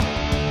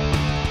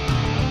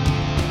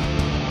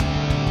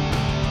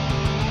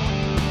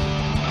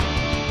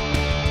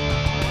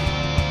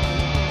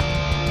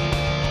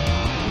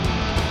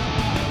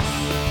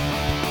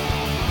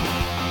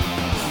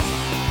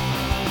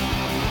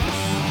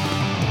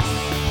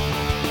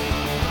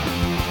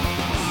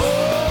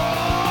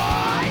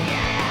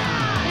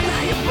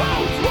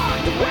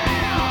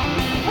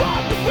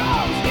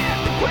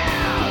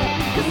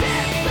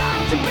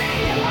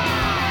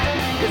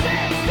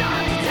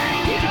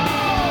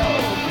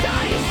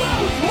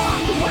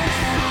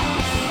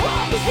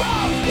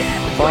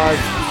5 4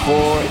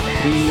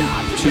 3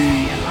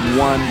 2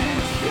 1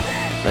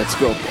 let's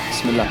go.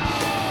 بسم الله.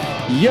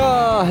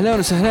 يا أهلا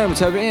وسهلا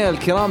متابعينا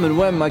الكرام من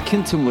وين ما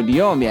كنتم.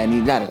 واليوم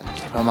يعني لا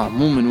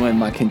مو من وين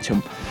ما كنتم،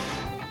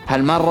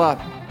 هالمرة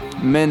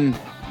من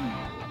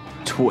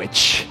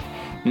تويتش.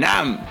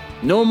 نعم،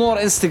 نو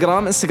مور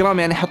انستغرام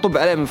يعني حطب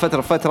عليه من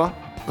فترة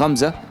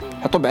غمزة،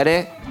 حطب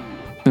عليه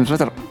من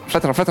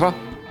فترة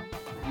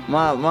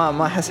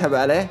ما حسب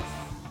عليه،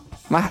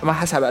 ما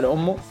حسب على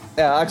أمه.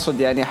 أقصد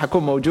يعني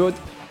حكون موجود،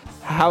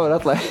 حاول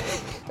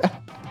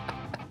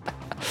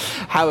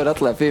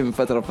أطلع فيه من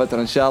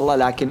فترة إن شاء الله،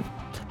 لكن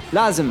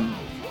لازم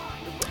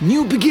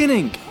نيو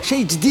بيجينينج،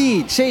 شيء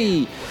جديد،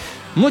 شيء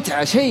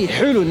متعة، شيء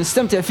حلو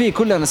نستمتع فيه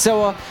كلنا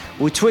سوا.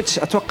 وتويتش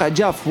أتوقع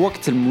جاء في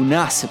وقت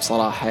المناسب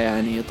صراحة،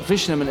 يعني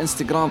طفشنا من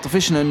انستغرام،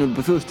 طفشنا إنه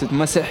البثوث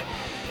تتمسح،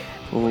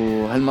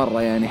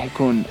 وهالمرة يعني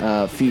حيكون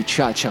في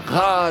تشات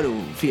شغال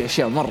وفي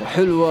أشياء مرة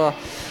حلوة،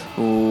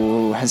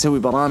 وحنسوي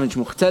برامج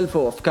مختلفة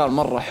وأفكار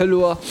مرة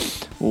حلوة.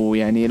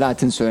 ويعني لا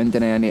تنسوا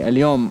عندنا يعني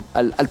اليوم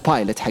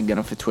البايلوت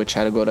حقنا في تويتش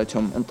على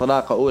قولتهم،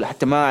 انطلاقة أولى،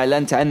 حتى ما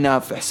أعلنت عنها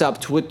في حساب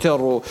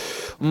تويتر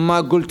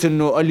وما قلت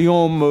إنه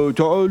اليوم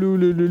تعالوا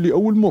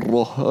لأول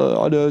مرة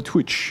على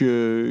تويتش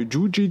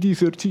جوجي دي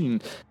 13.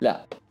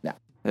 لا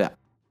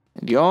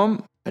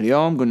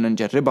اليوم قلنا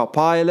نجربها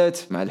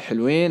بايلوت مع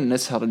الحلوين،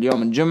 نسهر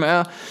اليوم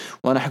الجمعة،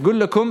 وأنا حقول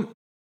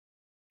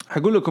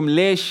لكم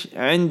ليش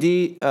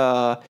عندي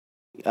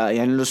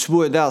يعني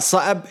الأسبوع ده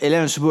صعب إلى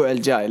الأسبوع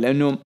الجاي،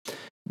 لأنه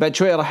بعد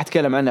شوي راح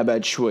أتكلم عنها،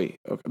 بعد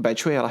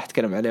شوي راح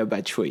أتكلم عليها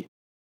بعد شوي.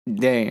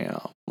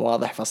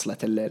 واضح فصلة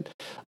الليل.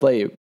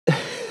 طيب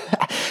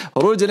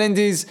هروج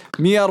الانديز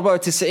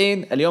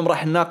 194. اليوم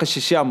راح نناقش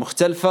أشياء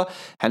مختلفة،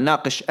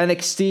 هنناقش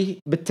NXT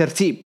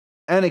بالترتيب: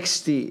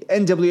 NXT,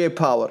 NWA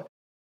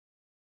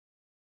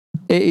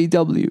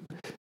AEW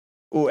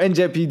و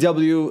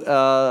NJPW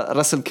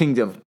Wrestle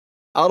Kingdom.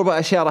 4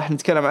 أشياء راح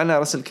نتكلم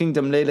عنها. Wrestle Kingdom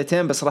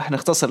ليلتين بس، راح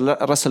نختصر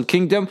Wrestle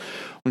Kingdom،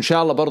 وإن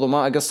شاء الله برضو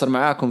ما أقصر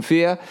معاكم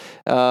فيها،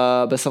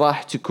 بس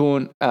راح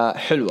تكون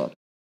حلوة.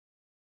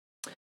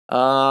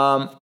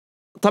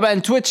 طبعا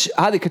تويتش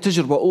هذه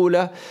كتجربة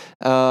أولى،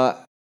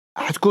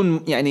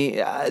 حتكون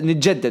يعني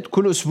نتجدد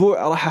كل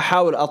أسبوع، راح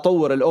أحاول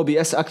أطور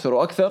OBS أكثر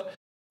وأكثر.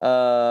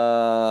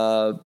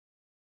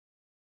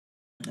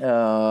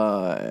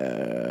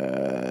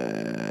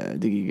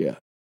 دقيقة،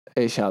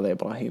 إيش هذا يا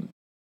إبراهيم؟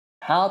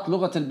 حاط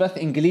لغة البث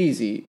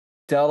إنجليزي،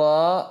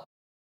 ترى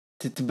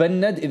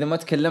تتبند إذا ما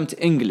تكلمت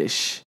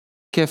إنجليش.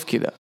 كيف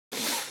كذا؟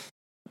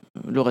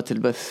 لغة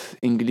البث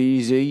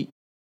إنجليزي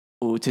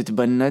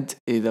وتتبند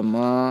إذا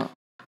ما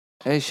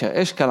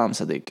إيش كلام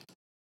صديق؟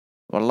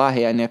 والله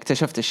يعني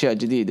اكتشفت أشياء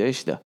جديدة.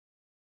 إيش ده؟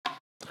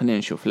 خلينا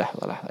نشوف.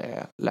 لحظة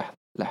يا لحظة.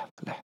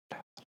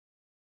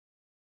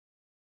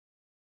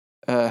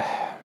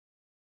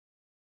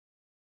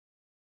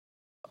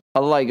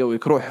 الله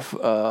يقويك،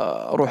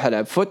 روح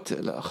ألعب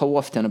فوت.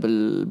 خوفت أنا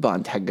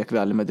بالباند حقك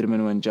ذا اللي ما أدري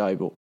من وين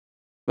جايبه،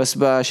 بس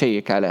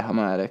بشيك عليها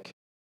ما عليك.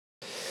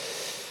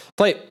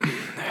 طيب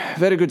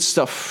very good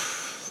stuff.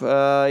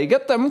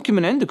 يقطع ممكن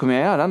من عندكم يا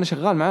عيال، أنا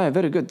شغال معايا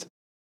very good،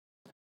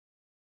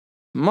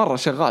 مرة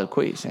شغال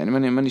كويس يعني،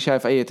 ماني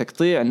شايف أي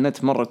تقطيع،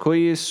 النت مرة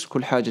كويس،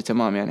 كل حاجة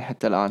تمام يعني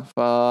حتى الآن.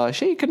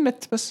 فشيك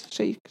النت بس،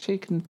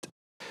 شيك النت،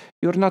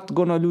 you're not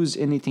gonna lose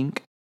anything.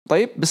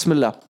 طيب بسم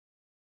الله.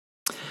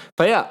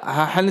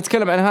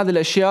 حنتكلم عن هذه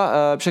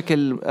الأشياء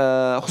بشكل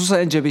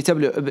خصوصا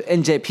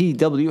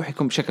NJPW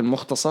حيكون بشكل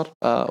مختصر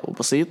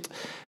وبسيط،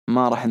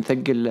 ما راح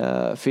نثقل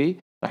فيه،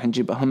 راح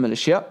نجيب أهم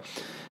الأشياء.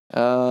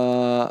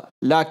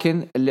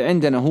 لكن اللي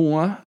عندنا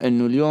هو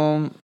إنه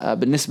اليوم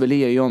بالنسبة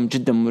لي يوم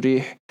جدا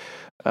مريح،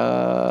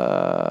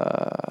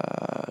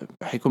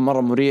 حيكون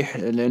مرة مريح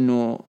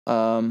لأنه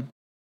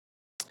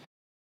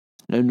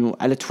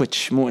على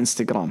تويتش مو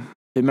انستغرام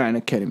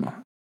بمعنى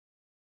كلمة.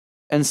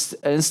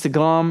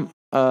 انستغرام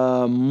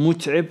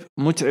متعب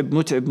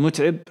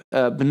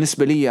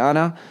بالنسبة لي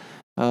أنا،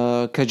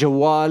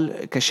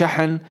 كجوال،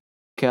 كشحن،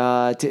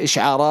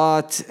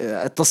 كإشعارات،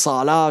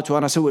 اتصالات،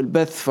 وأنا أسوي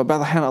البث، فبعض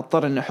الأحيان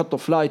أضطر إني أحطه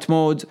فلايت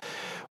مود،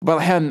 وبعض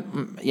الأحيان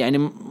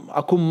يعني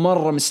أكون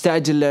مرة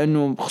مستعجل،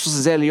 لأنه خصوصا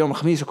زي اليوم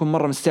الخميس أكون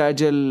مرة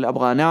مستعجل،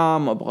 أبغى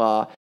أنام،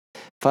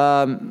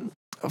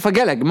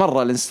 فقلق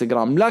مرة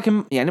الانستغرام.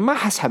 لكن يعني ما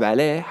حسحب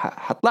عليه،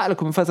 حطلع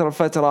لكم من فترة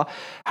لفترة،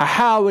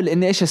 هحاول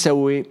إني إيش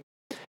أسوي.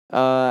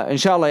 إن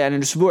شاء الله يعني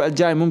الأسبوع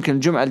الجاي، ممكن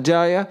الجمعة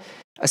الجاية،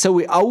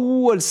 أسوي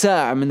أول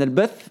ساعة من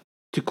البث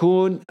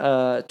تكون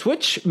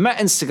تويتش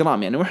مع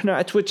انستغرام، يعني وإحنا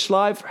على تويتش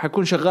لايف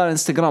حيكون شغال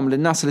انستغرام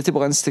للناس اللي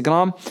تبغى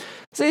انستغرام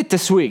زي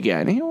التسويق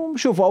يعني،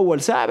 وشوفوا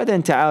أول ساعة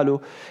بعدين تعالوا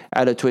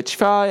على تويتش.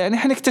 فيعني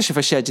حنكتشف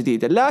أشياء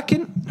جديدة،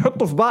 لكن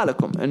حطوا في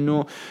بالكم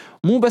إنه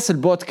مو بس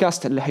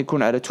البودكاست اللي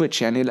حيكون على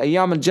تويتش، يعني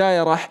الأيام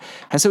الجاية راح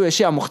حنسوي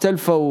أشياء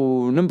مختلفة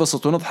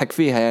وننبسط ونضحك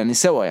فيها يعني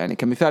سوا. يعني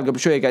كمثال قبل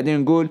شوية قاعدين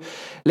نقول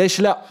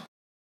ليش لا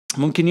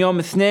ممكن يوم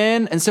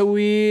اثنين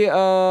نسوي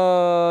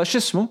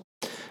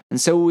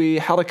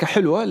نسوي حركة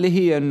حلوة، اللي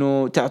هي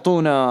إنه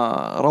تعطونا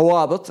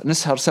روابط،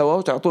 نسهر سوا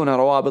وتعطونا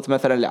روابط،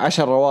 مثلا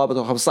 10 روابط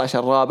أو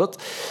 15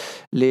 رابط،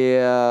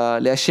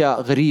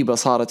 لأشياء غريبة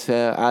صارت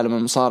في عالم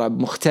المصارعة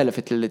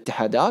بمختلفة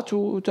الاتحادات،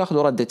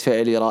 وتأخذوا ردة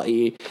فعلي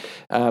رأيي.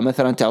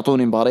 مثلا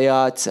تعطوني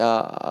مباريات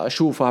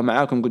أشوفها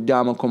معاكم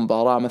قدامكم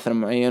مباراة مثلا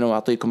معينة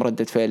وأعطيكم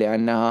ردة فعلي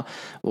عنها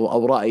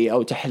أو رأيي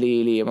أو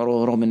تحليلي،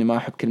 رغم أني ما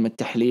أحب كلمة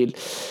تحليل.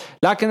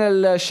 لكن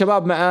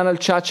الشباب معانا،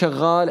 الشات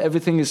شغال،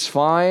 everything is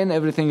fine,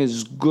 everything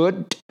is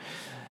good,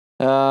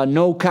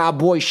 no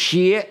cowboy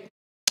shit.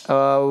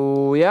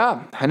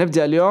 ويا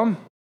هنبدأ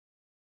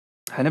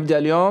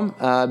اليوم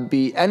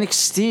ب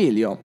NXT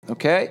اليوم.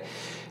 اوكي،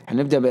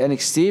 هنبدأ ب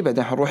NXT،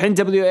 بعدين هنروح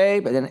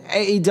NWA، بعدين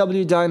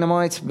AEW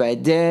Dynamite،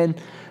 بعدين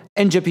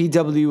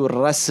NJPW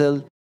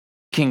Wrestle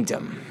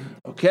Kingdom.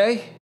 اوكي،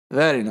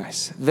 very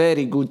nice,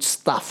 very good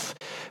stuff.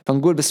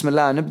 فنقول بسم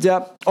الله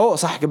نبدأ.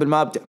 صح، قبل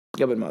ما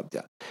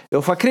أبدأ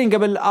لو فاكرين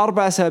قبل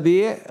 4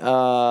 أسابيع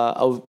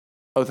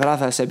أو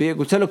 3 أسابيع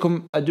قلت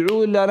لكم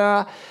أدعوا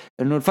لنا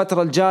إنه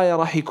الفترة الجاية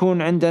راح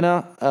يكون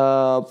عندنا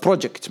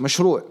بروجكت،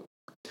 مشروع.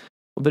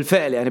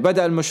 وبالفعل يعني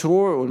بدأ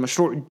المشروع،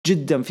 والمشروع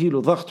جدا فيه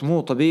له ضغط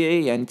مو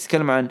طبيعي. يعني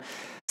تتكلم عن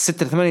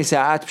 6-8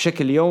 ساعات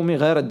بشكل يومي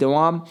غير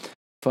الدوام.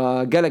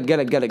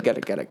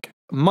 فقلق.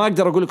 ما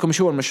أقدر أقول لكم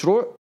شو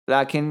المشروع،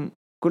 لكن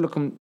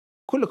كلكم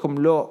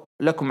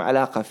لكم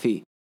علاقة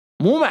فيه.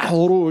 مو مع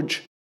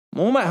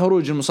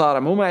هروج المصارع،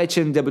 مو مع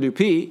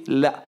NJPW،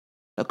 لا،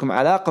 لكم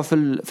علاقة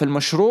في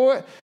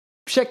المشروع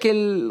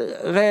بشكل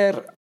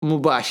غير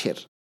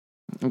مباشر.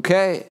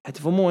 اوكي،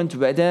 هتفهموا انتوا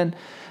بعدين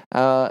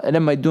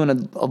لما يدونا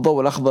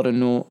الضوء الأخضر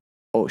إنه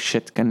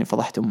شيت كأني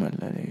فضحتهم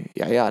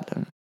يا عيال.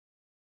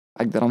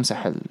 أقدر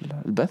أمسح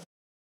البث؟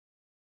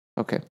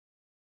 أوكي.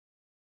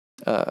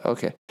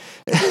 أوكي.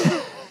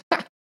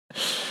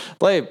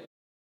 طيب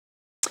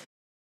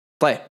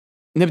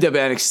نبدأ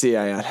بNXT يا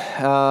عيال.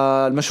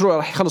 المشروع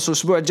راح يخلص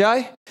الأسبوع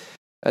الجاي،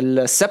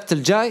 السبت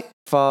الجاي.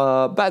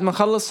 فبعد ما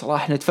نخلص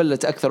راح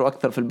نتفلت أكثر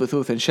وأكثر في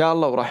البثوث إن شاء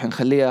الله، وراح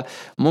نخليها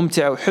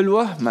ممتعة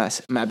وحلوة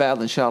مع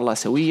بعض إن شاء الله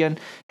سويا.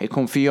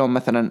 هيكون في يوم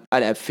مثلا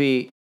ألعب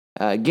فيه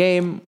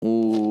جيم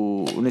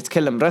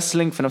ونتكلم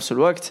رسلينج في نفس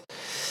الوقت.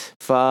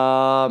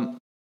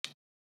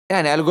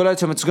 يعني على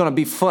قولتهم it's gonna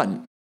be fun.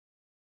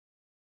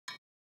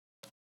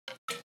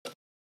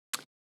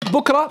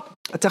 بكرة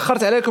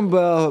تأخرت عليكم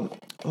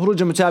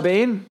بهروج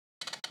المتابعين.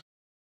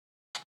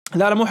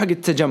 لا مو حق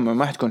التجمع،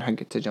 ما حتكون حق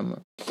التجمع،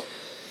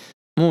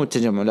 مو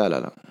التجمع،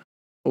 لا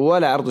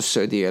ولا عرض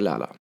السعودية،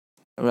 لا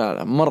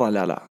مرة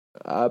لا.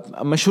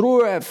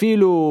 مشروع فيه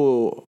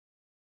له،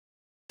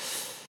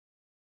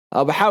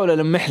 بحاول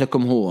ألمح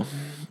لكم، هو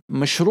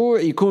مشروع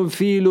يكون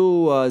فيه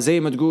له زي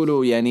ما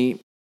تقولوا يعني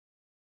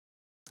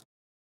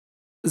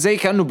زي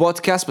كأنه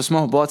بودكاست، بس ما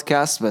هو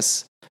بودكاست،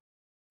 بس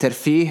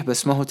ترفيه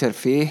بس ما هو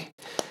ترفيه،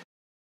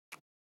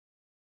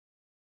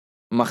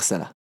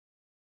 مغسلة.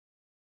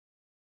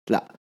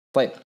 لا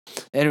طيب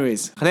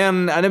anyways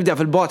خلينا نبدأ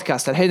في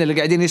البودكاست الحين. اللي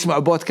قاعدين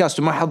يسمعوا بودكاست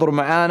وما حضروا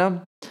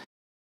معانا،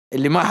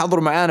 اللي ما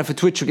حضروا معانا في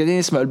تويتش وقاعدين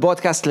يسمعوا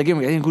البودكاست، تلاقيهم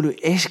قاعدين يقولوا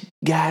إيش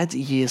قاعد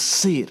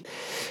يصير.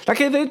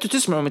 لكن إذا أنتوا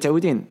تسمعوا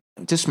متعودين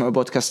تسمعوا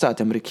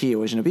بودكاستات أمريكية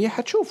وأجنبية،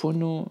 حتشوفوا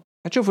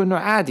إنه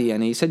عادي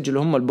يعني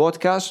يسجلوا هم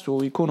البودكاست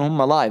ويكونوا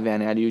هم لايف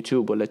يعني على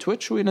اليوتيوب ولا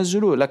تويتش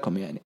وينزلوه لكم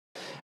يعني.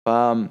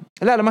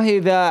 لا ما هي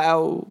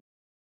إذاعة،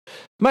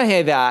 ما هي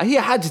إذاعة،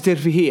 هي حاجة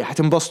ترفيهية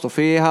حتنبسطوا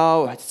فيها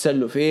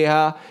وحتتسلوا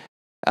فيها.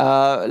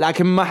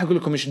 لكن ما حقول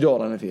لكم إيش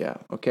دور أنا فيها.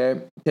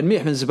 أوكي،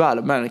 تلميح من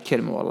زبالة بمعنى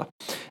الكلمة والله.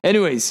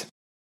 anyways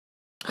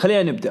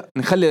خلينا نبدأ،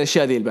 نخلي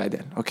الأشياء ذي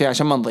بعدين. أوكي،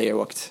 عشان ما نضيع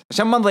وقت.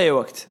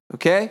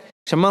 أوكي،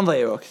 عشان ما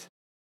نضيع وقت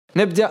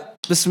نبدأ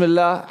بسم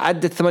الله.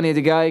 عدت 8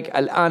 دقائق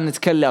الآن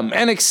نتكلم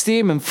NXT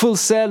من فول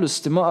سيل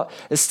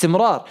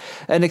واستمرار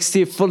NXT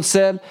فول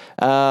سيل.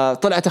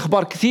 طلعت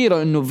أخبار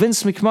كثيرة إنه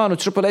فينس ميكمان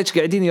وتريبل اتش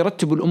قاعدين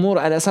يرتبوا الأمور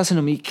على أساس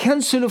إنهم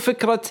يكنسلوا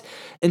فكرة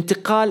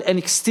انتقال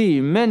NXT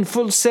من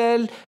فول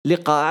سيل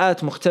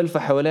لقاعات مختلفة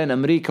حوالين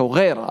أمريكا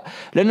وغيرها،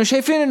 لأنه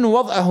شايفين إنه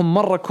وضعهم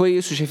مرة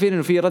كويس، وشايفين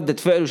إنه في ردة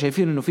فعل،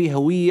 وشايفين إنه في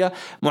هوية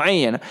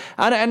معينة.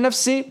 أنا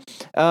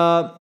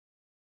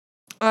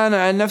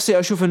عن نفسي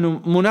أشوف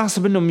إنه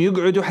مناسب إنهم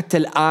يقعدوا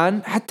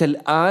حتى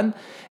الآن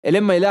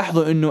لما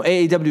يلاحظوا إنه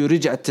AEW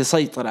رجعت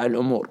تسيطر على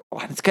الأمور.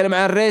 راح نتكلم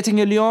عن الريتنج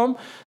اليوم،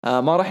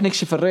 ما راح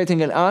نكشف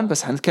الريتنج الآن،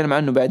 بس هنتكلم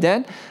عنه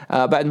بعدين.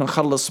 بعد ما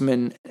نخلص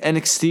من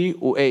NXT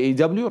و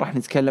AEW راح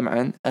نتكلم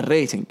عن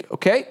الريتنج.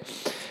 أوكي،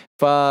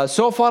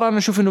 فسو فار أنا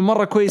أشوف إنه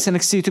مرة كويس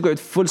NXT تقعد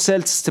فول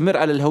سيل، تستمر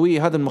على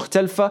الهوية هذه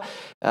المختلفة.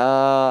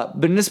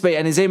 بالنسبة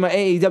يعني زي ما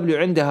AEW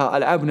عندها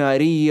ألعاب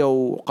نارية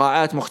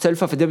وقاعات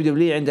مختلفة، في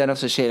WWE عندها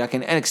نفس الشيء.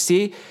 لكن NXT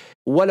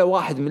ولا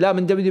واحد لا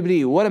من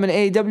WWE ولا من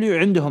AEW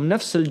عندهم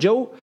نفس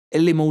الجو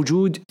اللي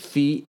موجود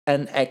في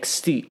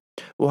NXT.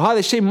 وهذا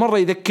الشيء مرة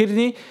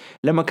يذكرني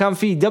لما كان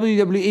في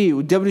WWE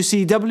و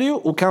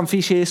WCW وكان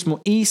في شيء اسمه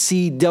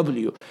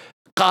ECW،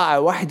 قاعة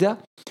واحدة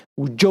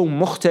وجو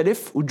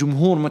مختلف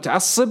وجمهور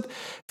متعصب.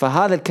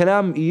 فهذا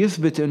الكلام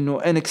يثبت انه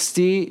NXT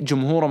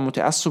جمهوره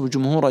متعصب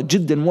وجمهوره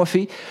جدا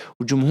وفي،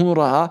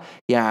 وجمهورها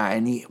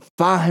يعني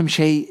فاهم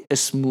شيء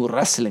اسمه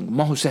رسلينج.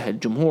 ما هو سهل،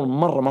 جمهور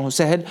مرة ما هو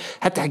سهل.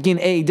 حتى حقين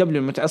AEW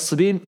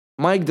المتعصبين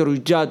ما يقدروا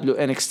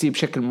يجادلوا NXT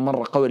بشكل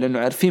مرة قوي لأنه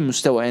عارفين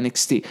مستوى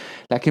NXT.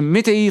 لكن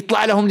متى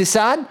يطلع لهم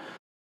لسان؟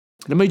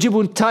 لما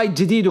يجيبوا تايت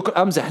جديد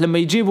أمزح،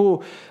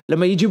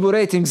 لما يجيبوا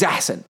ريتنجز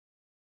أحسن،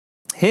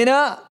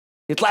 هنا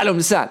يطلع لهم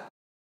لسان.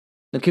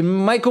 لكن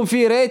ما يكون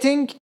فيه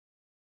ريتنج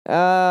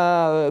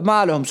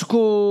ما لهم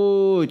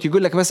سكوت،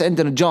 يقول لك بس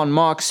عندنا جون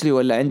ماكسلي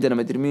ولا عندنا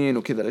مدري مين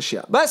وكذا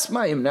الأشياء. بس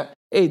ما يمنع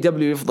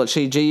AW يفضل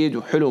شيء جيد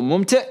وحلو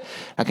وممتع،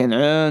 لكن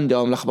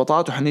عندهم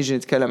لخبطات وحنيجي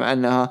نتكلم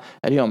عنها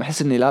اليوم.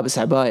 أحس إني لابس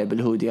عباية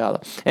بالهودي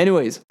هذا.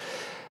 anyways،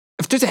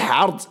 افتتح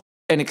عرض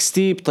NXT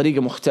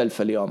بطريقة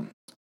مختلفة اليوم.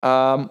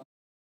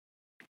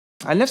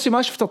 عن نفسي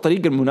ما شفت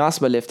الطريقة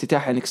المناسبة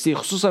لافتتاح NXT،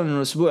 خصوصا إنه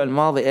الأسبوع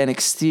الماضي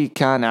NXT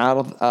كان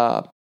عرض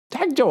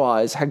حق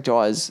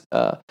جوائز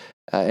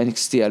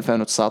NXT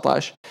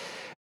 2019.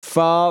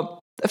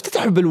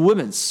 فافتتحوا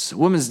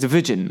بالومنز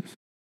ديفيجن.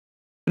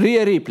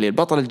 ريا ريبلي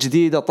البطلة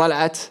الجديدة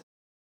طلعت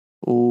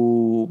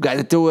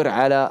وقاعدة تدور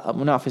على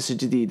منافسة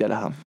جديدة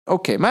لها.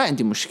 أوكي، ما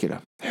عندي مشكلة،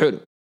 حلو.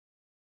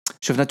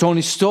 شفنا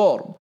توني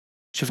ستورم،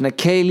 شفنا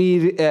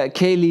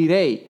كيلي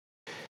راي،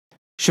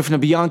 شفنا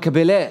بيانكا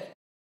بيلير،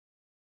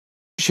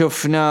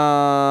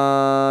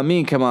 شفنا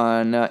مين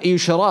كمان، إيو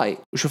شراي،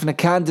 وشفنا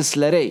كانديس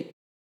لاري.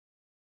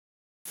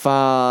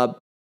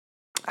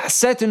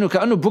 حسيت إنه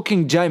كأنه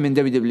بوكينج جاي من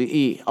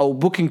WWE أو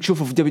بوكينج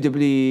تشوفه في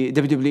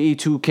WWE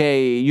 2K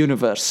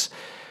Universe،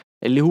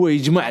 اللي هو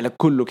يجمع لك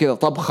كله كذا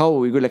طبخة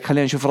ويقول لك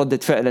خلينا نشوف ردة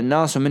فعل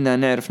الناس ومنها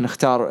نعرف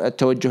نختار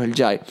التوجه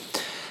الجاي.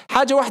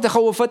 حاجة واحدة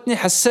خوفتني،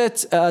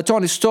 حسيت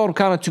توني ستورم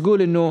كانت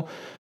تقول إنه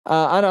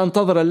أنا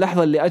أنتظر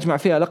اللحظة اللي أجمع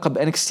فيها لقب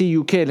NXT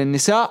UK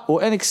للنساء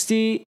و NXT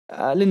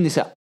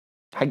للنساء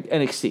حق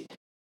NXT.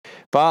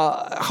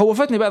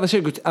 فخوفتني بعض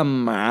الشيء، قلت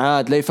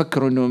عاد لا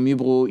يفكروا إنهم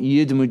يبغوا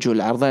يدمجوا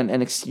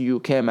العرضين NXT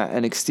UK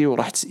مع NXT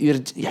وراح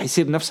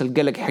يصير نفس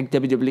القلق حق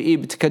WWE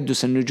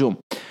بتكدس النجوم.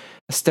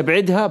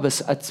 استبعدها،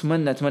 بس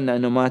أتمنى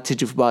إنه ما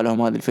تجي في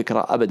بالهم هذه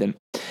الفكرة أبدا.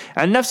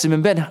 عن نفسي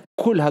من بين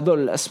كل هذول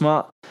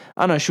الأسماء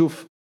أنا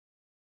أشوف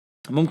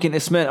ممكن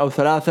اسمين أو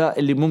ثلاثة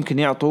اللي ممكن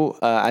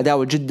يعطوا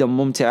عداوة جدا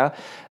ممتعة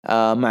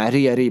مع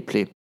ريا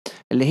ريبلي،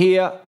 اللي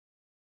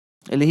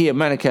هي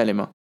معنى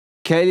كلمة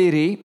كايلي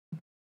ري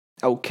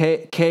أو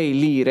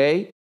كايلي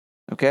راي.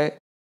 أوكي،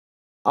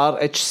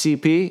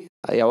 RHCP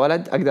يا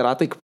ولد، أقدر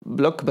أعطيك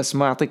بلوك بس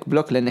ما أعطيك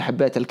بلوك لأني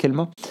حبيت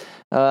الكلمة.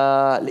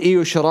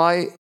 إيو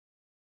شراي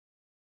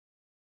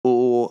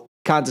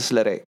وكانديس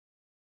لاري،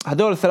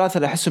 هذول الثلاثة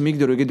اللي أحسهم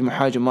يقدروا يقدموا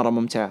حاجة مرة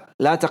ممتعة.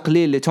 لا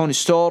تقليل لتوني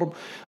ستورم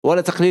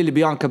ولا تقليل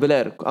لبيانكا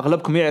بيلير.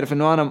 أغلبكم يعرف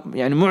إنه أنا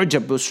يعني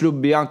معجب بأسلوب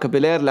بيانكا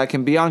بيلير،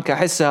 لكن بيانكا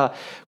أحسها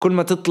كل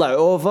ما تطلع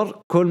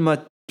أوفر كل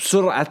ما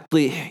بسرعة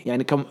تطيح،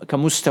 يعني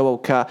كمستوى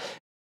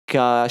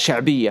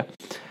كشعبية.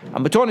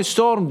 أما توني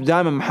ستورم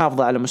دائما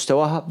محافظة على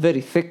مستواها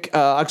very thick،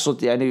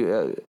 أقصد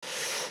يعني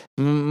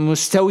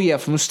مستوية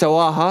في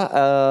مستواها.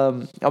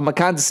 أما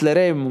كانديس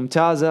لاري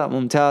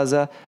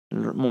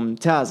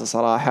ممتازة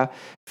صراحة.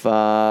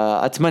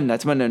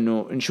 فأتمنى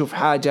إنه نشوف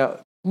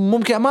حاجة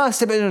ممكن، ما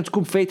استبعد إنه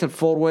تكون فيتال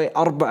 4-way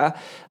 4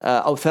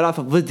 أو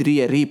 3 ضد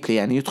ريا ريبلي،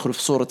 يعني يدخل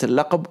في صورة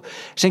اللقب.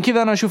 عشان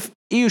كذا أنا أشوف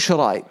إيو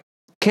شراي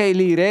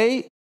كايلي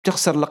راي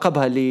تخسر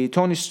لقبها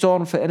لتوني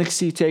ستورم في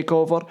NXT تيك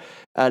أوفر.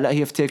 لا،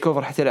 هي في تيك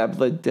أوفر حتلعب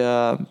ضد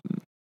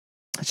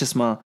شو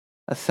اسمه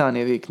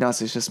الثانية ذيك،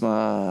 ناسي شو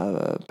اسمه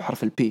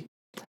بحرف البي،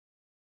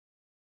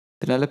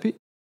 بنالبي،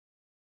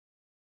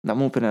 لا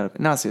مو بنالبي،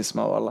 ناسي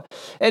اسمه والله.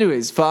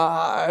 anyways،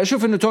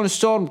 فأشوف إنه توني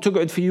ستورم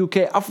تقعد في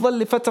UK أفضل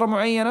لفترة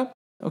معينة.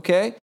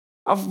 أوكي،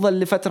 أفضل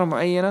لفترة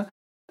معينة.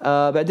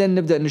 بعدين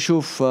نبدأ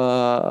نشوف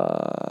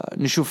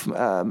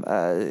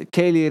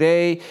كايلي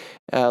راي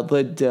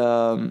ضد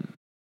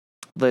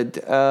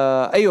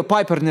أيوة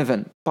بايبر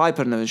نيفن.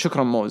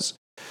 شكرا موز.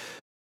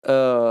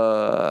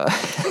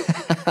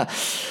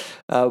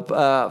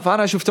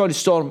 فأنا أشوف توني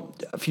ستورم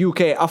في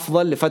UK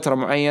أفضل لفترة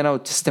معينة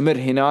وتستمر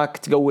هناك،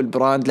 تقوي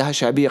البراند، لها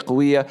شعبية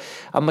قوية.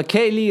 أما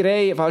كايلي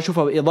راي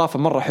فأشوفها إضافة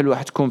مرة حلوة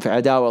حتكون في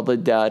عداوة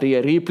ضد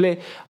ريا ريبلي،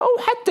 أو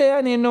حتى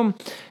يعني إنه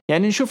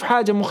يعني نشوف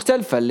حاجة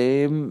مختلفة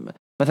اللي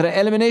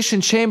مثلا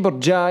Elimination Chamber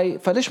جاي،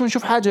 فليش ما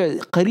نشوف حاجة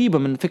قريبة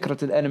من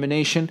فكرة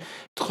الانيميشن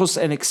تخص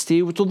NXT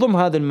وتضم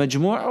هذا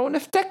المجموع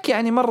ونفتك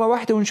يعني مرة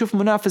واحدة ونشوف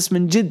منافس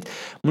من جد،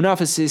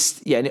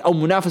 منافس يعني أو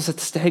منافسة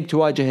تستحق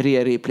تواجه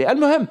ريا ريبلي.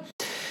 المهم،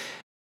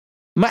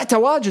 مع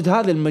تواجد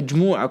هذه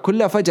المجموعة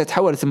كلها فجأة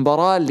تحولت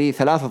مباراة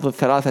ل3 ضد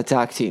 3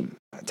 تاك تيم.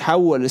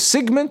 تحول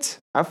السيجمنت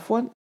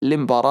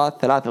لمباراة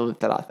 3 ضد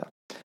 3.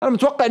 أنا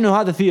متوقع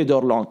إنه هذا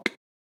ثيودور لونج.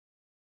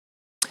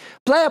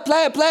 player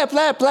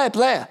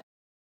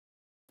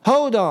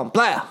hold on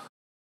player,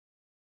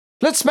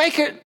 let's make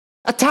it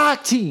a tag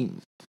team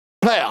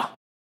player.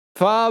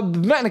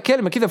 فبمعنى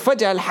كلمة كذا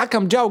فجأة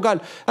الحكم جاء وقال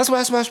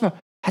اسمع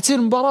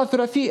حتصير مباراة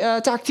ثلاثية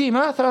تاج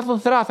تيم، 3 ضد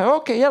 3.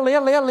 اوكي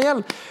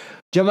يلا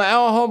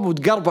جمعوهم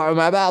وتقربعوا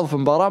مع بعض في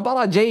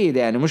مباراة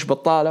جيدة يعني مش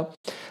بطالة.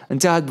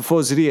 انتهت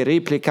بفوز ريا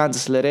ريبلي،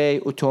 كانديس لاري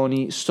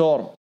وتوني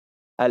ستورم.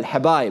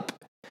 الحبايب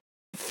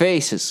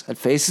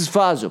الفيسز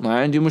فازوا، ما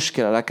عندي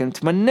مشكلة، لكن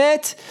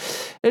تمنيت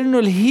انه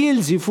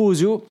الهيلز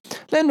يفوزوا،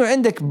 لانه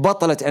عندك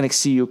بطلة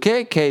NXT UK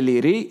كايلي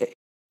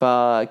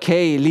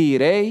فكي لي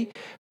راي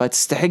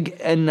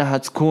فتستحق انها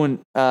تكون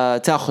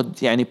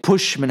تاخذ يعني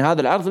بوش من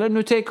هذا العرض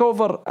لانه تيك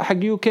اوفر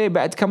حق يوكي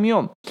بعد كم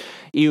يوم.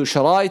 ايو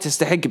شراي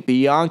تستحق،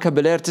 بيانكا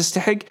بلير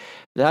تستحق،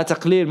 لا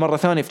تقليل مرة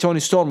ثانية في توني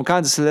ستورم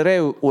وكانديس ليراي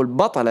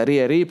والبطلة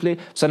ريا ريبلي.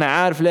 بس أنا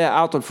عارف ليه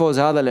أعطوا الفوز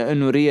هذا،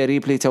 لأنه ريا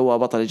ريبلي توها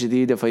بطلة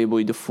جديدة فيبوا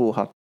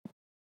يدفوها.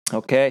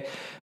 أوكي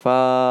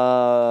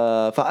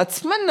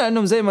فأتمنى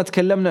أنهم زي ما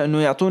تكلمنا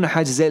أنه يعطونا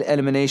حاجة زي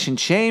الإليمينيشن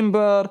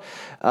تشامبر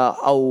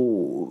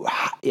أو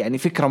يعني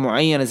فكرة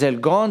معينة زي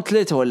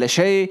الجونتلت ولا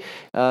شيء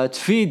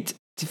تفيد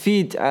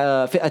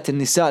فئة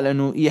النساء،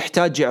 لأنه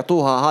يحتاج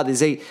يعطوها هذه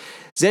زي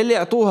اللي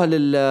يعطوها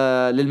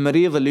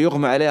للمريض اللي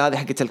يغمى عليه، هذه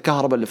حقة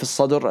الكهرباء اللي في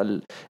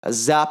الصدر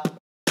الزاب.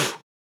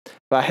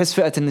 فأحس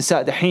فئة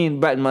النساء دحين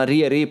بعد ما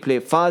ريا ريبلي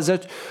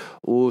فازت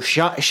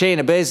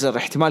وشينا بيزر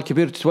احتمال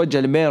كبير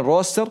تتوجه لمين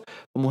روستر،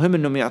 ومهم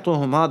انهم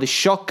يعطوهم هذا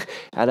الشوك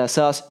على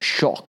اساس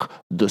شوك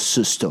ذا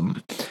سيستم،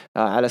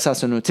 على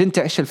اساس انه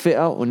تنتعش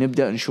الفئة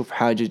ونبدأ نشوف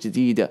حاجة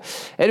جديدة.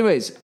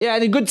 anyways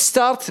يعني good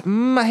start،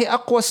 ما هي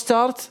اقوى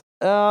ستارت.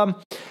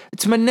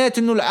 تمنيت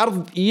انه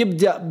العرض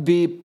يبدأ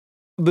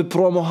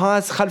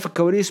ببروموهات خلف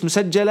الكواليس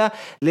مسجلة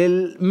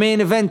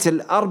للمين ايفنت،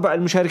 الأربع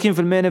المشاركين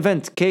في المين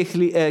ايفنت،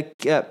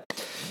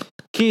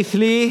 كيث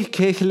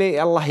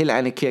لي الله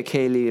يلعنك يا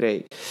كيلي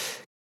راي،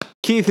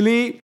 كيث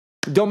لي،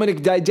 دومينيك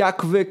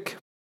دايجاكوفيك،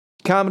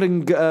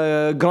 كاميرون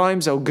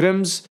جرايمز أو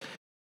جريمز،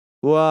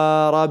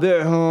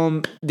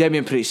 ورابعهم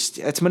داميان بريست.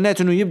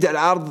 أتمنيت إنه يبدأ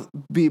العرض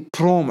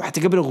ببرومو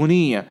حتى قبل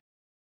أغنية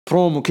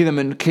برومو كذا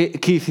من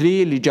كيث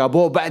لي اللي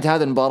جابوه بعد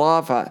هذا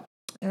المباراة.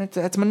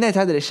 أتمنيت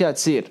هذه الأشياء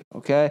تصير.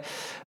 أوكي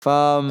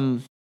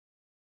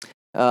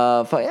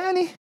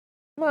فيعني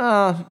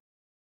ما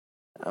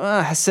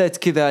حسيت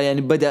كذا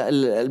يعني بدأ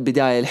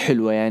البداية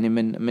الحلوة يعني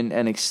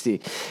من NXT.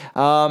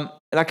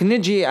 لكن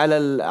نجي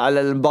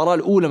على المباراة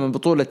الأولى من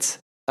بطولة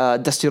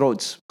داستي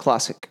رودز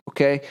كلاسيك.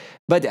 أوكي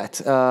بدأت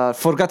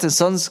Forgotten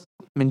Sons،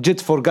 من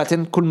جد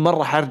Forgotten، كل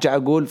مرة حرجع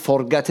أقول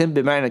Forgotten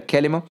بمعنى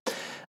الكلمة.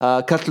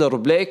 كاتلر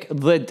وبليك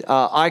ضد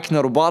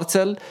آيكنر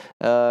وبارتل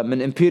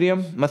من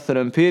إمبيريوم، مثل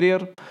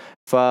إمبيرير.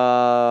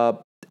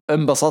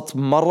 انبسطت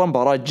مرة،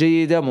 مباراة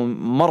جيدة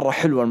مرة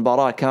حلوة،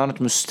 المباراة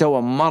كانت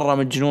مستوى مرة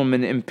مجنون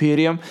من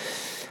إمبيريوم.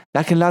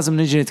 لكن لازم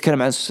نجي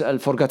نتكلم عن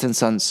الفورغاتن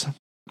سانز.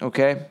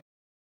 أوكي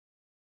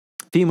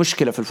في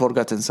مشكلة في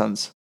الفورغاتن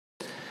سانز،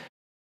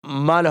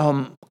 ما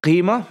لهم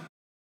قيمة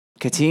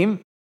كتيم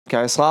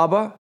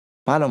كعصابة،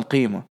 ما لهم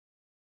قيمة،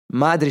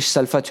 ما أدري إيش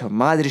سالفتهم،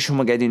 ما أدري إيش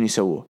هم قاعدين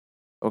يسووا.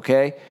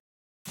 أوكي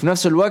في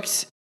نفس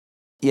الوقت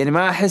يعني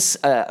ما أحس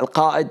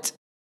القائد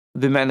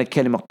بمعنى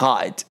الكلمة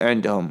قائد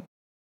عندهم.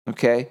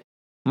 أوكي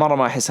مرة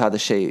ما أحس هذا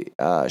الشيء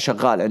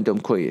شغال عندهم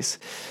كويس.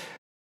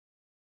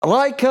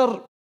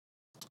 رايكر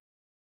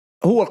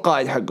هو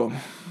القائد حقهم.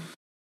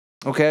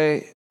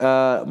 أوكي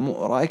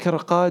رايكر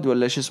القائد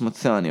ولا إيش اسمه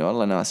الثاني،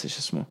 والله ناسي إيش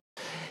اسمه.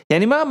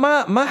 يعني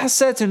ما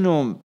حسيت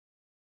إنه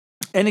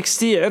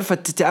NXT عرفت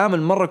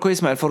تتعامل مرة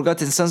كويس مع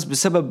الفورغاتن سانز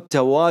بسبب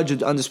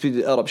تواجد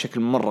Undisputed Era بشكل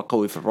مرة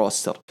قوي في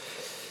الروستر.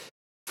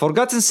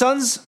 فورغاتن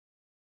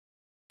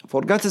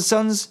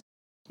سانز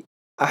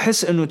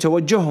أحس إنه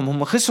توجههم،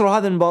 هم خسروا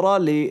هذه المباراة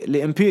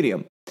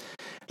لإمبيريوم،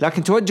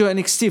 لكن توجه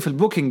NXT في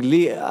البوكينج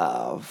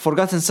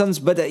لفورغاتن سانز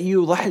بدأ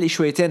يوضح لي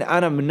شويتين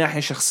أنا من ناحية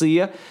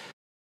شخصية،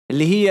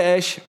 اللي هي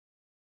إيش؟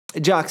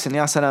 جاكسون.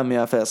 يا سلام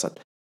يا فيصل،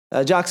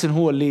 جاكسون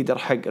هو الليدر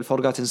حق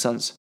الفورغاتن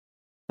سانز.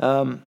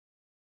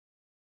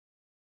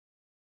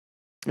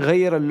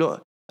 غير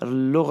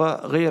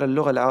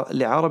اللغة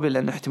لعربي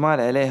لأن احتمال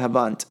عليها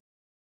باند.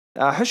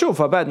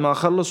 حشوفها بعد ما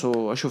أخلص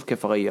وأشوف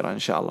كيف أغيرها إن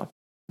شاء الله.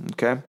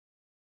 أوكي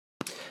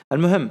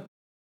المهم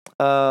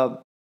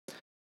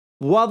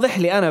واضح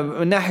لي أنا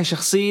من ناحية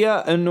شخصية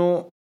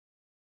أنه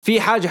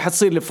في حاجة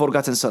حتصير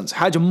لفورغاتن سانز،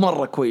 حاجة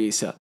مرة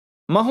كويسة،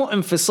 ما هو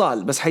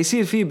انفصال بس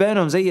حيصير في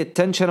بينهم زي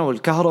التنشن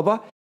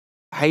والكهرباء،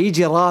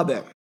 حيجي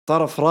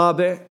طرف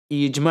رابع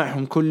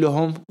يجمعهم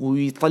كلهم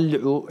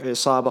ويطلعوا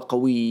عصابة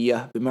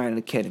قوية بمعنى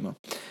الكلمة.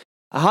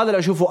 هذا اللي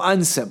أشوفه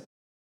أنسب،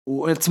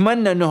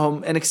 ونتمنى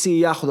أنهم NXT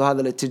يأخذوا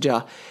هذا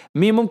الاتجاه.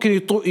 مين ممكن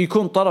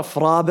يكون طرف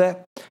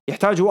رابع؟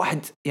 يحتاج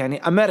واحد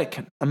يعني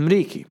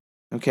أمريكي.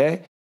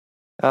 أوكي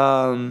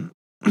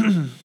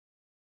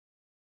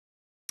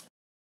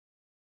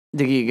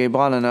دقيقة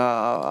يبغى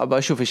لنا أبغى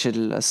أشوف إيش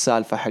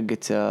السالفة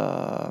حقت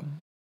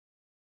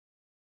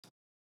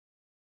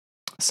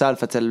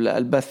سالفة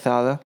البث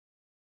هذا.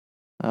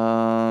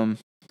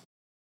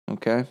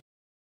 أوكي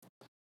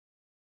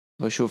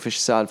بشوف إيش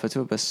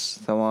سالفته بس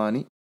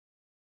ثواني.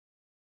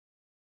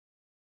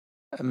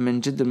 من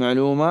جد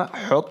المعلومة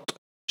حط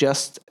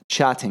just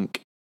chatting.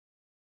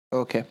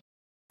 أوكي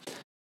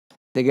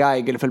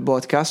دقائق اللي في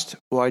البودكاست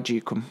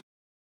وأجيكم.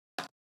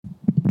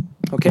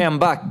 أوكي I'm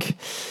back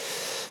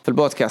في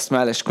البودكاست.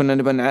 معلش كنا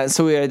نبغى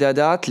نسوي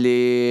إعدادات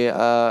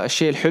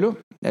للشيء الحلو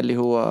اللي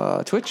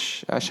هو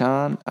تويتش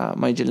عشان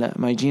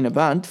ما يجينا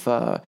باند،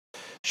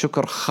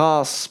 فشكر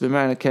خاص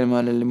بمعنى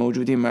الكلمة للي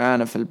موجودين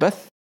معانا في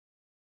البث،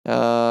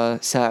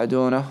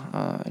 ساعدونا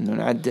إنه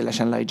نعدل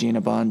عشان لا يجينا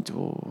باند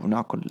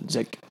وناكل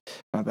زق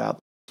مع بعض.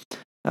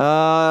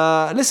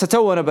 لسه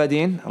تونا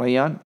بادين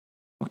ريان.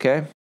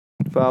 اوكي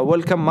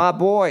فويلكم ما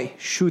بوي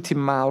شوتي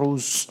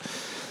معروز.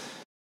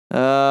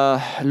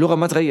 اللغة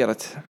ما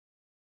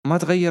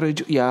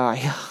تغيرت يا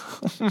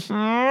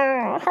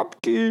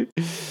حبكي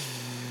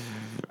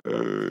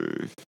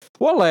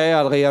والله يا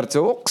عيال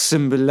غيرته،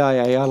 اقسم بالله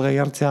يا عيال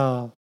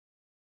غيرتها.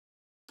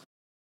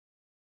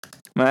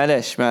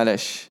 معلش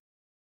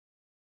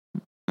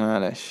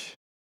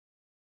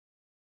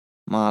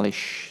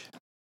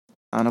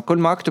انا كل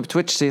ما اكتب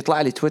تويتش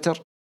سيطلع لي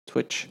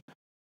تويتش.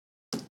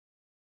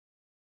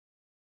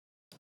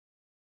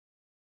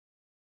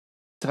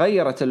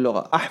 تغيرت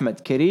اللغة. احمد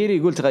كريري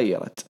يقول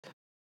تغيرت.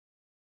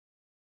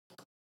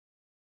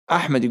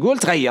 احمد يقول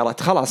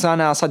تغيرت. خلاص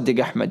انا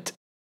اصدق احمد.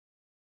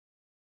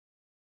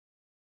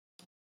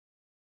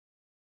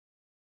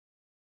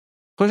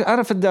 خش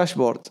انا في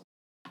الداشبورد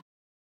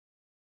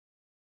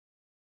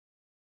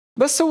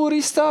بس سووا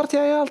ريستارت يا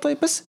عيال. طيب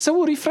بس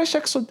سووا ريفرش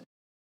اقصد.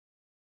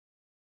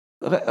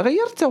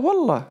 غيرته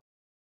والله.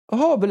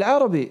 هو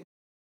بالعربي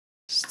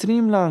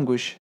ستريم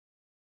لانجويج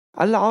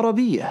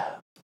العربية.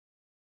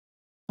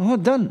 هو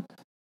دن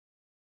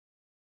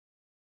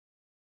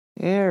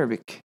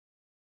Arabic.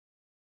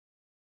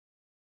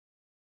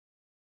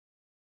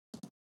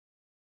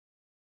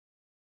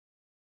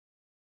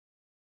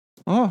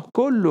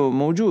 كله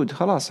موجود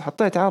خلاص.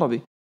 حطيت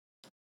عربي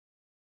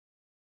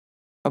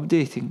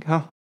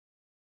updating.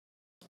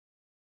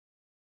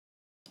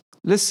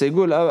 لسه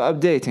يقول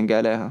updating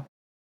عليها.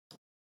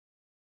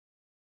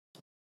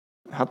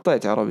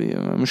 حطيت عربي.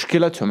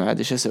 مشكلتهم عاد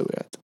ايش اسوي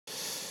عاد.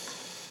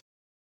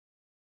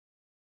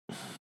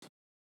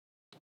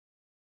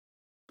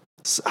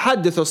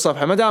 حدثوا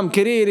الصفحة مدام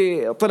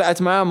كريري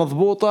طلعت معاه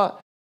مضبوطة.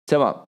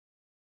 تمام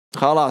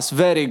خلاص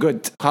very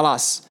good.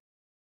 خلاص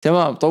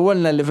تمام.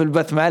 طولنا اللي في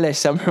البث معليش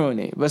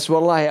سامحوني بس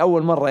والله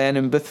أول مرة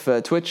يعني نبث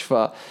في تويتش ف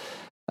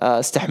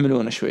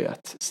استحملونا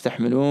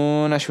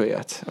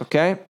شويات.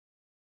 اوكي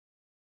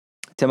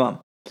تمام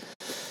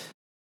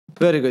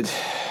very good.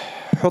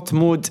 حط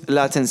مود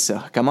لا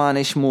تنسى كمان.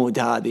 ايش مود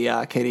هذه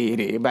يا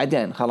كريري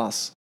بعدين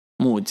خلاص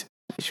مود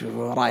ايش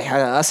رايح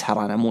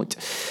اسحر انا مود.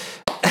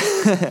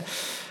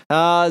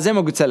 زي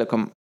ما قلت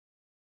لكم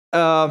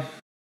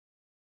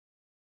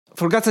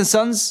Forgotten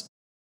Sons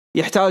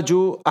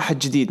يحتاجوا أحد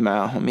جديد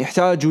معاهم.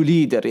 يحتاجوا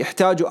ليدر.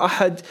 يحتاجوا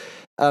أحد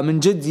من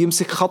جد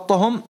يمسك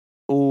خطهم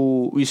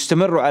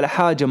ويستمروا على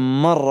حاجة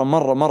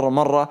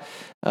مرة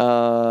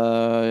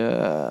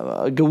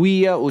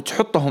قوية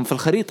وتحطهم في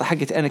الخريطة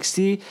حقت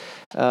NXT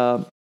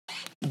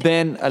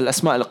بين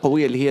الأسماء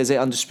القوية اللي هي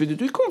زي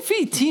Undisputed ويكون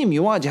في تيم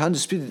يواجه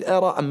Undisputed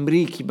إيرا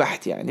أمريكي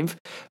بحت يعني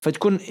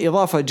فتكون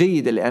إضافة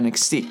جيدة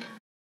لNXT.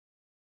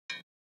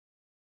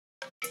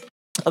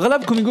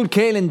 أغلبكم يقول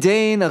كيلن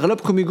دين.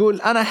 أغلبكم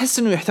يقول أنا أحس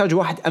إنه يحتاج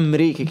واحد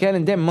أمريكي.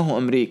 كيلن دين ما هو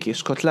أمريكي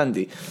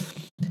اسكتلندي.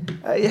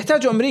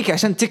 يحتاجوا أمريكي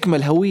عشان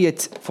تكمل هوية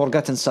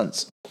Forgotten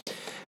Sons.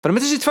 فلما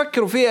تيجي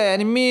تفكروا فيها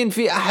يعني مين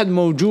في أحد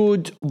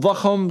موجود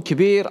ضخم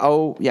كبير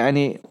أو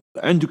يعني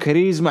عنده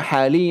كاريزما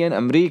حاليا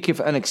أمريكي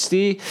في NXT.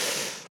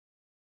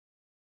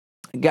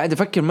 قاعد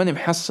أفكر ماني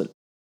محصل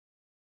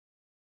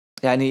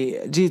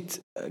يعني.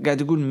 جيت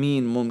قاعد أقول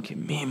مين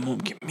ممكن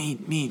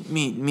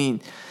مين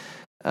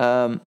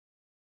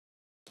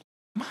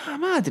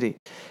ما أدري.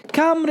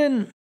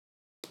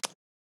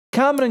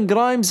 كامرين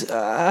جرايمز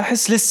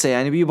أحس لسه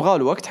يعني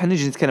بيبغاله وقت.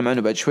 حنيجي نتكلم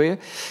عنه بعد شوية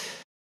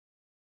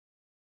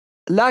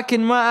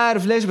لكن ما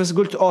أعرف ليش بس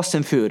قلت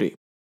أوستن ثيوري.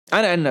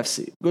 أنا عن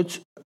نفسي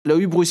قلت لو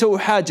يبغوا يسووا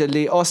حاجة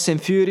لأوستن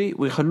ثيوري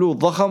ويخلوه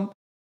ضخم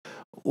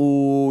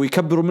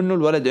ويكبروا منه.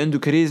 الولد عنده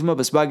كاريزما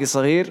بس باقي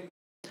صغير.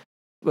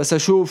 بس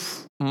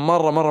أشوف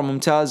مرة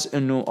ممتاز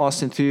إنه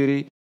أوستن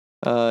ثيوري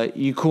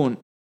يكون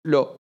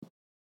له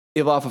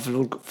إضافة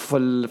في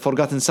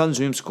الفورغاتن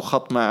سانز ويمسكوا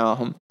خط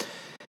معاهم.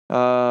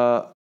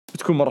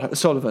 بتكون مرة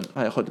سوليفان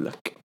هياخد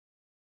لك.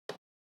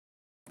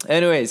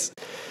 anyways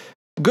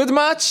good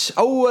match.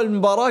 أول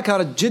مباراة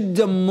كانت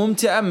جدا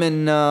ممتعة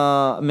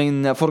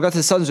من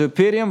فورغاتن سانز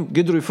وإمبيريوم.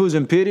 قدروا يفوزوا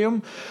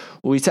إمبيريوم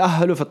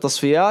ويتأهلوا في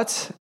التصفيات.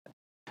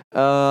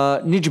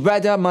 نيجي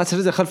بعدها ما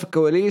تريد خلف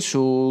الكواليس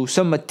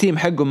وسمى التيم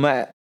حقهم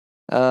مع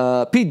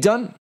بيت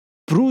دان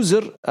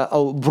بروزر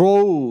أو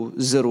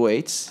بروزر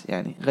ويتس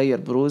يعني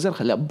غير بروزر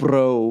خلاه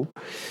برو.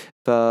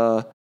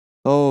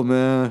 oh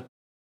man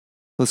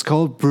let's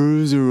call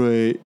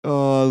bruiserweight.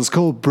 let's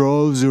call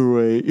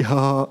bruiserweight.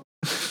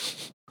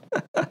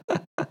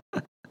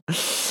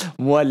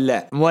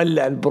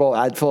 مولع البرو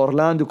عاد في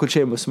أورلاندو كل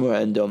شيء مسموع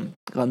عندهم.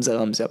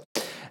 غمزة.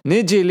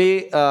 نيجي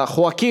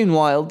لخواكين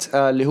وايلد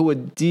اللي هو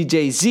دي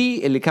جي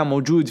زي اللي كان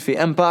موجود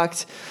في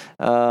امباكت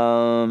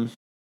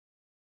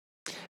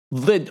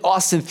ضد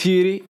أوستن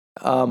ثيوري.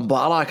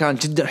 مباراة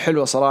كانت جدا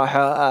حلوة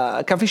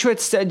صراحة. كان في شوية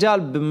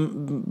استعجال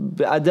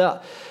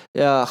بأداء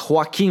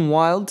خواكين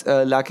وايلد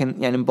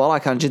لكن يعني مباراة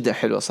كانت جدا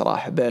حلوة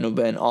صراحة بينه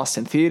وبين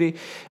أوستن ثيوري.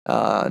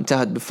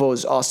 انتهت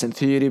بفوز أوستن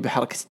ثيوري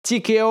بحركة تي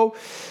كي او.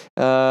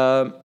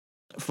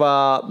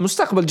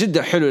 فمستقبل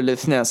جدا حلو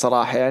للاثنين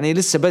صراحة يعني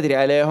لسه بدري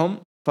عليهم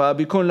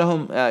فبيكون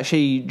لهم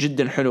شيء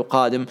جدا حلو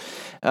قادم.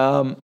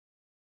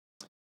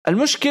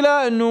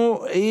 المشكلة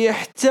انه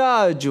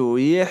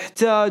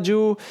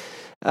يحتاجوا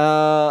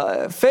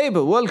فيبل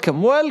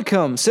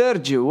ويلكم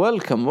سيرجيو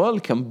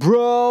ويلكم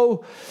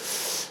برو.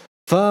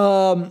 ف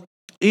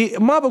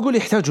ما بقول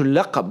يحتاجوا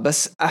اللقب،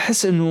 بس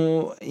احس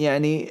انه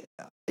يعني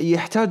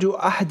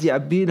يحتاجوا احد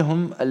يعبي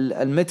لهم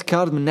الميد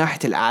كارد من ناحية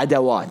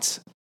العداوات.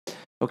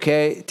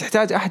 اوكي،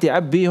 تحتاج احد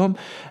يعبيهم،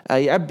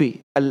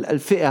 يعبي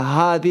الفئة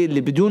هذه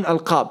اللي بدون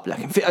القاب،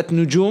 لكن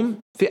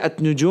فئة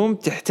نجوم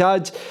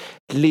تحتاج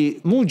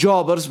مو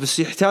جوبرز بس،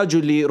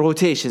 يحتاجوا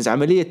لروتيشنز،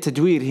 عملية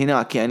تدوير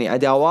هناك، يعني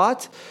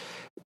عداوات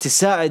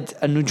تساعد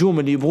النجوم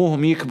اللي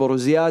يبغوهم يكبروا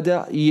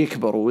زيادة،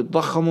 يكبروا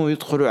ويتضخموا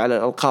ويدخلوا على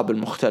الألقاب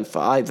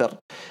المختلفة، ايذر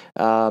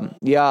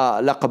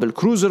يا لقب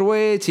الكروزر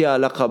ويت يا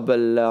لقب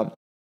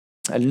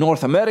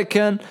النورث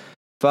أمريكان.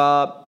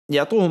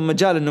 فيعطوهم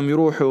مجال انهم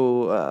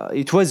يروحوا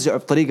يتوزعوا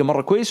بطريقة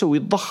مرة كويسة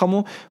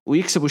ويتضخموا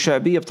ويكسبوا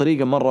شعبية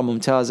بطريقة مرة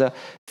ممتازة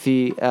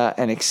في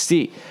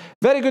NXT.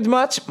 very good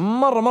match،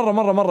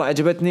 مرة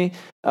عجبتني.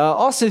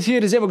 أوستن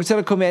ثيوري زي ما قلت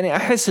لكم، يعني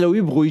أحس لو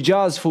يبغوا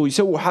يجازفوا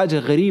ويسووا حاجة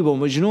غريبة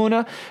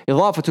ومجنونة،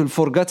 إضافة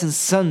الفورغاتن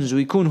سانز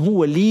ويكون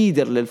هو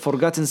ليدر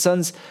للفورغاتن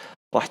سانز،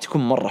 راح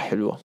تكون مرة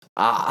حلوة.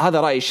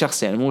 هذا رأيي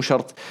الشخصي، يعني مو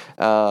شرط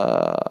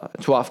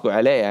توافقوا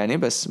عليه يعني،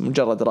 بس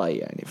مجرد رأي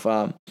يعني.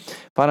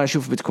 فأنا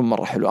أشوف بتكون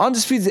مرة حلوة.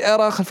 أندسبيد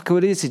إيرا خلف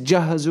الكواليس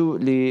يتجهزوا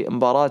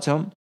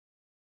لمباراتهم.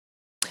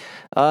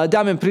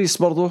 دامين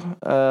بريست برضو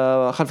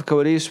خلف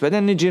الكواليس.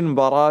 بعدين نجي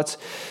المباراة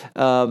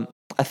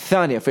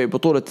الثانية في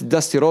بطولة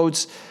داستي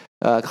رودز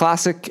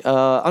كلاسيك.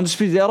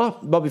 أندسبيد إيرا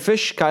بوبي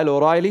فيش كايل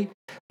أورايلي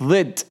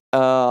ضد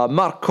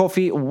مارك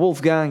كوفي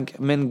وولفغانج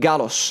من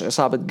جالوس،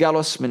 عصابة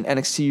جالوس من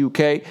NXT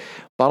UK.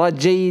 مباراة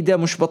جيدة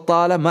مش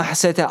بطالة، ما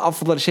حسيتها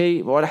أفضل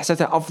شيء ولا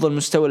حسيتها أفضل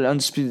مستوى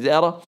للأندسبيد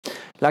إيرا،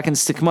 لكن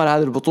استكمال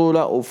هذه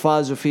البطولة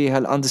وفازوا فيها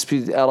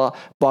الأندسبيد إيرا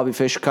بوبي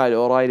فيش كايل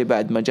أورايلي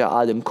بعد ما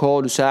جاء آدم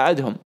كول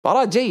وساعدهم.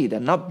 مباراة جيدة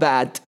not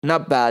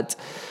bad.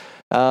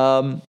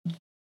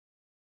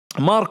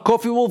 مارك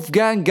كوفي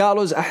وولفغانج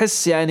جالوز،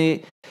 أحس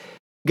يعني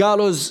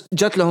جالوز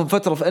جات لهم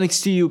فترة في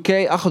NXT UK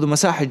أخذوا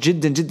مساحة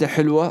جدا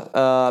حلوة،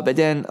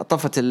 بعدين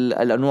طفت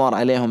الأنوار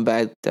عليهم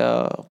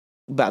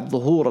بعد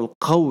ظهور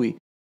القوي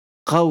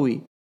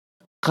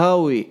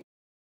قوي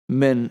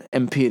من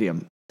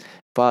إمبيريوم.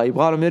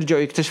 فيبغالهم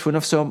يرجعوا يكتشفوا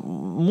نفسهم،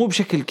 مو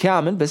بشكل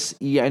كامل بس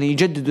يعني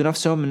يجددوا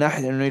نفسهم من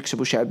ناحية أنه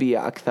يكسبوا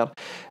شعبية أكثر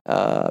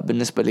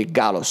بالنسبة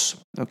لجالوس.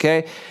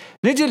 أوكي،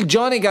 نجي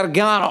لجوني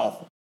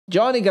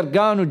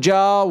غارغانو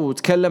جاء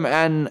وتكلم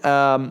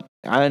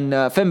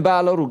عن فين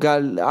بالر،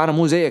 وقال أنا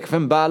مو زيك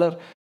فين بالر،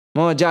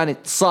 ما جاني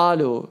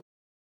اتصال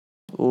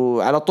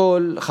وعلى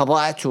طول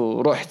خضعت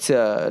ورحت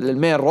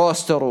للمين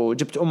روستر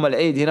وجبت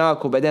العيد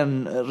هناك،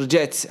 وبعدين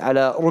رجعت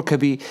على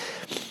ركبي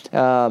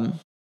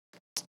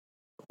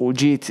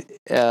وجيت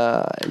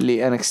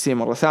لNXT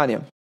مرة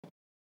ثانية.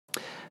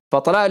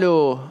 فطلع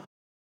له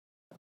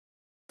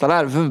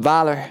فين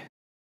بالر،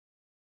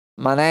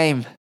 my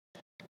name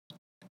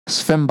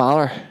is Finn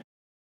Balor.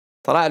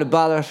 طلع له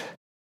بالر،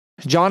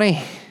 Johnny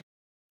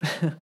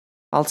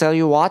I'll tell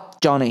you what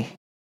Johnny,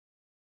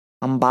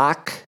 I'm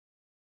back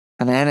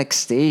in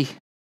NXT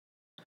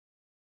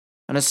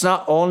and it's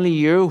not only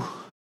you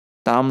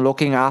that I'm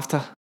looking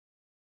after,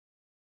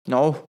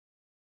 no,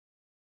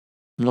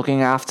 I'm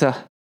looking after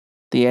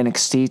the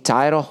NXT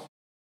title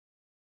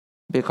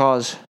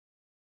because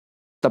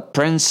the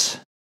Prince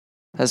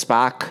is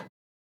back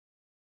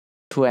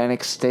to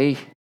NXT.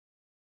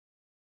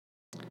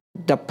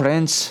 The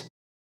Prince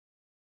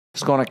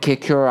is gonna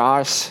kick your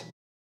ass,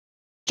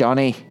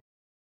 Johnny.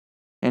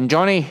 And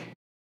Johnny,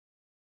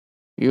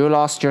 you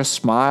lost your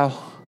smile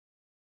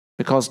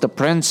because the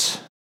Prince,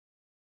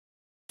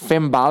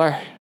 Finn Balor,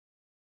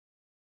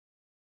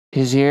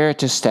 is here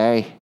to stay.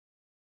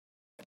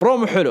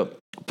 برومو حلو،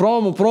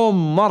 برومو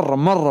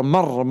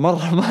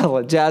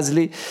مرة جاز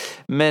لي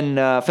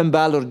من فين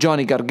بالور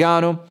جوني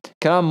غارغانو.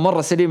 كلام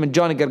مرة سليم من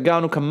جوني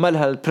غارغانو،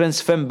 كملها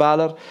البرنس فين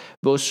بالور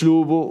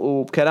بأسلوبه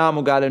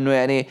وبكلامه، قال إنه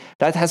يعني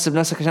لا تحسب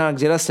نفسك عشانك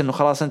جلست إنه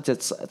خلاص أنت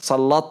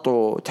تسلطت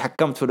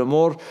وتحكمت في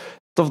الأمور،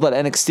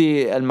 تفضل NXT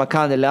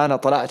المكان اللي أنا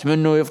طلعت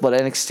منه،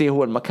 يفضل NXT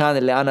هو المكان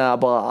اللي أنا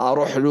أبغى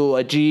أروح له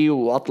أجي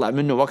وأطلع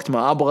منه وقت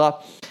ما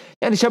أبغى.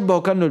 يعني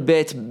شبهه كأنه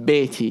البيت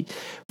بيتي.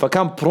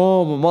 فكان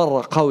برومو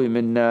مرة قوي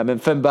من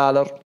فين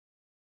بالر،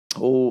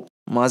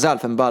 وما زال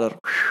فين بالر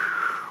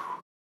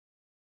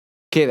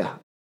كذا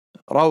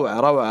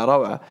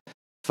روعة.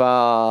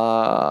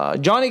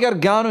 فجوني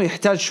غارغانو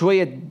يحتاج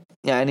شوية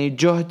يعني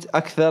جهد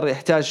أكثر،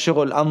 يحتاج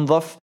شغل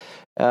أنظف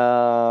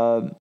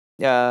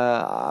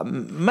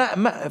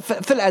ما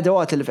في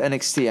الأدوات اللي في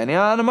NXT. يعني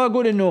أنا ما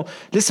أقول إنه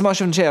لسه ما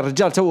شفنا شيء،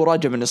 الرجال تو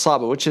راجع من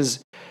إصابة which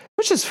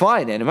is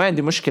fine، يعني ما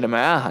عندي مشكلة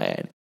معاها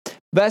يعني.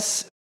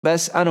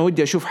 بس أنا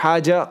ودي أشوف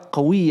حاجة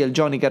قوية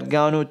لجوني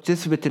غارغانو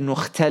تثبت إنه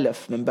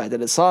اختلف من بعد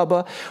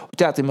الإصابة،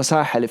 وتعطي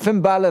مساحة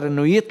لفين بالر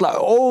إنه يطلع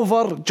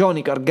أوفر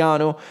جوني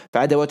غارغانو في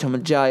عداوتهم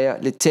الجاية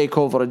للتيك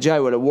أوفر الجاي،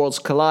 ولا وورلدز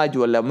كولايد،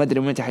 ولا ما أدري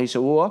متى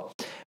حيسووها.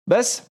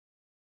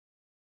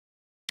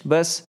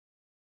 بس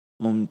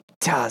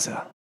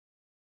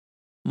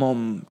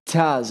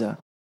ممتازة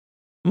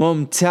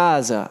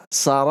ممتازة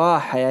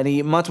صراحة.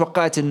 يعني ما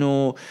توقعت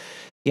إنه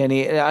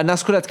يعني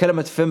الناس كلها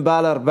تكلمت فين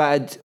بالر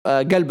بعد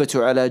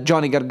قلبته على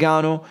جوني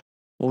غارغانو،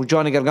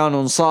 وجوني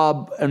غارغانو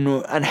انصاب إنه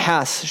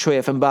انحاس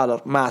شوية فين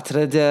بالر مع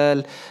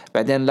تريدل،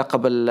 بعدين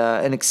لقب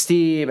NXT،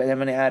 بعدين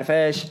ماني عارف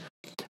إيش.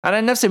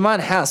 أنا نفسي ما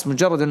انحاس،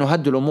 مجرد إنه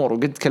هدوا الأمور،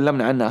 وقد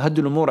تكلمنا عنها،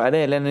 هدوا الأمور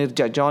عليه لين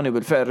يرجع جوني.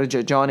 وبالفعل رجع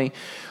جوني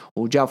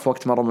وجاء في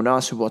وقت مرة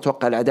مناسب،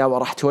 وأتوقع العداوة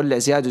راح تولع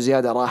زيادة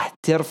وزيادة، راح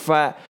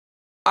ترفع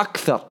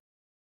أكثر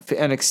في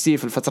NXT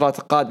في الفترات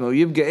القادمة،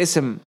 ويبقى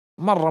اسم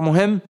مرة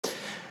مهم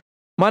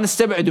ما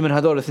نستبعده من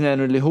هذول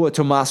الاثنين، اللي هو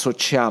توماسو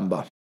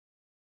تشامبا.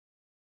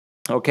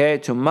 أوكي،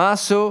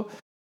 توماسو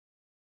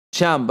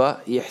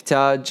تشامبا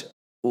يحتاج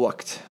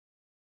وقت،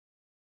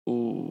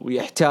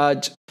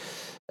 ويحتاج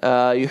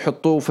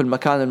يحطوه في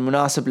المكان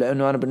المناسب،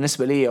 لأنه أنا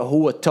بالنسبة لي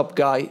هو التوب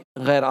جاي،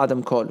 غير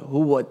آدم كول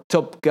هو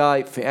التوب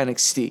جاي في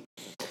NXT.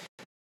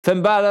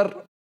 فين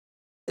بالر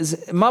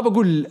ما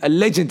بقول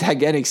الليجند حق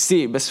NXT،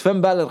 بس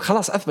فين بالر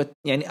خلاص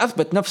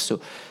أثبت نفسه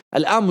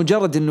الآن.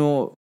 مجرد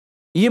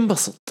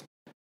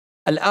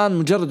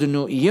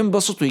إنه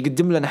ينبسط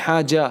ويقدم لنا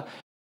حاجة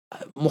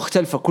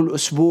مختلفة كل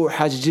أسبوع،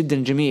 حاجة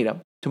جدا جميلة.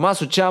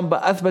 توماسو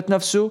تشامبا أثبت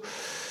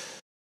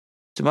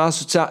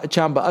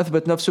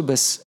نفسه،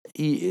 بس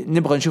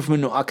نبغى نشوف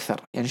منه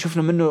أكثر. يعني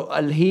شفنا منه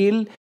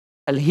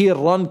الهيل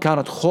رن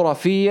كانت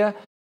خرافية،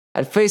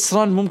 الفيس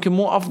رن ممكن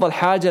مو أفضل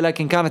حاجة،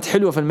 لكن كانت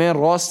حلوة في المين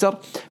روستر.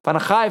 فأنا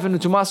خايف إنه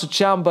توماسو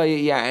تشامبا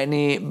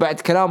يعني بعد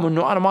كلامه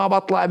إنه أنا ما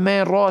بطلع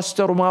مين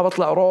روستر وما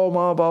بطلع رو،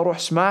 ما بروح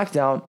سماك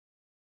داون،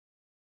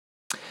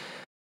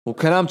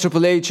 وكلام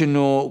تريبل ايتش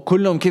إنه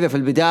كلهم كذا في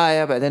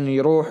البداية بعدين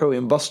يروحوا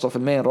وينبسطوا في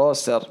المين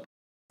روستر.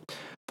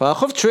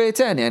 فخفت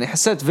شويتين، يعني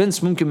حسيت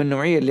فينس ممكن من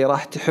النوعية اللي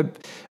راح تحب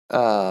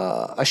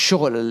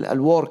الشغل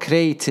الورك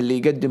ريت اللي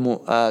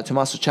يقدمه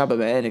توماسو تشامبا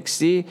مع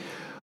NXT،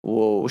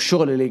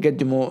 والشغل اللي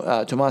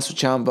يقدمه توماسو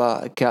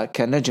تشامبا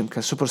كنجم،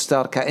 كسوبر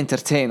ستار،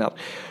 كانترتينر.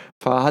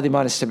 فهذه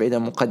ما نستبعدها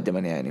مقدما.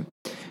 يعني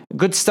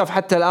جود ستاف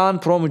حتى الآن،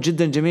 برومو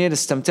جدا جميل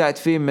استمتعت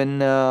فيه من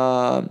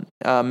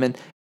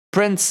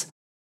برنس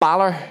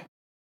بالر،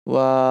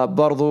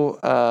 وبرضو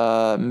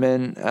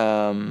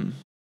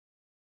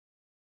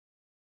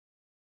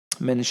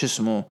من شو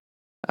اسمه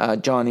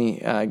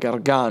جوني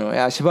غارغانو.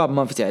 يا شباب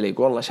ما في تعليق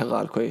والله،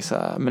 شغال كويس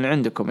من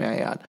عندكم يا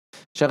عيال،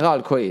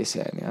 شغال كويس.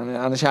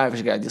 يعني أنا شايف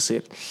إيش قاعد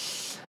يصير.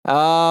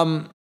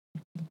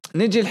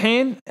 نجي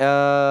الحين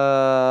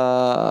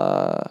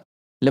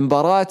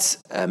لمباراة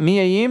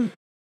ميا ييم.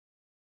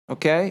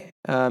 أوكي،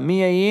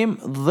 ميا ييم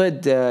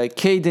ضد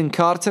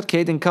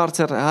كيدن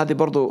كارتر. هذه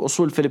برضو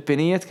أصول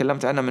فلبينية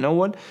تكلمت عنها من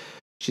أول.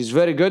 she's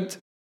very good.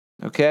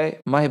 أوكي،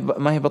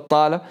 ما هي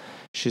بطالة،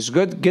 she's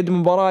good. قد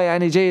مباراة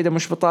يعني جيدة،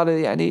 مش بطالة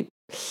يعني.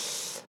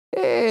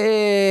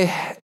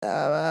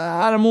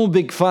 أنا مو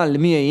بيج فان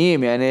لميا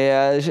ييم، يعني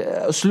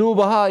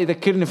أسلوبها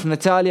يذكرني في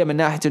ناتاليا من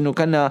ناحية إنه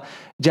كنا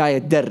جاي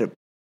تدرب،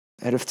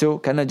 عرفتوا،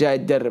 كنا جاي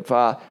تدرب.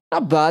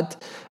 فنباد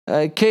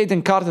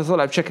كيدن كارتر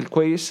طلع بشكل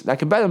كويس،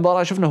 لكن بعد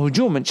المباراة شفنا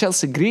هجوم من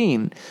تشيلسي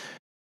جرين،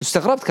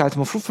 استغربت. كانت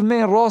مفروض في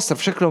المين روستر،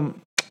 في شكلهم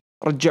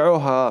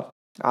رجعوها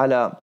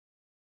على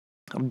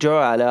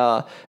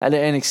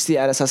NXT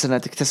على أساس أنها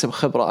تكتسب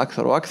خبرة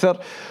أكثر وأكثر.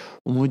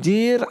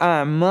 ومدير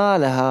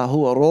أعمالها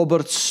هو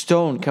روبرت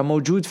ستون، كان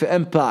موجود في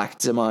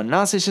إمباكت زمان،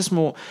 ناس إيش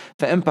اسمه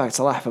في إمباكت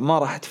صراحة، فما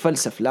راح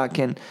أتفلسف،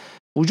 لكن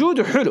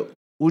وجوده حلو،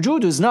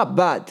 وجوده زناب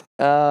باد.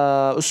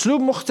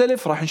 أسلوب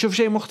مختلف، راح نشوف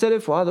شيء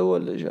مختلف، وهذا هو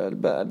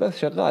البث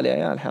شغال يا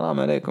عيال، حرام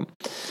عليكم.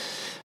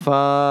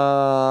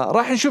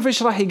 فراح نشوف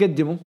إيش راح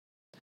يقدموا،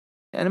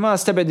 يعني ما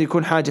استبعد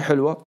يكون حاجة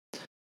حلوة.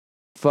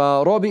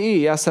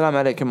 فروبي يا سلام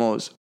عليك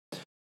موز.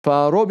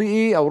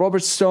 فروبي أو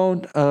روبرت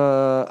ستون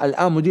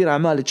الآن مدير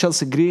أعمال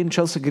تشيلسي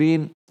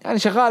جرين يعني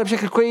شغال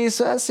بشكل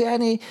كويس، بس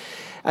يعني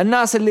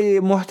الناس اللي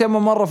مهتمة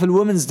مرة في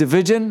الومنز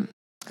ديفيجن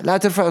لا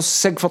ترفعوا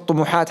سقف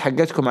الطموحات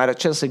حقتكم على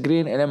تشيلسي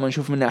جرين إلى ما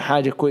نشوف منها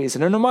حاجة كويسة،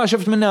 لأنه ما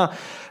شفت منها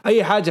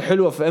أي حاجة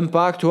حلوة في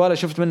إمباكت، ولا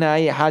شفت منها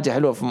أي حاجة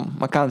حلوة في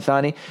مكان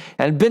ثاني.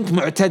 يعني البنت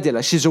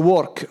معتدلة، she's a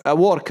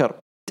worker،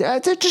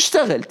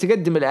 تشتغل،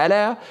 تقدم اللي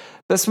عليها،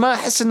 بس ما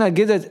أحس أنها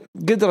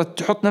قدرت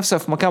تحط نفسها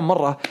في مكان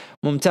مرة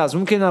ممتاز.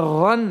 ممكن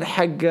الرن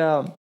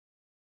حق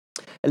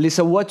اللي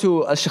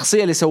سوته،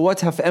 الشخصية اللي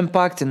سوتها في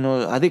إمباكت،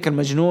 إنه هذيك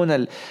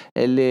المجنونة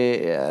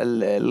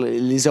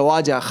اللي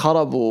زواجها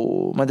خرب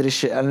وما أدري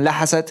إيش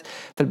انلحست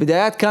في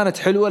البدايات، كانت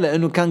حلوة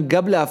لأنه كان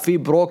قبلها في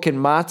بروكن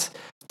مات،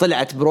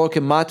 طلعت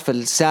بروكن مات في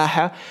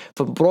الساحة.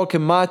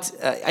 فبروكن مات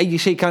أي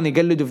شيء كان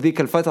يقلده في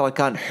ذيك الفترة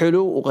كان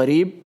حلو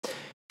وغريب.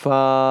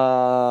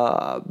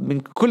 فمن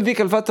كل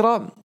ذيك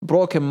الفترة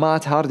بروكن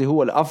مات هاردي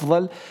هو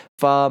الأفضل.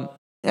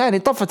 يعني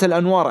طفت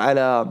الأنوار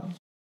على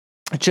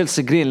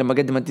تشيلسي جرين لما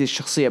قدمت دي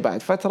الشخصية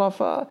بعد فترة.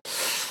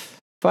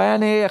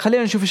 فيعني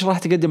خلينا نشوف إيش راح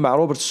تقدم مع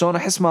روبرت ستون.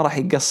 أحس ما راح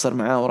يقصر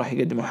معاه، وراح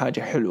يقدموا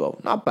حاجة حلوة.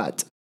 not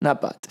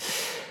bad.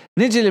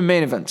 نيجي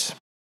للمين إيفنت.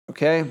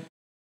 أوكي،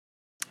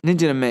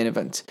 نيجي للمين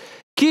إيفنت.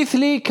 كيث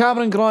لي،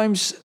 كاميرون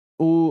جرايمز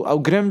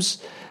أو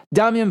جريمز،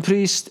 داميان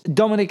بريست،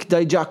 دومينيك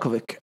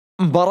دايجاكوفيك.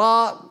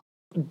 مباراة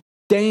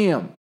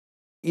دايم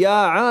يا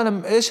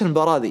عالم، إيش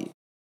المباراة دي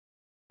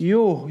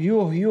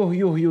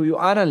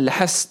يوه أنا اللي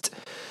حست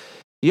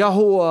يا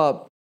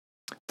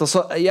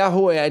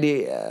هو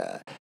يعني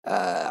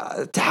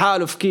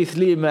تحالف كيث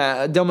لي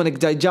مع دومينيك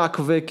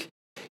دايجاكوفيك،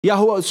 يا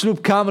هو أسلوب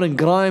كاميرون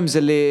جرايمز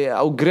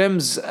أو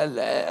جريمز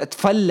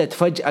اتفلت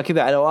فجأة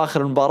كذا على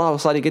آخر المباراة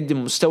وصار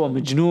يقدم مستوى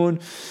مجنون.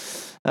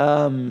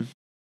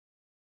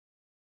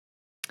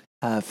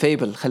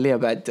 فيبل خليها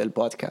بعد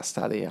البودكاست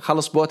هذه،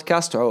 خلص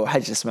بودكاست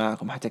وحجلس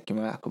معاكم حتكي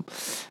معاكم،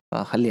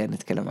 خلينا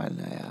نتكلم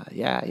عنه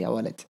يا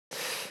ولد.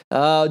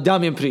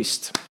 داميان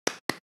بريست،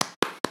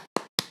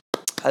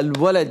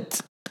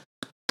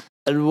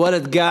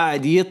 الولد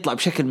قاعد يطلع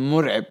بشكل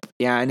مرعب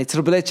يعني.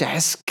 تريبل اتش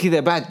احس كذا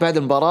بعد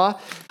المباراة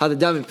هذا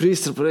داميان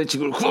بريست تريبل اتش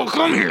يقول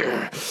come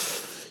here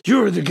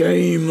you're the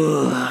game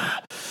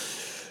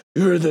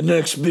you're the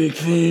next big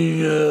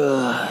thing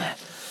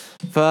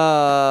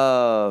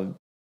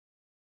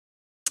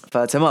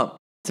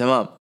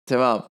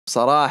تمام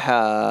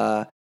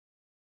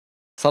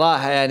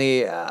صراحة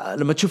يعني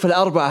لما تشوف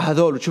الأربعة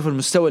هذول وتشوف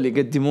المستوى اللي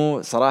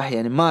يقدموه صراحة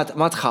يعني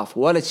ما تخاف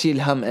ولا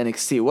تشيل هم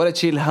NXT، ولا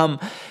تشيل هم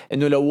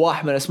إنه لو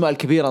واحد من الأسماء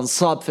الكبيرة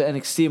انصاب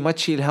في NXT ما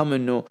تشيل هم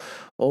إنه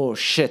أوه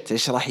شيت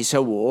إيش راح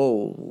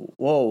يسووا،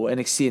 أوه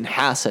NXT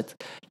انحاست.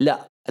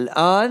 لا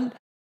الآن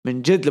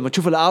من جد لما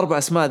تشوف الأربع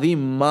أسماء ذي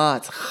ما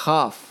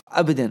تخاف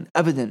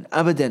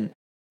أبدا.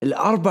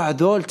 الأربعة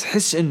ذول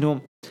تحس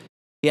إنه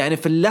يعني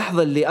في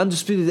اللحظة اللي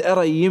Undisputed Era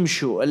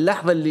يمشوا،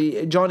 اللحظة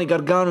اللي جوني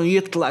غارغانو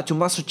يطلع،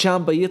 توماسو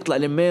تشامبا يطلع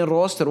للمين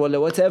روستر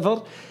ولا whatever،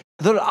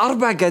 هذول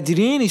الأربعة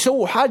قادرين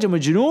يسووا حاجة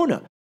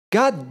مجنونة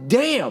God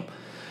damn.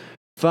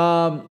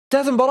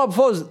 فتأتي المباراة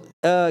بفوز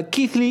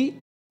كيث لي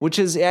which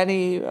is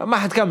يعني ما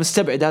حد كان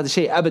مستبعد هذا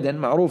الشيء أبدا،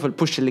 معروف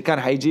البوش اللي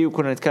كان حيجي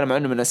وكنا نتكلم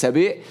عنه من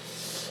أسابيع،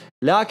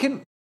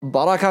 لكن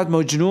مباراة كانت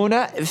مجنونة.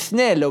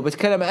 اثنين لو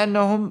بتكلم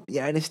عنهم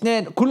يعني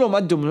اثنين كلهم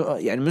أدوا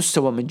يعني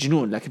مستوى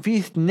مجنون، لكن في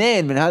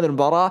اثنين من هذه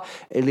المباراة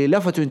اللي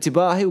لفتوا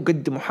انتباهي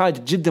وقدموا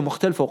حاجة جدا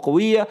مختلفة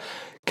وقوية،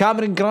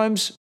 كاميرون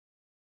جرايمز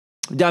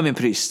ودامين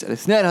بريست.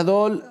 الاثنين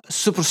هذول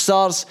السوبر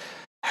ستارز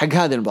حق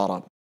هذه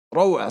المباراة،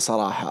 روعة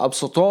صراحة،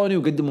 أبسطوني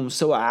وقدموا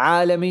مستوى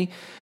عالمي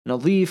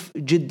نظيف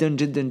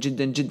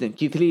جدا.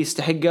 كيث لي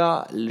يستحق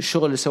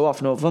الشغل اللي سواه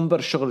في نوفمبر،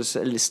 الشغل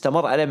اللي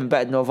استمر عليه من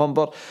بعد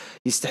نوفمبر،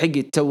 يستحق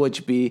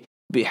يتوج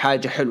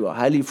بحاجة حلوة.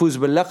 هل يفوز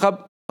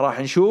باللقب؟ راح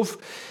نشوف،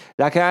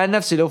 لكن على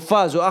نفسي لو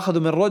فازوا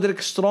أخذوا من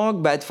رودريك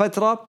سترونج بعد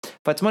فترة،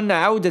 فأتمنى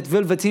عودة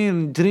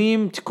فيلفتين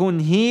دريم تكون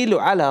هيل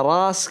وعلى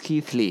راس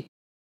كيث لي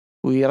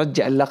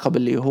ويرجع اللقب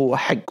اللي هو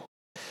حقه.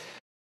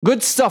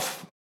 good stuff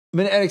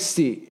من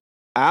NXT،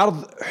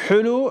 عرض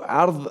حلو،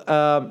 عرض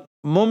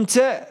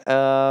ممتع،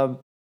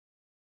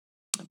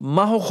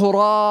 ما هو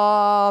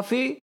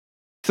خرافي،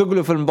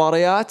 ثقله في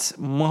المباريات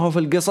ما هو في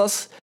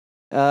القصص،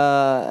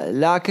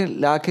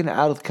 لكن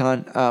عرض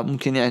كان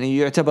ممكن يعني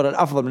يعتبر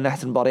الأفضل من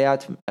ناحية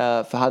المباريات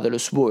في هذا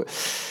الأسبوع.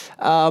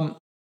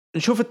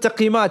 نشوف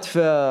التقييمات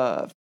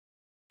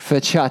في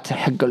تشات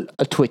حق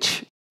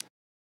التويتش.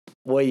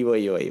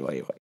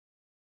 وي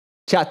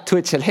تشات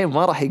تويتش الحين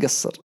ما راح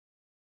يقصر.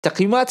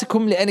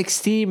 تقييماتكم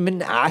لNXT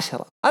من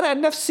 10. أنا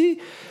عن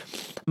نفسي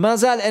ما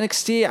زال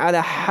NXT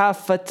على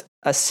حافة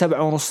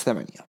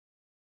 7.5-8،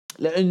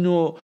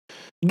 لأنه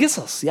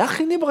قصص يا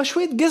أخي، نبغى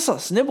شوية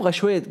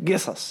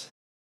قصص،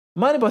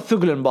 ما نبغى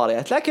ثقل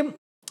المباريات. لكن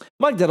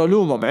ما أقدر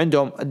ألومهم،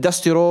 عندهم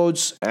الداستي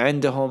رودز،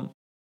 عندهم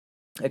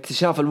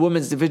اكتشاف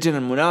الومنز ديفيجن،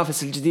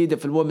 المنافس الجديدة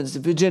في الومنز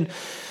ديفيجن،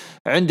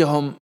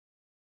 عندهم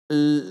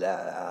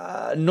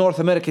النورث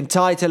أمريكان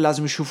تايتل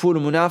لازم يشوفوا له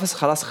منافس،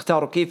 خلاص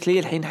اختاروا كيث لي،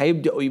 الحين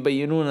حيبدأوا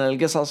يبينون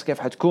القصص كيف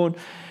حتكون.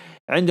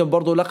 عندهم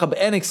برضو لقب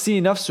NXT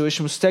نفسه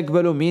إيش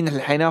مستقبله، مين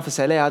اللي حينافس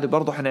عليه، هذا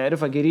برضو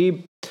حنعرفه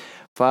قريب.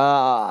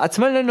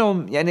 فأتمنى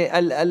أنهم يعني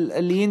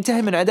اللي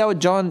ينتهي من عداوة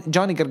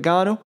جوني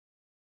غارغانو،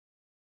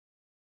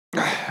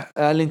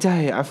 اللي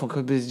انتهي عفوا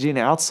كنت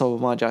بتجيني عطسة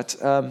وما جات،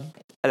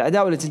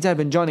 العداوة اللي تنتهي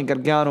بين جوني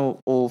غارغانو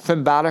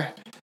وفين بالر،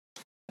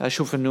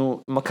 أشوف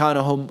أنه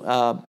مكانهم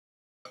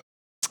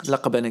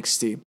لقب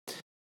NXT.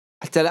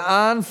 حتى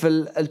الآن في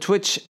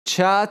التويتش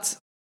شات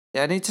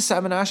يعني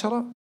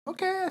 9/10.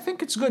 أوكي I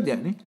think it's good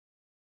يعني.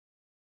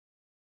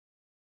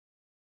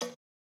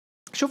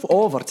 شوف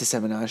أوفر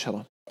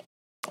 9/10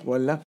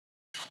 ولا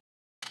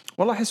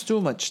والله أحس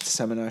too much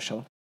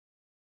 9/10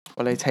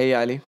 ولا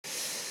يتهيألي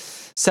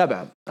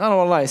 7. أنا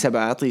والله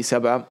 7 أعطيه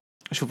 7،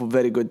 أشوفه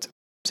very good.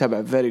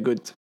 7 very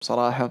good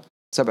صراحة.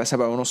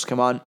 7.5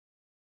 كمان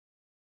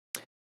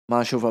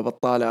ما أشوفها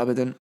بطالة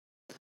أبدا.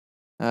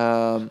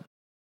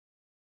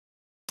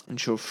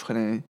 نشوف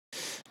خلينا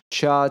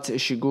شات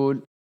إيش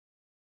يقول.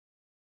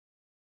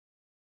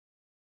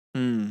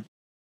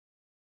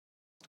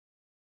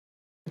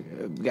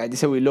 قاعد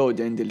يسوي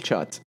لود عند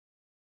الشات.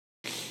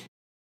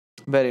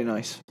 very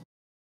nice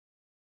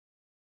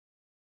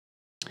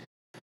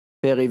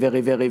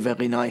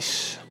very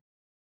nice.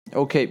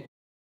 أوكي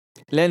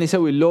لين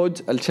يسوي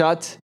اللود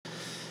الشات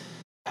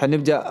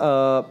حنبدأ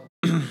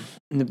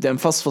نبدأ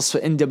نفصفص في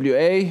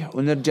NWA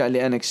ونرجع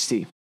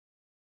لNXT.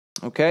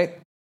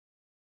 أوكي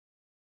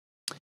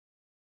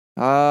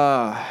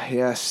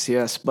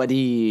يس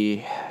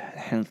buddy،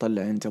 الحين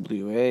نطلع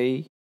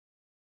NWA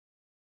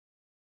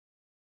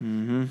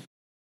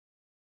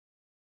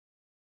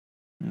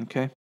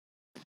اوكي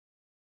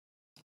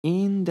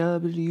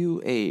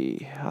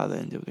NWA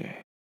هذا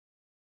NWA.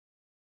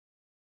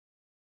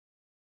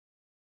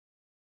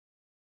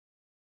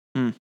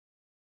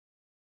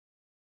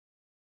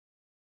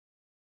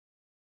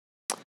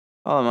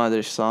 ما ادري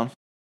ايش صار.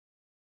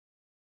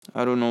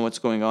 I don't know what's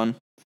going on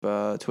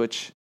في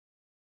تويتش.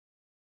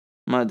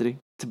 ما ادري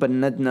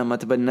تبندنا ما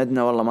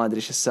تبندنا والله ما ادري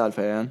ايش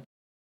السالفه يعني.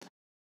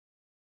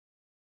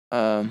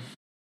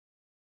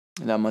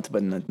 لا ما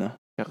تبندنا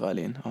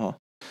شغالين اهو.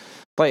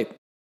 طيب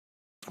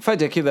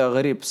فجأة كذا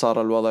غريب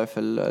صار الوضع في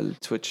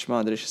التويتش ما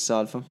ادري ايش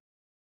السالفه.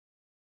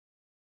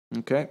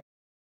 اوكي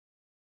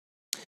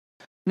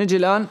نجي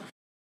الان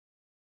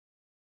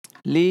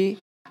ل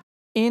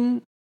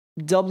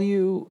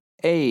NWA.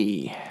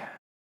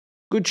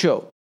 good show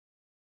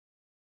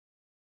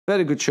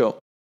very good show.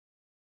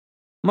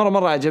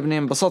 مرة عجبني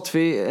انبسطت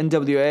في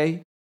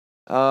NWA.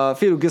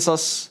 فيه له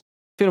قصص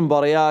فيه له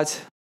مباريات.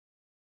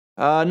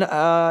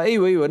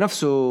 ايوه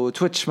نفسه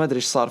تويتش ما ادري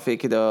ايش صار فيه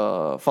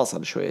كده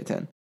فصل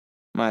شويتين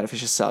ما اعرف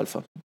ايش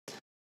السالفة.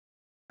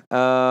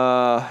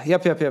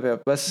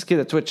 يب بس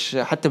كذا تويتش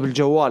حتى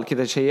بالجوال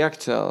كذا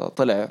شيكت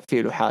طلع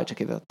فيه له حاجة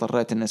كذا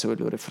اضطريت اني اسوي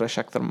له ريفرش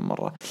اكثر من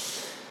مرة.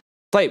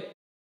 طيب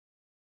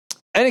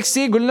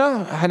NXT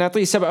قلنا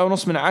حنعطيه 7.5/10.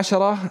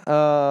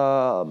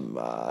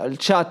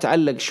 الشات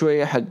علق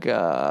شوية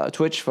حق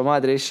تويتش فما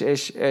أدري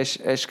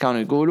إيش كانوا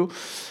يقولوا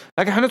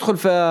لكن حندخل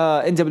في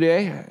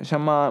NWA عشان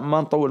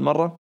ما نطول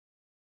مرة.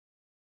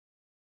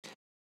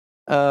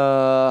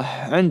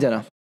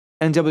 عندنا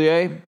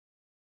NWA.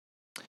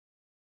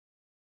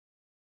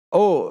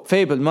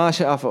 فيبل ما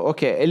شافه.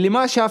 أوكي اللي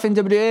ما شاف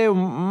NWA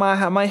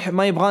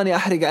وما يبغاني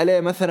أحرق عليه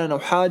مثلا أو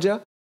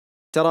حاجة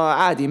ترى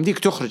عادي يمديك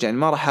تخرج يعني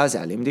ما راح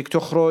أزعل يمديك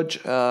تخرج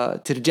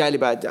ترجع لي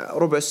بعد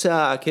ربع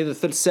ساعة كذا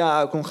ثلث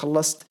ساعة أكون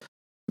خلصت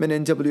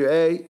من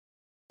NWA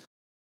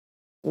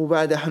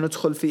وبعدها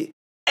حندخل في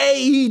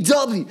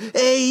AEW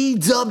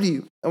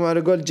أو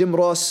على قول جيم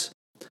روس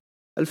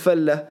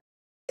الفلة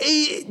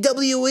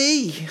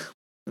AWE.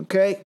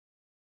 أوكي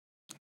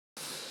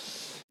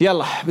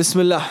يلا بسم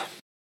الله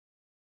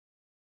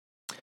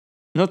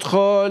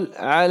ندخل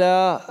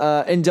على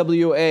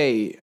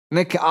NWA.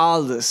 نيك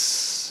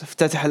آلدس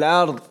افتتح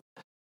العرض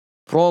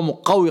برومو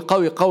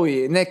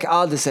قوي. نيك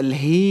آلدس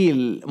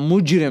الهيل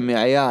مجرم يا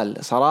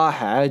عيال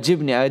صراحة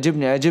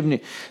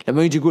عاجبني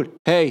لما يجي يقول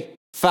hey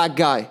fat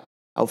guy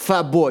أو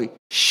fat boy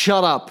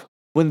shut up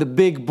when the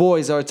big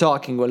boys are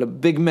talking ولا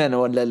big men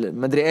ولا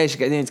ما أدري إيش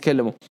قاعدين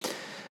يتكلموا.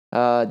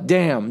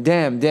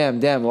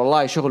 دام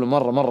والله شغله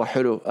مرة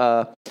حلو.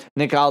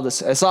 نيك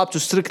آلدس إصابته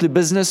strictly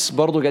business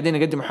برضو قاعدين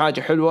يقدموا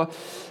حاجة حلوة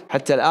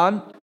حتى الآن.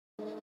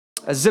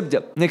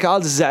 الزبدة نيك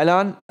آلدس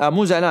زعلان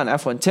مو زعلان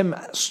عفوا تيم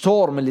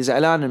ستورم اللي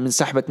زعلان من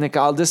سحبة نيك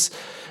آلدس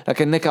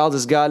لكن نيك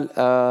آلدس قال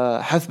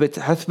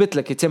حثبت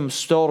لك تيم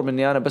ستورم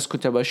اني انا بس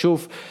كنت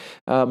بشوف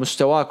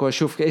مستواك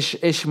واشوف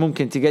ايش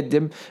ممكن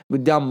تقدم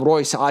قدام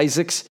رويس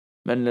آيزكس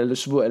من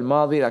الاسبوع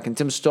الماضي لكن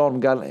تيم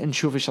ستورم قال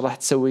نشوف ايش راح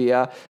تسوي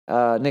يا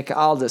نيك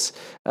آلدس.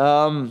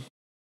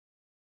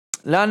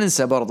 لا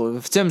ننسى برضو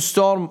في تيم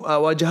ستورم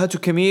واجهته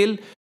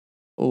كميل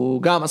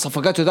وقام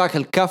صفقته ذاك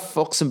الكف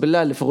أقسم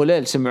بالله اللي في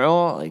غليل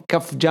سمعوه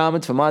كف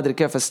جامد فما أدري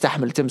كيف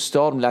استحمل تيم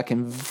ستورم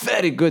لكن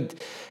very good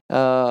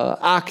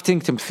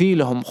acting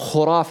تمثيلهم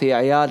خرافي يا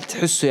عيال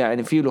تحسوا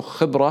يعني فيه له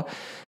خبرة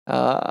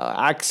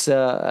عكس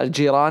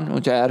الجيران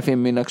وانتوا عارفين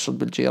مين أقصد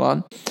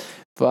بالجيران.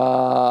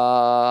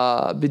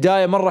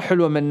 فبداية مرة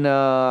حلوة من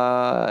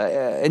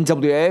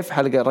NWA في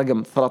حلقة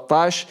رقم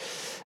 13.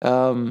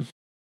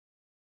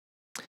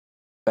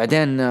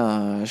 بعدين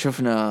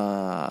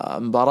شفنا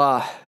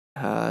مباراة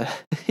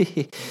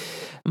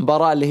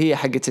مباراة اللي هي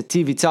حقت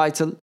التي في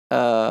تايتل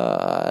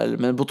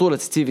من بطولة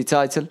التي في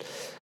تايتل.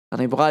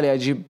 أنا يبغالي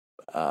أجيب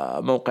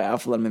موقع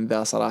أفضل من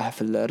ذا صراحة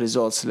في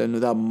الريزولتس لأنه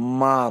ذا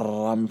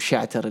مرة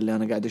مشعتر اللي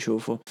أنا قاعد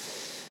أشوفه.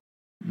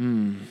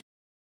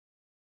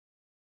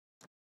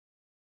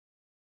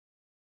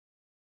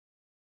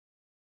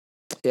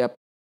 يب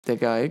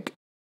دقائق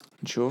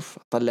نشوف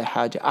أطلع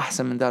حاجة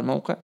أحسن من ذا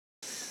الموقع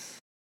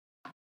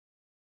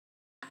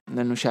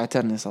لأنه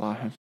شعترني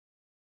صراحة.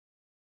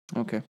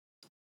 أوكي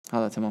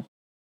هذا تمام.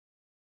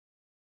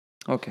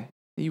 أوكي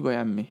أيوة يا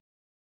عمي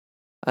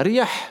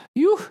أريح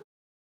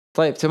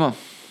طيب تمام.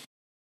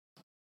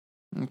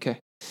 أوكي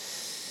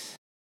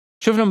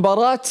شفنا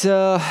مباراة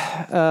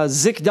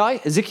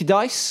زيكي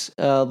دايس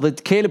ضد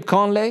كيلب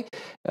كونلي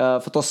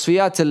في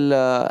تصفيات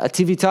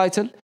التي في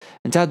تايتل.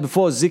 انتهت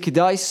بفوز زيكي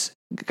دايس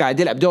قاعد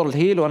يلعب دور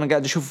الهيل وانا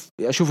قاعد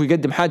اشوفه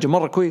يقدم حاجة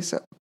مرة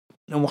كويسة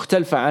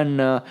ومختلفة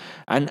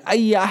عن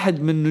اي احد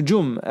من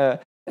نجوم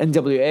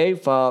NWA.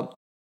 ف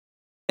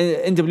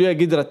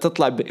NWA قدرت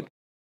تطلع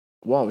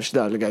واو ايش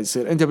ده اللي قاعد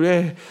يصير.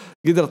 NWA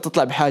قدرت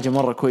تطلع بحاجة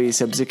مرة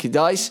كويسة بزيكي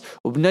دايس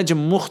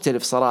وبنجم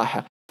مختلف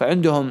صراحة.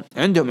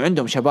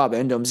 فعندهم شباب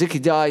عندهم زيكي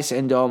دايس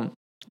عندهم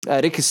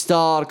ريك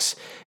ستاركس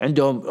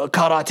عندهم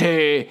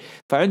كاراتيه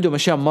فعندهم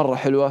أشياء مرة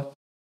حلوة.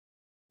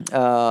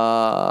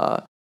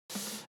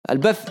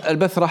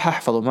 البث راح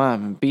احفظه،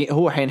 ما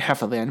هو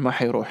حينحفظ يعني، ما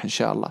حيروح ان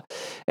شاء الله.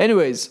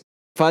 anyways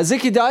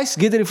فزيكي دايس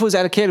قدر يفوز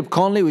على كيلب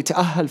كونلي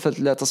ويتأهل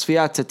في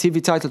تصفيات التي في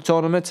تايتل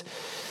تورنمنت.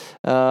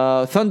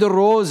 ثاندر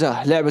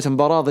روزا لعبة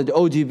مباراة ضد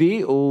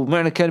ODB،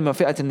 ومعنى كلمة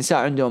فئة النساء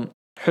عندهم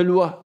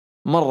حلوة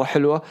مرة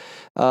حلوة.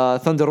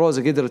 ثاندر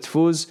روزا قدرت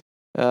تفوز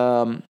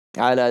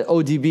على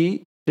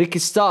ODB. ريكي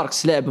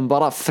ستاركس لعب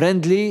مباراة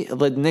فريندلي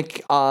ضد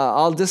نيك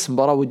آلدس،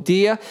 مباراة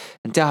ودية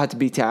انتهت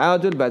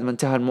بتعادل بعد ما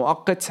انتهى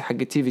المؤقت حق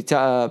التي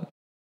في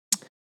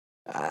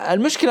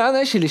المشكلة أنا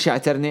إيش اللي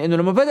شعترني إنه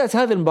لما بدأت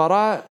هذه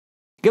المباراة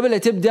قبل لا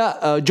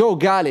تبدأ جو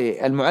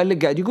قالي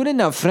المعلق قاعد يقول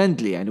إنها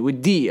فريندلي يعني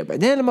ودية،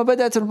 بعدين لما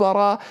بدأت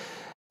المباراة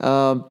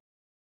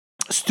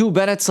ستو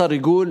بنت صار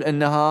يقول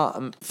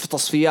إنها في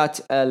تصفيات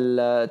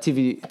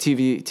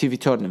التي في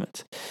تورنمنت.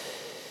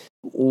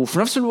 وفي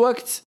نفس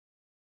الوقت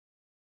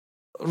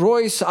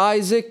رويس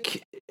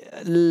آيزك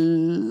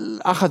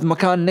أخذ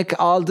مكان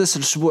نيك آلدس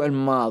الأسبوع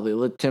الماضي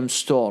ضد تيم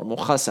ستورم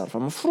وخسر،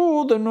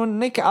 فمفروض إنه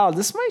نيك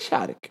آلدس ما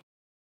يشارك.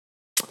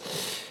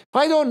 I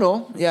don't know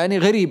يعني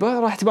غريبة،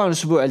 راح تبان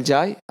الأسبوع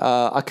الجاي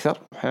أكثر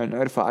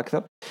نعرفها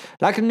أكثر،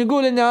 لكن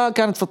نقول إنها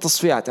كانت في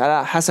التصفيات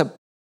على حسب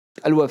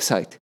الويب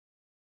سايت.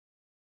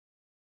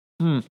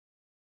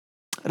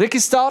 ريكي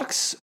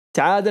ستاركس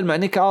تعادل مع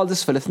نيك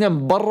آلدس،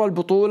 فالاثنين برا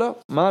البطولة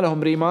ما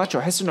لهم ريماتش،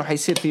 وأحس إنه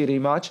حيصير فيه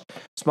ريماتش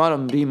بس ما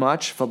لهم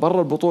ريماتش، فبرا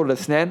البطولة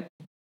الاثنين.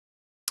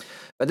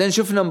 بعدين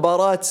شفنا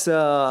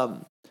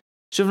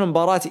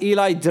مباراة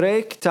إيلاي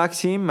دريك تاك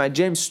تيم مع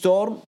جيمس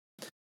ستورم.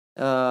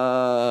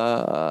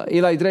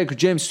 إيلاي دريك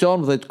وجيمس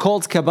ستورم ضد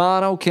كولت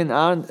كابانا وكين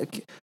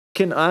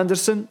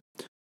أندرسون.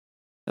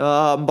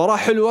 مباراة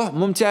حلوة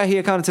ممتعة،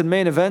 هي كانت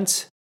المين إيفنت.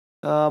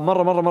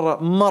 مرة مرة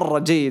مرة مرة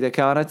جيدة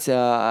كانت.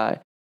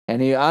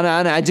 يعني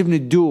أنا عجبني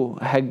الدو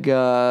حق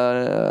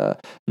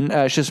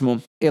شو اسمه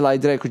إيلاي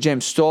دريك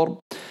وجيمس ستورم.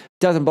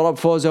 انتهت المباراة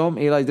بفوزهم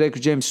إيلاي دريك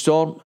وجيمس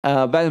ستورم.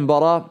 بعد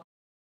المباراة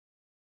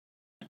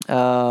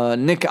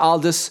نيك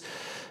آلدس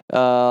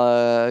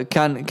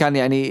كان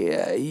يعني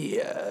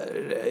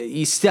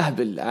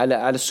يستهبل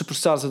على السوبر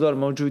ستارز هذول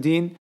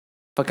الموجودين،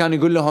 فكان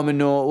يقول لهم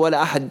انه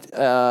ولا احد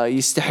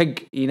يستحق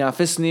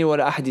ينافسني،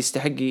 ولا احد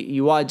يستحق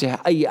يواجه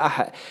اي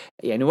احد،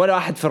 يعني ولا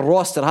احد في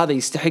الروستر هذا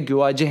يستحق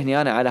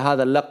يواجهني انا على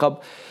هذا اللقب.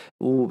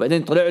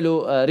 وبعدين طلع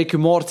له ريكي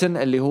مورتن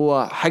اللي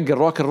هو حق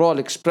الروك رول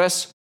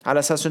اكسبرس على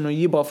اساس انه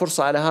يبغى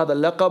فرصة على هذا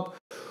اللقب،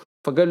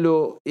 فقال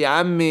له يا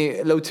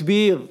عمي لو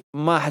تبيغ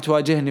ما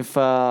حتواجهني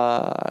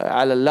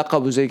على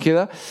اللقب وزي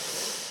كذا.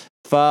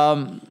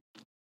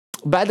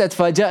 بعدها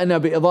تفاجأنا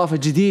بإضافة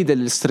جديدة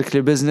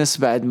للستريكلي بيزنس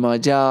بعد ما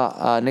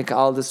جاء نيك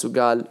آلدس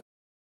وقال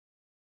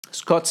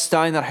سكوت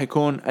ستاينر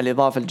حيكون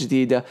الإضافة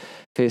الجديدة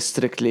في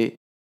ستريكلي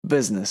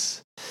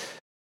بيزنس.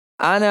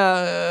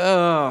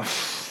 أنا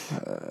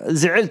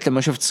زعلت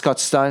لما شفت سكوت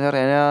ستاينر،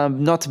 يعني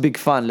أنا not big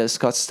fan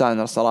لسكوت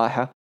ستاينر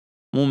صراحة،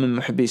 مو من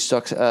محبي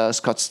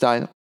سكوت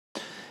ستاينر.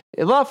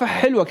 إضافة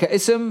حلوة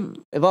كاسم،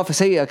 إضافة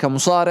سيئة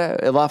كمصارع،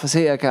 إضافة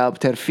سيئة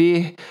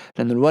كترفيه،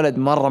 لأن الولد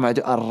مرة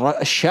معدوم،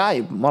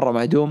 الشايب مرة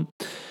معدوم.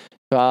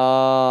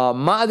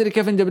 فما أدري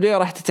كيف NJPW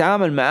راح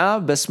تتعامل معاه،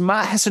 بس ما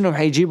أحس إنهم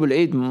حيجيبوا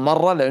العيد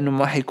مرة، لأنه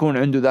ما حيكون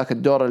عنده ذاك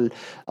الدور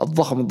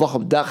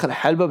الضخم داخل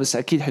الحلبة، بس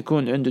أكيد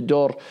حيكون عنده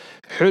دور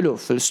حلو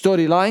في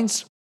الستوري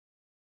لاينز.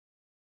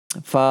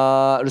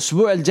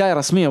 فالأسبوع الجاي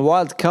رسميا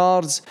وايلد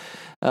كاردز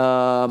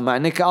مع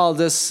نيك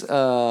آلدس،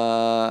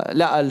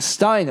 لا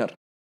الستاينر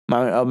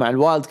مع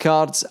الوايلد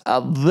كاردز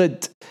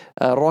ضد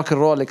روك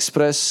رول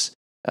اكسبرس،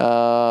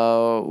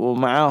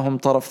 ومعاهم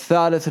طرف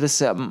ثالث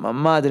لسه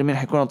ما أدري مين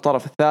حيكون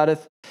الطرف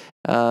الثالث،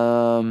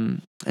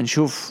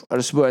 نشوف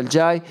الأسبوع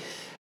الجاي.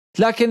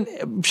 لكن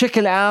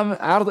بشكل عام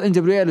عرض NJPW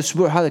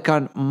الأسبوع هذا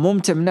كان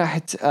ممتع من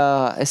ناحية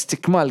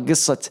استكمال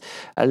قصة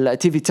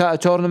التي في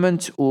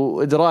تورنمنت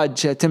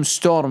وإدراج تيم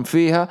ستورم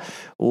فيها،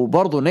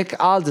 وبرضو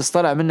نيك آلدس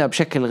طلع منها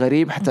بشكل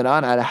غريب حتى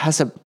الآن على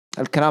حسب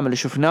الكلام اللي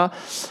شفناه،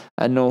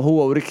 أنه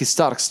هو وريكي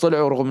ستاركس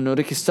طلعوا، رغم أنه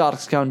ريكي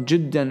ستاركس كان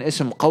جدا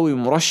اسم قوي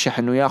ومرشح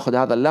أنه ياخذ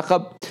هذا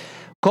اللقب.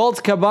 كولت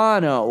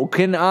كابانا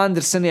وكين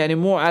أندرسون يعني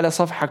مو على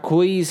صفحة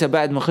كويسة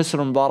بعد ما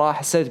خسروا المباراة،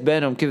 حسيت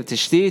بينهم كذا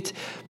تشتيت.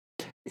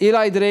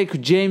 إيلاي دريك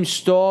وجيمس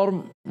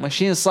ستورم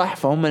ماشيين صح،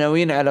 فهم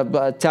ناويين على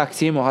التاك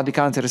تيم، وهذه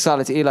كانت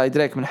رسالة إيلاي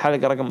دريك من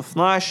حلقة رقم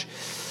 12.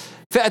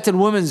 فئة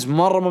الومنز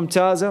مرة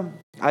ممتازة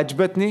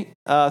عجبتني.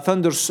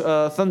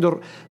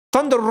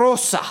 ثندر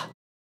روسا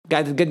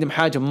قاعد تقدم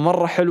حاجة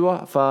مرة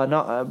حلوة،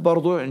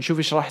 فبرضو نشوف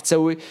إيش راح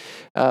تسوي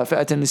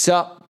فئة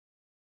النساء.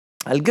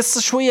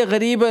 القصة شوية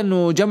غريبة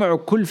إنه جمعوا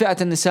كل فئة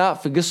النساء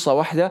في قصة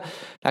واحدة،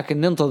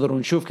 لكن ننتظر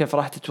ونشوف كيف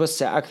راح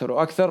تتوسع أكثر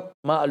وأكثر.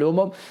 ما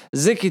ألومهم.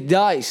 زيكي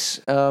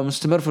دايس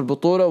مستمر في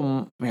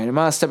البطولة، يعني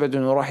ما استبعد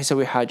إنه راح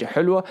يسوي حاجة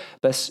حلوة،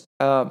 بس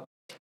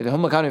إذا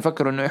هم كانوا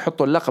يفكروا إنه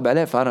يحطوا اللقب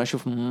عليه، فأنا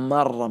أشوف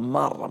مرة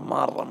مرة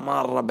مرة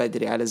مرة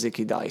بدري على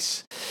زيكي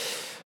دايس.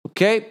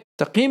 أوكي،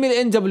 تقييم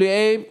ال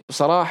NWA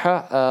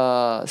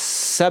بصراحة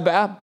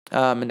 7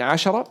 من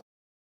 10،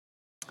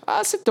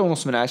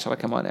 6.5 من 10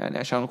 كمان، يعني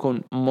عشان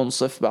نكون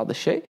منصف بعض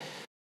الشيء.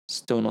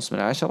 6.5 من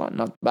 10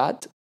 not bad,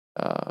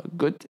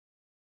 good.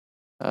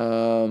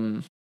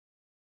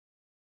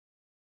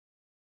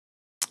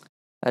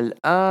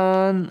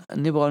 الآن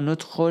نبغى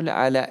ندخل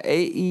على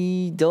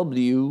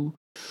AEW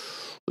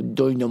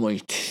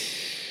والدايناميت.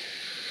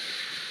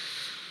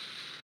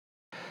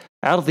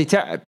 عرض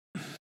يتعب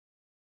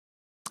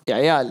يا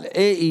عيال.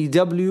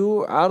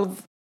 AEW عرض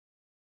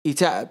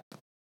يتعب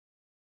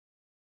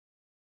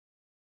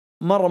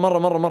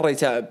مرة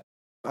يتعب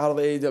عرض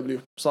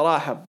AEW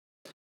صراحة.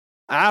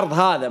 عرض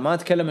هذا ما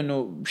أتكلم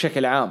إنه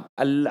بشكل عام،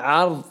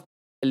 العرض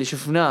اللي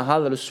شفناه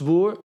هذا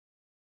الأسبوع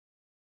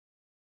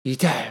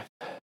يتعب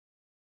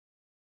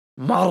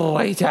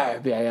مرة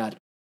يتعب يا عيال.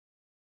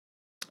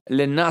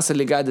 للناس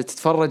اللي قاعدة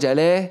تتفرج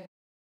عليه،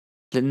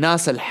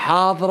 للناس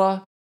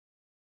الحاضرة،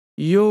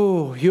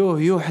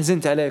 يو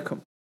حزنت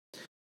عليكم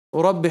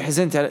وربي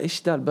حزنت على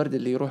إيش ده البرد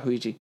اللي يروح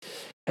ويجي.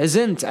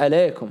 حزنت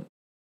عليكم.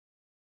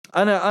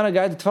 أنا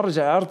قاعد أتفرج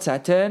على العرض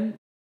ساعتين،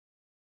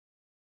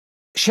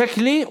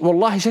 شكلي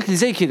والله شكلي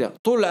زي كذا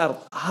طول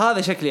العرض.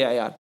 هذا شكلي يا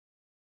عيال،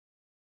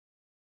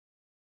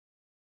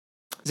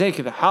 زي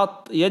كذا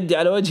حاط يدي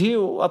على وجهي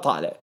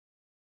وأطالع.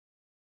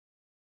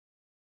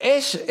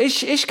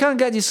 إيش كان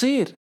قاعد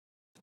يصير؟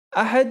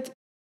 أحد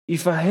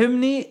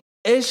يفهمني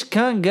إيش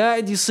كان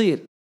قاعد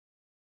يصير؟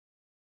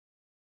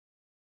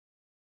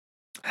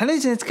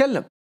 حنيجي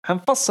نتكلم،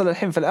 حنفصل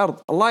الحين في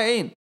العرض. الله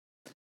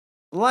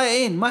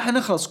يعين ما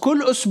حنخلص.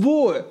 كل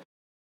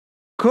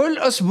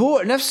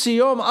أسبوع نفس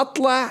يوم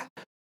أطلع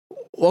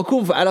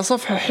وأكون على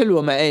صفحة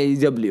حلوة مع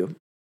AEW.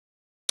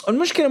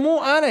 المشكلة مو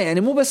أنا،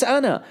 يعني مو بس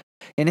أنا،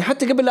 يعني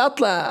حتى قبل لا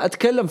أطلع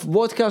أتكلم في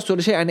بودكاست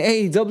ولا شيء عن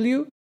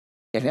AEW،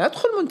 يعني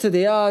أدخل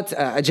منتديات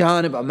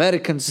أجانب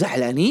أمريكانز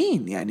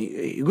زعلانين، يعني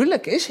يقول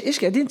لك إيش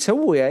قاعدين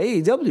تسووا يا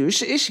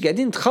AEW؟ إيش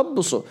قاعدين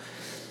تخبصوا؟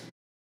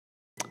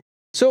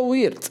 so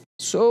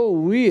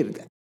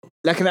weird.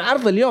 لكن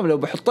عرض اليوم لو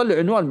بحط له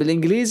عنوان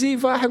بالإنجليزي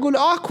فأقول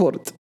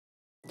awkward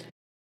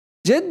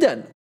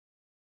جدا.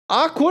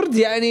 awkward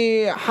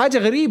يعني حاجة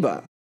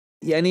غريبة،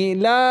 يعني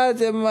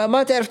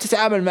ما تعرف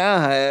تتعامل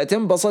معاها،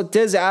 تنبسط،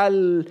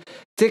 تزعل،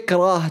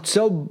 تكره،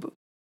 تسب،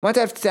 ما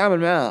تعرف تتعامل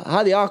معاها.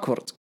 هذه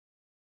awkward.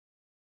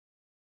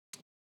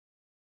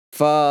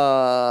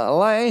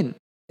 فالله يعين.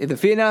 إذا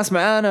في ناس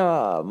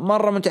معانا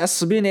مرة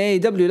متعصبين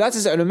AEW لا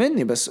تزعلوا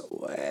مني، بس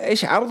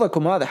إيش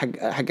عرضكم هذا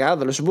حق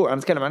هذا الأسبوع؟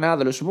 أنا أتكلم عن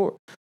هذا الأسبوع.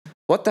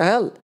 What the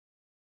hell؟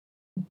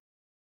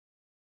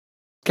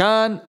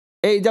 كان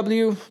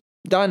AEW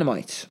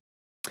Dynamite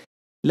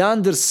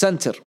لاندرز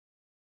سنتر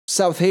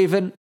ساوث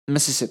هيفن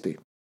ميسيسيبي.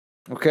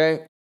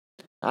 أوكي،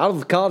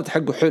 عرض كارد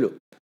حقه حلو،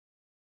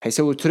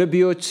 هيسوي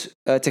تريبيوت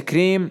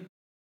تكريم.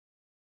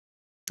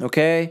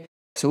 أوكي،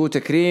 سووا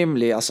تكريم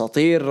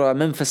لأساطير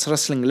منفس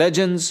رسلينج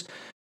ليجندز،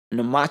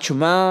 إنه ماتشو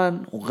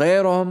مان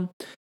وغيرهم،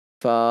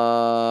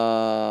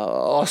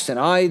 أوستن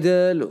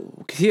آيدل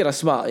وكثير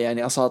أسماء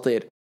يعني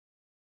أساطير.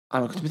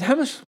 أنا كنت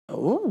متحمس،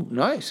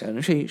 نايس،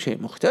 يعني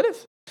شيء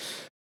مختلف.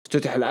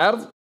 افتتح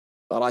العرض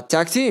مباراة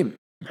تاك تيم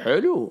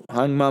حلو،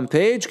 هانجمان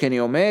بيج كيني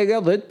أوميجا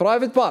ضد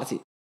برايفت بارتي.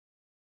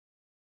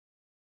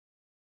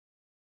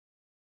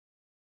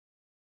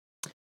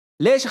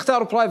 ليش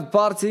اختاروا برايفت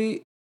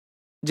بارتي؟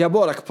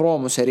 جابوا لك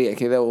برومو سريع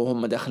كذا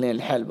وهم داخلين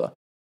الحلبة.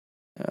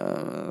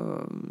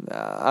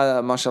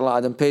 ما شاء الله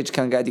آدم بيج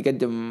كان قاعد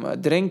يقدم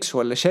درينكس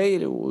ولا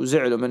شيء،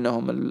 وزعلوا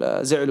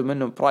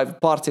منهم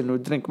برايفت بارتي انه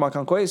الدرينك ما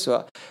كان كويس،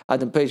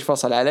 وآدم بيج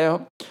فصل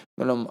عليهم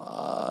قال لهم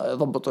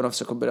ضبطوا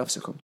نفسكم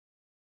بنفسكم.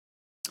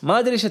 ما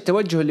ادري ايش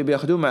التوجه اللي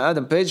بياخذوه مع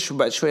آدم بيج،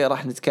 وبعد شويه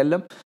راح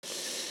نتكلم.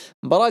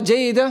 مباراة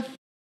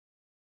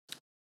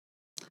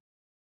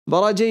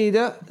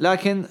جيدة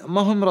لكن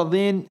ما هم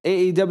راضين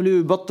AEW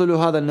يبطلوا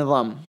هذا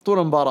النظام طول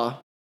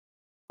المباراة.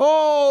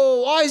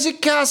 ايزاك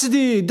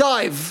كاسدي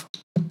دايف،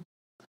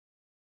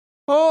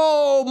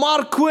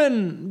 مارك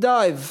كوين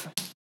دايف،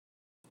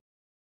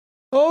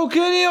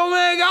 كيني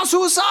أوميجا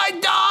سوسايد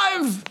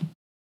دايف،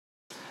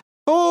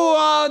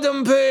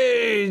 آدم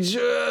بيج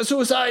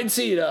سوسايد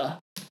سينا،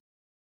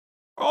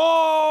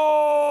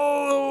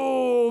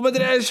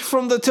 مدري ايش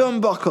from the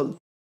turnbuckle،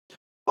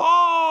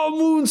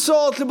 مون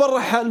صوت لبرا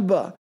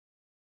حلبة.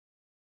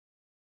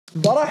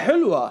 مباراة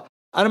حلوة.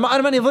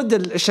 أنا ماني ضد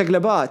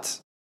الشقلبات،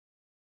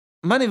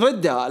 ماني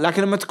ضدها،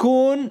 لكن لما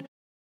تكون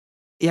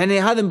يعني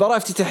هذه مباراة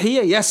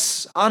افتتاحية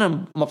يس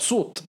أنا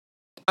مبسوط،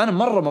 أنا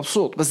مرة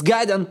مبسوط. بس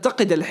قاعد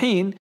أنتقد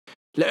الحين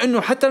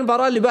لأنه حتى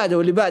المباراة اللي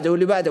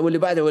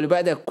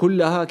بعدها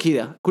كلها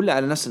كذا، كلها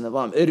على نفس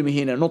النظام،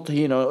 ارمي هنا نط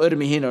هنا،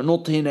 ارمي هنا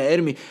نط هنا،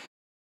 ارمي،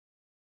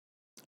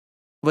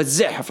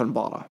 وزعها في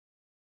المباراة.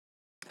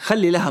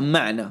 خلي لها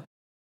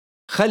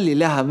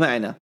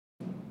معنى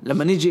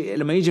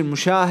لما يجي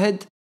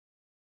المشاهد.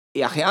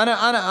 يا أخي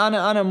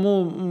أنا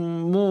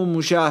مو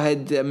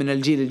مشاهد من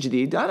الجيل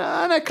الجديد،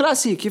 أنا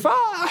كلاسيكي،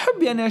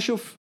 فأحب يعني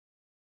أشوف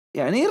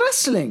يعني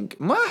رسلينج،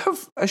 ما أحب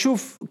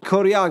أشوف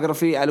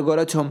كوريوغرافي على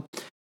قولتهم،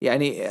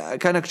 يعني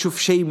كانك تشوف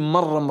شيء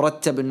مرة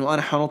مرتب إنه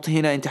أنا حنط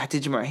هنا أنت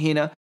حتجمع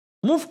هنا.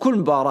 مو في كل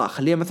مباراة،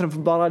 خليها مثلا في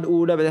المباراة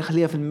الأولى، بعدين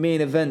خليها في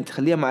المين إيفنت،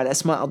 خليها مع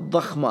الأسماء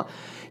الضخمة.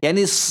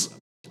 يعني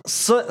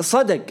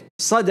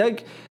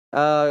صدق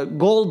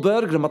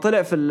جولدبرغ لما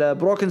طلع في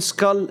البروكن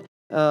سكال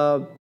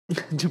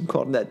جيم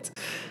كورنيت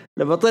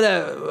لما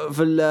طلع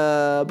في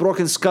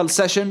البروكن سكال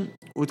سيشن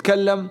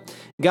وتكلم،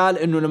 قال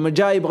انه لما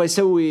جاي يبغى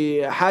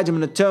يسوي حاجه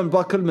من التيرن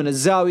باكل من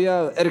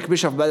الزاويه، إريك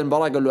بيشوف بعد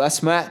المباراه قال له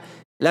اسمع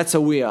لا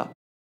تسويها،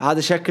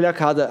 هذا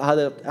شكلك،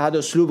 هذا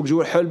اسلوبك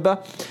جوا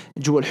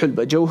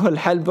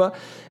الحلبه،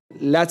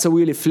 لا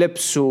تسوي لي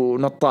فليبس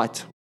ونطات.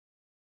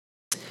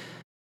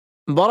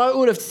 المباراة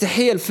الأولى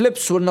افتتاحية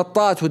الفليبس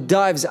والنطات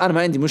والدايفز أنا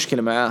ما عندي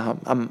مشكلة معاها.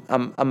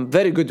 I'm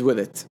very good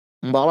with it.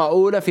 مباراة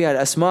أولى فيها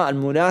الأسماء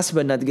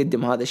المناسبة أنها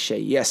تقدم هذا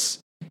الشيء.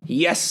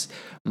 يس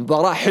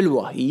مباراة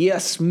حلوة.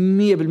 يس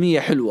 100%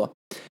 حلوة.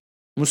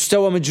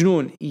 مستوى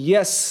مجنون.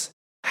 يس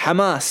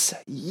حماس.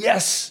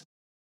 يس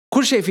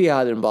كل شيء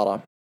فيها هذه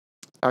المباراة.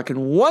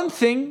 لكن one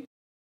thing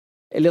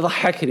اللي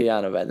ضحكني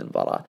أنا بعد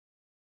المباراة،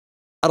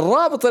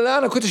 الرابط اللي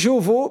أنا كنت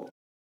أشوفه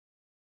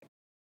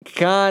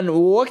كان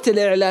وقت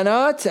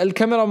الإعلانات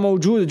الكاميرا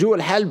موجودة جوا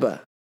الحلبة،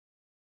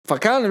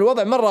 فكان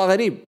الوضع مرة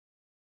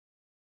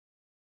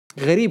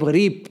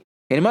غريب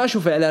يعني ما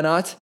أشوف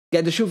إعلانات،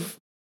 قاعد أشوف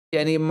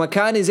يعني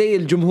مكاني زي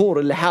الجمهور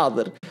اللي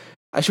حاضر،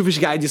 أشوف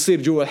إيش قاعد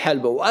يصير جوا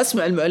الحلبة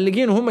وأسمع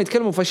المعلقين وهم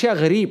يتكلموا في أشياء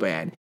غريبة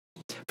يعني.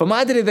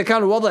 فما أدري إذا كان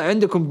الوضع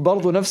عندكم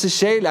برضو نفس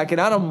الشيء، لكن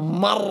أنا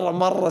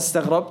مرة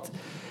استغربت.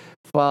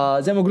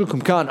 فزي ما أقول لكم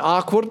كان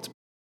awkward.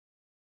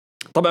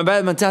 طبعا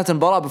بعد ما انتهت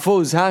المباراة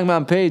بفوز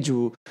هانجمان بيج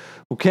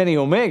وكيني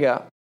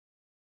أوميجا،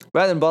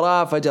 بعد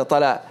المباراة فجأة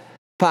طلع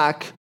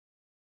باك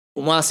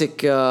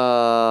وماسك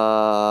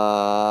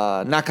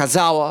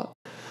ناكازاوا،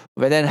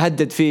 وبعدين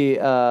هدد في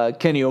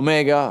كيني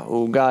أوميجا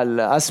وقال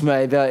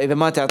اسمع إذا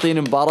ما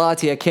تعطيني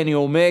مباراتي يا كيني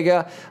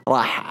أوميجا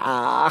راح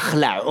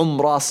أخلع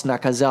راس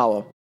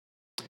ناكازاوا.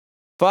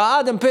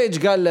 فآدم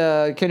بيج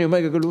قال كيني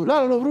أوميجا قال له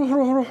لا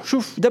روح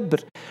شوف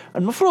دبر.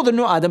 المفروض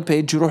إنه آدم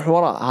بيج يروح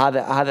وراء.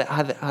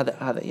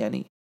 هذا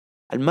يعني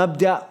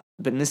المبدأ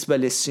بالنسبة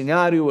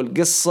للسيناريو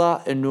والقصة،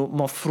 إنه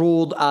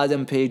مفروض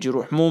آدم بيج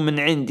يروح، مو من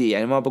عندي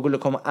يعني، ما بقول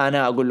لكم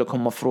أنا أقول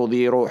لكم مفروض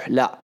يروح،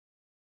 لا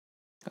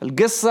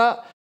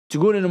القصة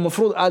تقول إنه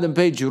مفروض آدم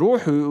بيج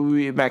يروح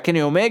مع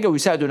كيني أوميجا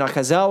ويساعدوا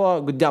ناكازاوا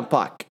قدام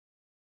باك.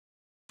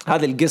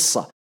 هذه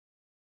القصة.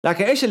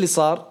 لكن إيش اللي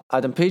صار؟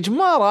 آدم بيج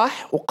ما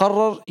راح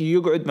وقرر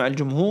يقعد مع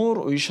الجمهور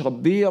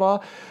ويشرب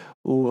بيرة،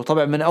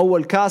 وطبعا من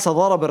أول كاسة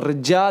ضرب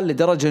الرجال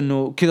لدرجة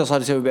إنه كذا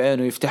صار يسوي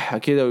بعينه يفتحها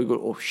كذا ويقول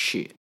أوه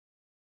شي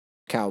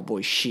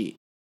كاوبوي شي.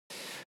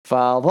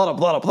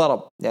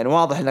 فضرب يعني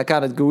واضح انها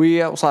كانت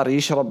قوية، وصار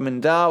يشرب من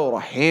ذا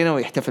وراح هنا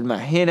ويحتفل مع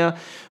هنا.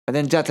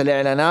 بعدين جات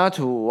الاعلانات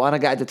وانا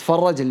قاعد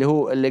اتفرج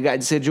اللي قاعد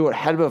يصير جوا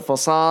الحلبة،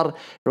 فصار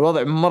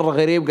الوضع مرة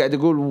غريب، قاعد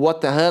يقول what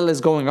the hell is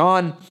going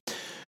on.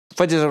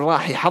 فجأة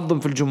راح يحضن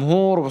في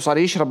الجمهور وصار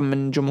يشرب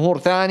من جمهور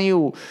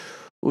ثاني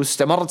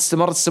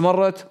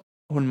واستمرت.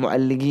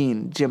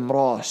 والمعلقين جيم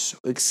روس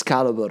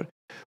وإكسكاليبر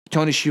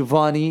وتوني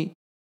شيفاني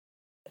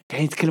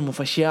قاعدين يتكلموا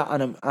في اشياء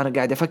انا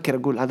قاعد افكر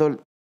اقول هذول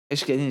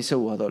ايش قاعدين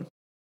يسووا هذول.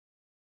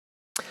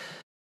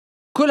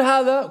 كل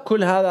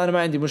هذا انا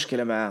ما عندي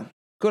مشكله معاه،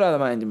 كل هذا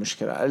ما عندي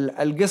مشكله.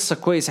 القصه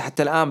كويسه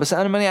حتى الان، بس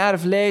انا ماني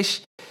عارف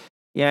ليش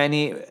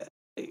يعني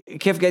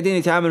كيف قاعدين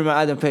يتعاملوا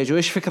مع آدم بيج،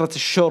 وايش فكره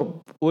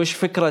الشرب، وايش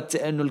فكره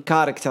انه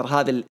الكاركتر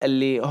هذا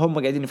اللي هم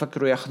قاعدين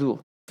يفكروا ياخذوه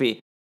فيه.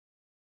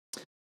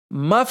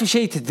 ما في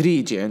شيء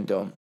تدريجي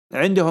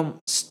عندهم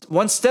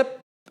one step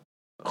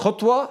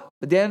خطوه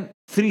بعدين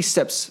 3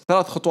 steps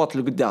 3 خطوات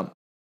لقدام.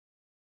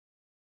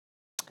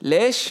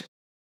 ليش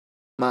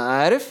ما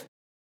أعرف.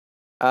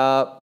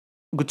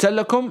 قلت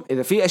لكم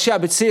إذا في أشياء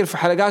بتصير في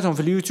حلقاتهم في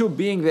اليوتيوب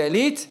being the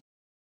elite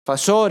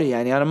فسوري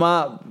يعني، أنا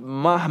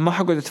ما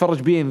حقعد أتفرج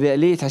being the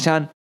elite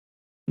عشان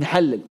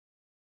نحلل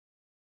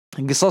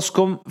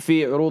قصصكم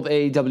في عروض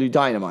AEW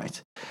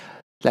Dynamite.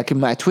 لكن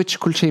مع تويتش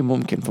كل شيء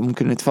ممكن،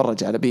 فممكن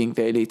نتفرج على being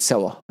the elite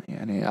سوا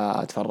يعني،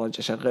 أتفرج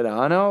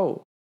أشغلها أنا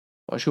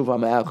وأشوفها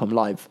معاكم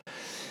لايف.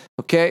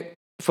 أوكي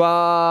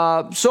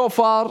so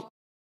far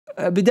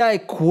بداية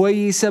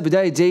كويسة،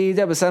 بداية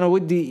جيدة، بس أنا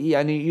ودي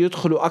يعني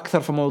يدخلوا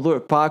أكثر في موضوع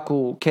باك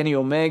وكيني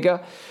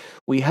أوميجا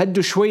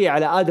ويهدوا شوية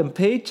على آدم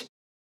بيج،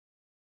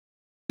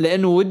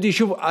 لأنه ودي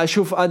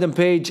أشوف آدم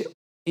بيج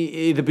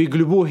إذا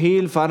بيقلبوه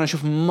هيل، فأنا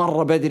أشوف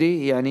مرة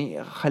بدري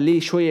يعني، خليه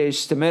شوية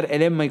يستمر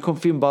إلين ما يكون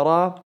في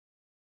مباراة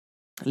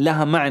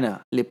لها معنى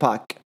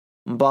لباك،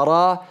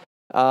 مباراة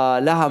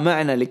لها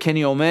معنى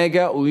لكيني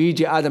أوميجا،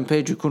 ويجي آدم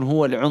بيج يكون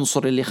هو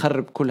العنصر اللي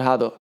يخرب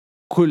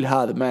كل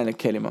هذا معنى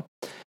الكلمة.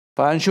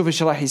 فنشوف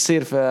إيش راح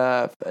يصير في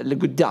اللي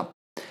قدام.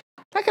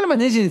 لكن لما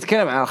نيجي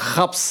نتكلم عن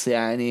الخبص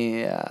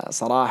يعني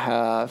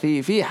صراحة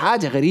في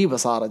حاجة غريبة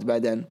صارت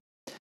بعدين،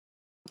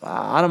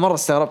 أنا مرة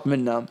استغربت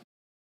منها.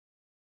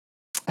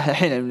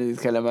 الحين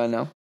نتكلم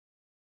عنها.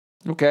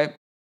 أوكي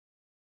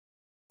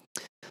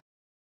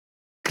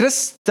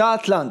كريس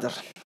تاتلاندر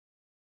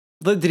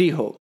ضد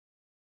ريهو.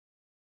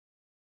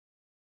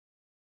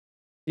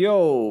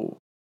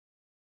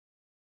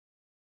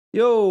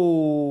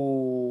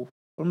 يو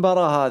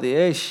المباراة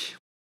هذه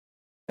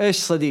إيش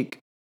صديق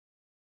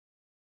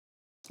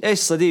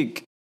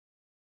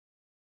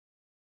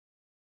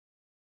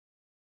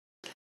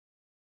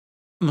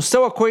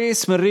مستوى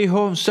كويس من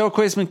ريهو، مستوى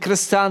كويس من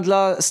كريس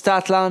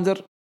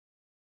ستاتلاندر.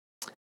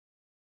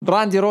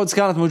 براندي رودز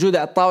كانت موجودة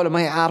على الطاولة، ما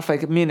هي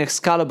عارفة مين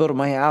اكسكالبر،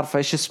 ما هي عارفة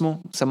ايش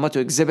اسمه،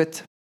 سمته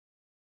اكزيبت.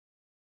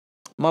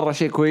 مرة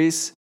شيء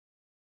كويس،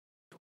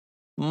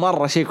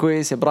 مرة شيء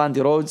كويس يا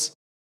براندي رودز.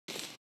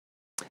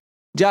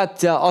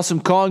 جات اوسم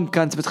كونغ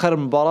كانت بتخرب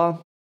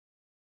المباراة،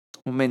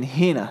 ومن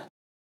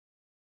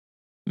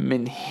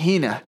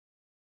هنا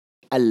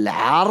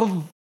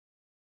العرض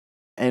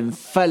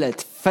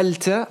انفلت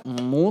فلتة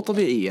مو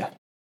طبيعية.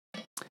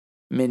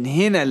 من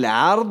هنا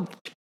العرض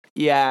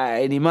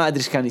يعني ما أدري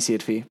إيش كان يصير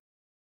فيه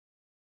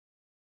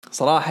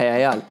صراحة يا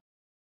عيال.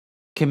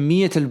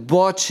 كمية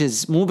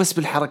البوتشز، مو بس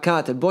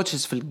بالحركات،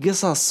 البوتشز في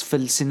القصص في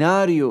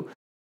السيناريو،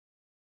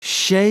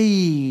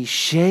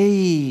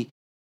 شيء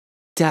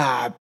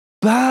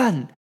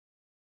تعبان،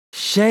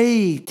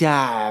 شيء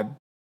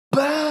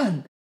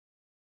تعبان.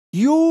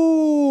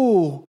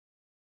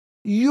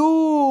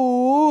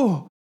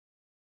 يوه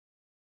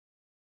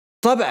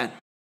طبعا.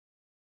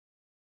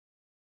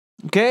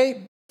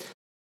 اوكي،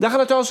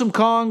 دخلت اوسم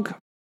كونغ،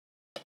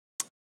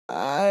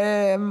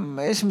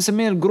 ايش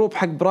مسمين الجروب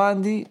حق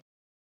براندي؟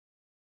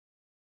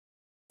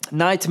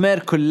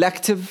 نايتمير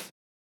كولكتيف.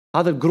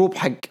 هذا الجروب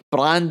حق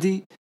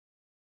براندي.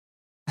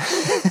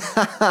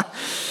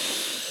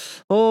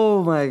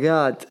 اوه ماي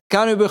جاد،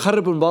 كانوا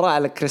يخربوا المباراة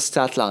على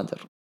كريستات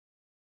لاندر.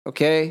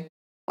 اوكي،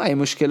 ما هي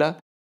مشكلة،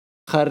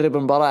 خرب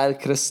المباراة على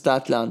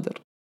كريستات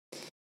لاندر.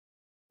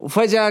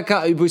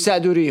 وفجأة يبوا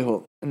يساعدوا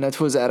ريهو انها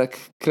تفوز على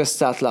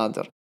كريستات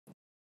لاندر،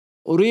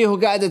 وريهو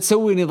قاعدة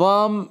تسوي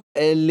نظام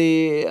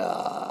اللي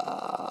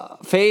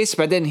فيس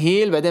بعدين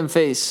هيل بعدين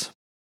فيس.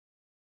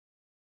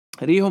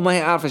 ريهو ما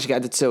هي عارفة ايش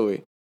قاعدة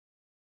تسوي.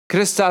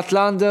 كريستات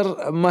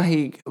لاندر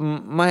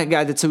ما هي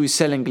قاعدة تسوي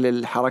سيلينج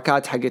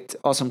للحركات حقت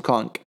اوسم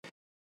كونغ،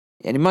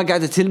 يعني ما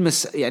قاعدة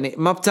تلمس، يعني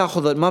ما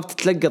بتاخذ، ما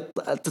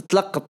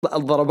تتلقط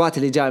الضربات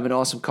اللي جاية من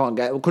اوسم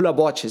كونغ، وكلها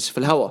بوتشز في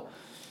الهواء.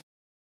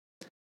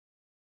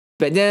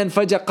 بعدين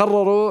فجأة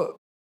قرروا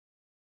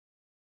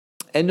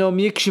انهم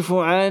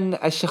يكشفوا عن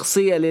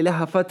الشخصية اللي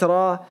لها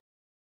فترة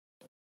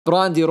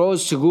براندي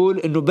روز تقول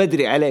انه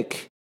بدري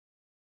عليك.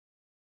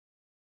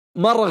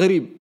 مرة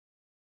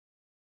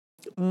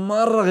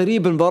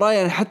غريب المباراة،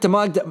 يعني حتى ما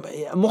أقدر،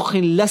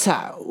 مخي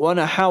لسع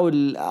وانا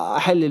احاول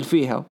احلل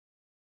فيها.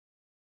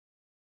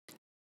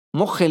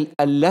 مخي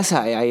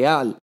اللسع يا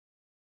عيال.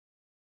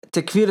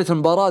 تكفيرة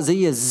المباراة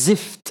زي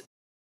الزفت،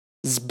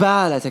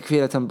 زبالة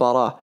تكفيرة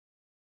المباراة.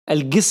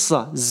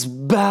 القصة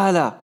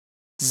زبالة.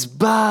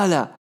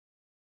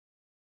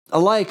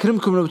 الله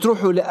يكرمكم لو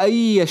بتروحوا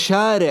لأي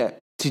شارع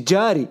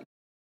تجاري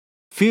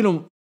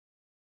فيه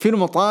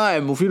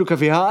مطاعم وفيه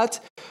كافيهات،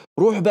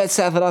 روح بعد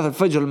الساعة 3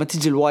 الفجر لما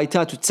تيجي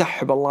الوايتات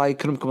وتسحب، الله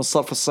يكرمكم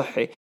الصرف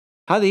الصحي.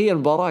 هذه هي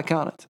المباراة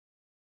كانت،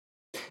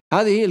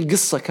 هذه هي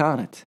القصة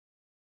كانت.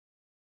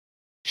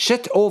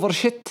 شت اوفر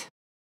شت،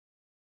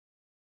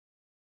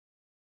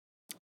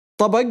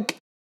 طبق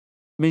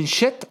من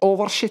شت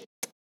اوفر شت.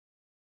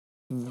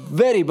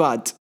 very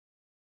bad.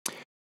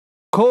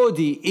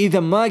 كودي إذا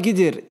ما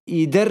قدر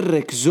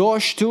يدرك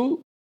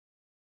زوجته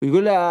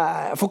ويقول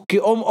لها فكي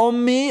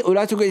أمي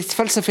ولا تقعد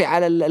تفلسفي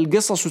على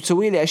القصص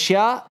وتسوي لي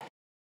أشياء،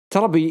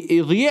 ترى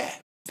بيضيع.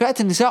 فئة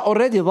النساء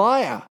already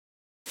ضايعة،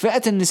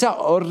 فئة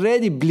النساء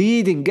already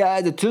bleeding،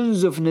 قاعدة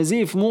تنزف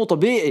نزيف مو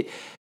طبيعي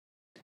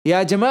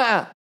يا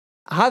جماعة.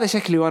 هذا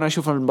شكلي وأنا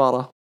أشوف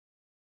المباراة،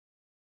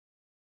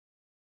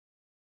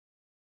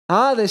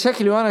 هذا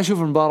شكلي وأنا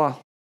أشوف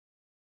المباراة.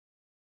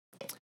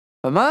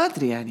 فما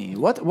أدري يعني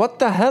what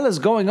the hell is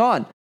going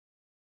on.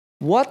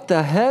 What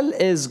the hell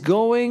is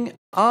going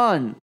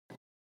on.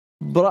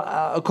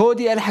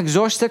 كودي ألحق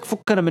زوجتك،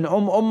 فكنا من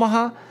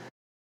أمها.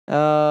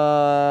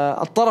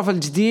 الطرف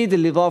الجديد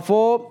اللي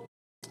ضافوه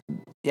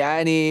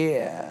يعني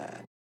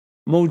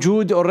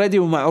موجود already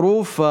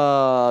ومعروف،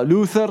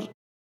 لوثر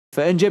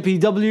في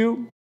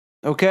NJPW.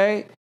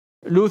 أوكي،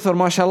 لوثر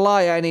ما شاء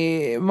الله،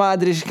 يعني ما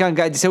أدري إيش كان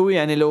قاعد يسوي،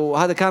 يعني لو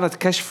هذا كانت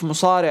كشف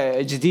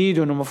مصارع جديد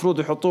وإنه مفروض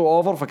يحطوه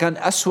أوفر، فكان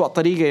أسوأ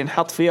طريقة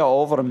ينحط فيها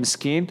أوفر.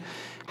 مسكين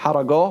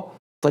حرقوه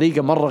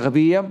طريقة مرة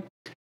غبية.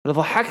 اللي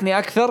ضحكني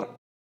أكثر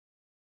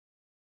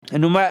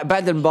إنه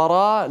بعد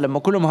المباراة لما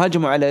كلهم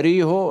هاجموا على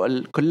ريهو،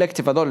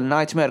 الكولكتيف هذول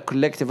النايتمير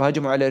كولكتيف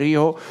هاجموا على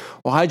ريهو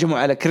وهاجموا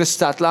على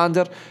كريستات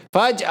لاندر،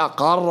 فجأة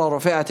قرروا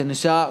فئة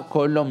النساء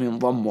كلهم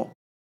ينضموا.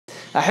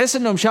 أحس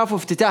إنهم شافوا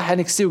افتتاح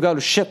NXT وقالوا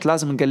الشت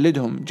لازم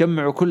نقلدهم،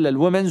 جمعوا كل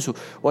الومنز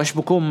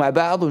واشبكوهم مع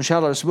بعض، وإن شاء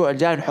الله الأسبوع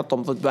الجاي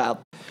نحطهم ضد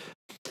بعض.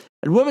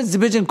 الومنز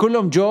ديفيجن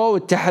كلهم جو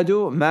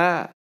واتحدوا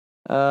مع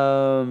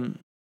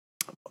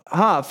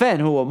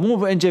فين هو؟ مو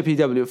في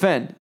NJPW،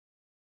 فين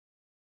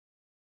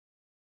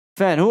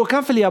هو؟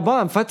 كان في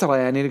اليابان فترة،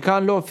 يعني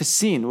كان له في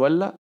الصين،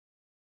 ولا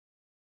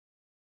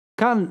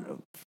كان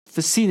في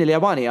الصين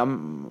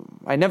الياباني.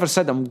 I never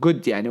said I'm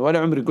good يعني، ولا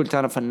عمري قلت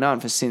أنا فنان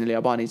في الصين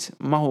الياباني،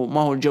 ما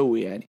هو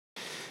الجوي يعني،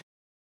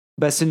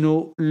 بس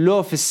إنه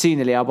له في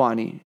الصين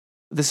الياباني.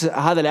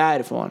 هذا اللي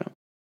أعرفه أنا.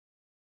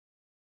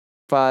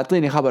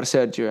 فأعطيني خبر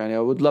سيرجيو يعني،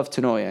 I would love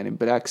to know يعني،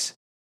 بالعكس.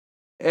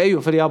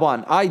 أيوه في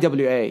اليابان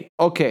IWA.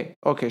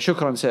 أوكي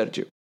شكرا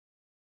سيرجيو.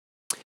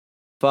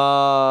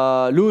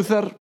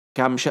 فلوثر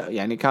كان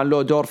يعني كان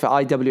له دور في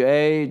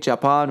IWA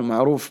جابان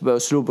ومعروف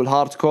بأسلوب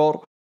الهارد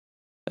كور.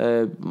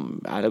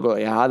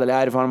 على يعني هذا اللي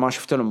أعرف، أنا ما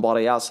شفت له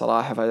مباريات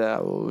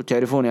صراحة،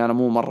 وتعرفوني أنا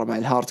مو مرة مع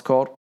الهارد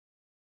كور.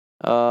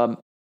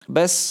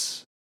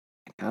 بس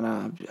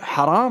أنا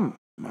حرام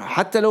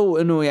حتى لو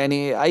إنه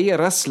يعني أي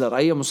رسلر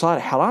أي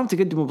مصارع حرام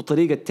تقدمه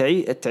بطريقة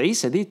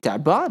التعيسة دي،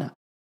 تعبانة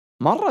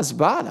مرة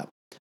زبالة.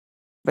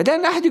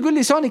 بعدين أحد يقول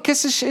لي سوني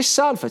كسش إيش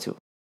سالفته،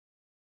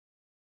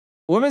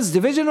 ومنز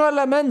ديفيجن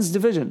ولا منز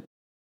ديفيجن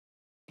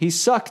هي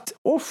ساكت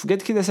أوف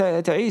قد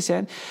كذا تعيس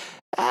يعني.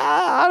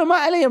 أنا ما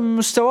علي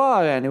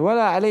مستواه يعني،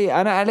 ولا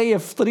علي، أنا علي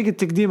في طريقة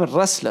تقديم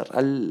الرسلر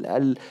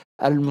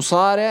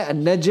المصارع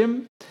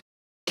النجم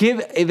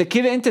كذا. إذا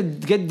كذا أنت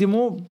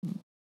تقدمه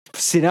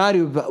في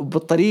سيناريو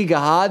بالطريقة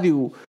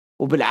هذه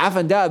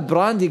وبالعفن ده،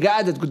 براندي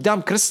قاعدة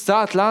قدام كريس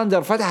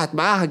ستاتلاندر فتحت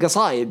معاها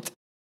قصايد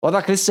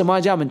وذاك لسه ما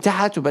جاء من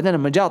تحت، وبعدين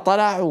لما جاء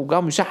طلع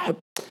وقام يسحب،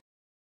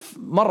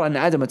 مرة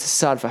انعدمت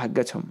السالفة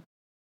حقتهم.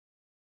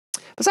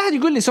 بس أحد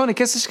يقول لي سوني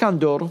كيس إيش كان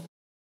دوره؟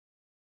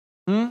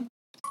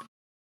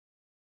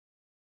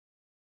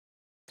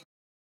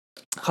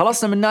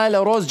 خلصنا من نايل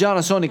روز،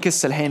 جانا سوني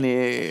كيس الحين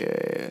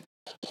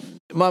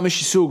ما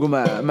مش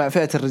يسوقوا مع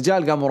فئة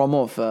الرجال، قاموا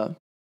رموه في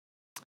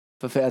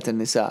فئة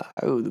النساء.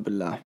 أعوذ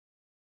بالله.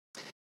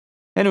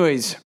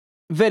 anyways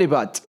very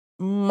bad،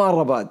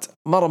 مرة باد،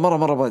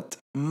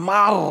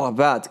 مرة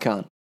باد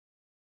كان.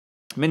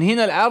 من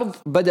هنا العرض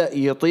بدأ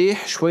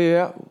يطيح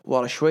شوية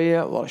ورا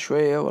شوية ورا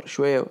شوية ورا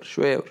شوية ورا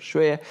شوية ورا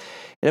شوية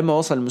لما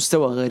وصل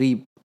لمستوى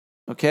غريب.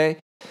 أوكي،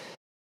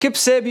 كيب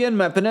سابيان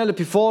مع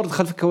بنيلوبي فورد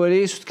خلف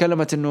الكواليس،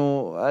 وتكلمت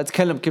إنه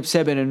أتكلم كيب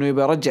سابيان إنه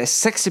يبغى يرجع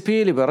السكسي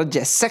بيل، يبغى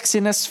يرجع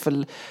السكسينس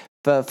في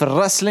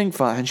الرسلينج،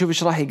 فهنشوف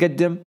إيش راح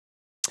يقدم.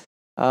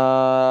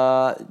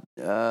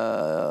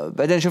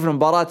 بعدين شفنا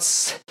مباراة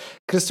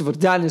كريستوفر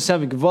دانيال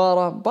سامي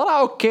جيفارا، مباراة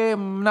أوكي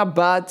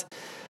نبات،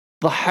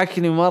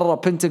 ضحكني مرة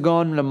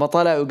بنتاغون لما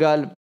طلع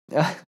وقال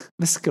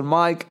مسك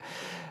المايك.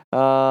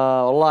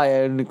 والله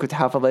يعني كنت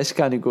حافظ إيش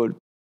كان يقول.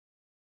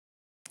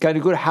 كان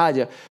يقول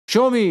حاجة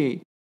show me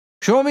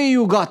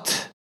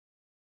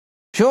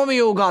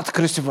you got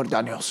كريستوفر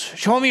دانيوس،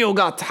 show me you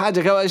got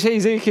حاجة شيء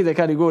زي كذا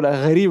كان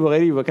يقولها،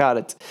 غريبة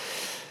كانت.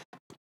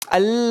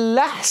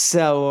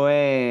 اللحسة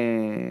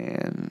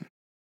وين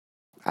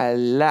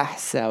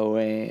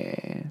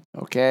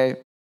أوكي،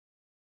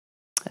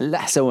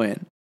 اللحسة وين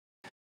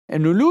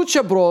إنه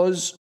لوتشا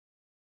بروز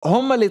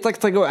هم اللي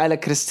طقطقوا على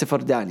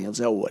كريستوفر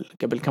دانييلز أول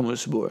قبل كم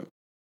أسبوع،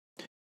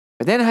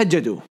 بعدين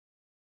هجدوا،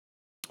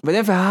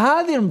 بعدين في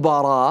هذه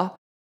المباراة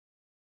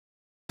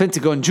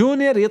بنتاغون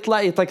جونيور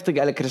يطلع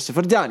يطقطق على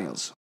كريستوفر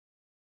دانييلز.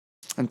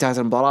 انتهت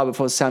المباراة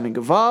بفوز سامي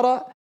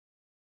جيفارا،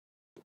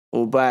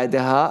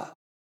 وبعدها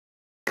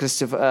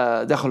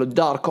كريستوفر دخلوا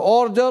الدارك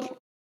أوردر.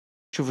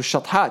 شوفوا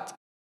الشطحات.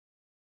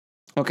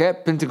 أوكي،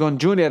 بنتاغون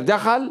جونيور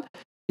دخل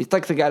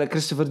يطقطق على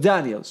كريستوفر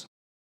دانييلز،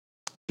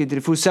 قدر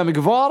يفوز سامي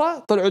جيفارا،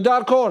 طلعوا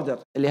دارك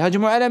أوردر اللي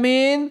هجموا على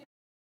مين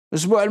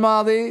الأسبوع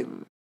الماضي.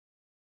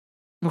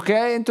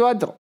 أوكي، انتوا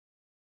أدرى.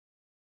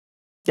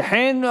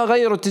 الحين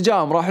غيروا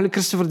اتجاههم، راحوا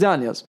لكريستوفر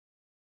دانييلز.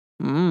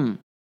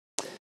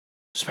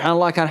 سبحان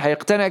الله، كان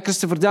حيقتنع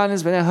كريستوفر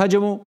دانييلز، بعدين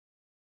هجموا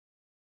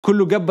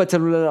كله قبة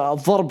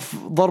الضرب،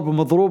 ضرب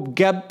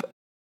مضروب قب.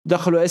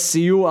 دخلوا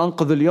SCU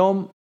أنقذوا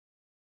اليوم،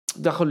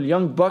 دخلوا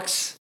اليونج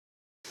بوكس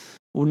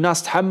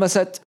والناس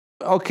تحمست.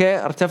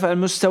 أوكي، ارتفع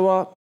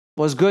المستوى،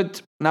 was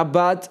good not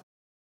bad.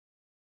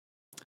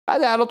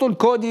 هذا على طول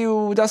كودي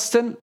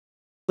وداستن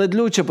ضد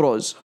لوتشا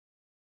بروز.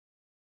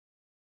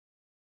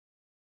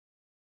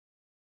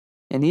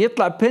 يعني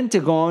يطلع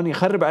بنتاغون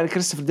يخرب على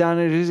كريستوفر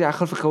دانييلز، يرجع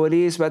خلف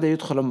الكواليس، بعدها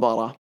يدخل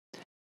المباراة.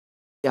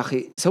 يا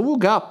أخي سووا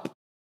جاب،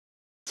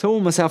 سووا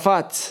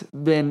مسافات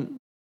بين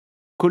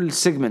كل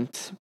سيجمنت.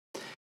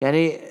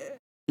 يعني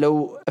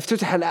لو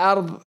افتتح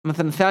العرض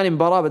مثلا ثاني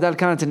مباراة بدل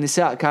كانت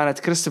النساء كانت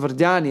كريستوفر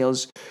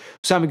دانييلز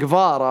وسامي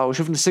جيفارا،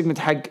 وشفنا السيجمنت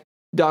حق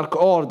دارك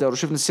أوردر،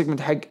 وشفنا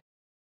السيجمنت حق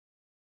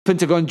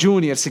بنتاغون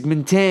جونيور،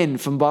 سيجمنتين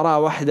في مباراة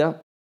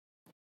واحدة،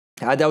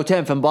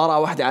 عداوتين في مباراة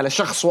واحدة على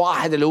شخص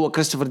واحد اللي هو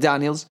كريستوفر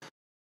دانييلز.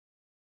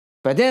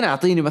 بعدين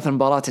أعطيني مثلا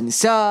مباراة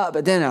النساء،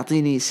 بعدين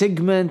أعطيني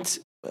سيجمنت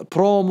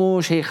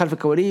برومو شيء خلف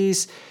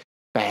الكواليس،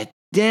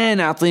 بعدين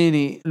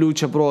أعطيني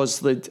لوتشا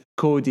بروز ضد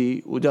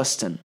كودي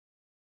وداستن.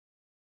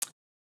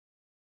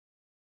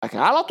 لكن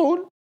على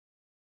طول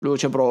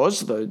لوتشا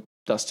بروز ضد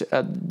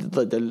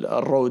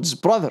الرودز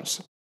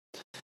براذرز.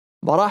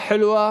 مباراة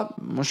حلوة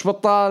مش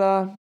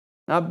بطالة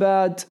not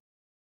bad.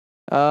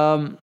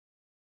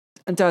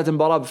 انتهت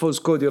المباراة بفوز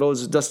كودي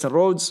روز وداستن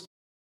رودز.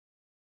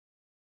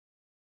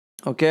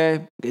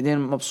 اوكي، قاعدين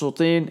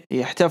مبسوطين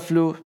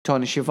يحتفلوا.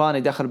 توني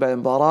شيفاني دخل بعد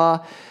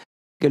المباراة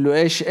قال له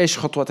ايش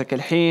خطوتك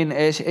الحين،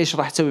 ايش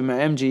راح تسوي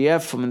مع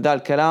MJF ومن ذا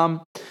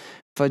الكلام.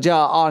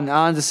 فجاء آرن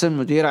أندرسون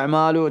مدير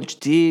أعماله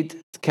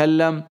الجديد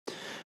تكلم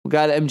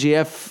وقال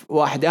MJF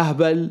واحد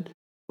أهبل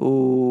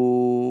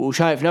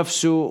وشايف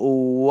نفسه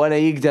ولا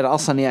يقدر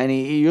أصلا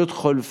يعني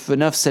يدخل في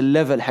نفس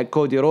الليفل حق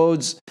كودي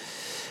رودز.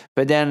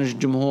 بعدين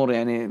الجمهور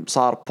يعني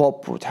صار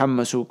بوب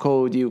وتحمسوا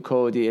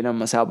كودي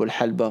لما سابوا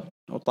الحلبة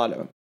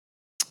وطلعوا.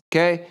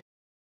 اوكي.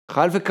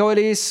 خلف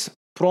الكواليس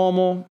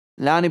برومو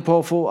لاني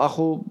بوفو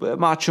اخو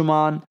ماتشو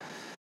مان،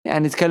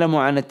 يعني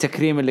تكلموا عن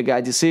التكريم اللي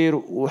قاعد يصير،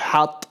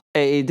 وحط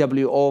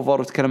AEW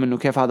اوفر، وتكلم انه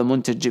كيف هذا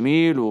منتج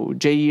جميل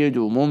وجيد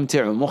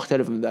وممتع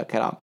ومختلف من ذا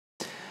الكلام.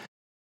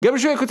 قبل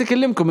شوي كنت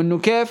اكلمكم انه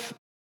كيف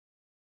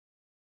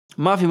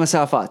ما في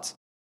مسافات.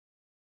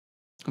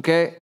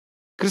 اوكي،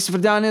 كريستوفر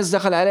دانيلز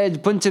دخل عليه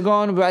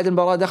بنتاغون، وبعد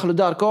المباراة دخلوا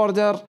دارك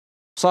اوردر،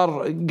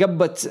 صار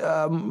قبت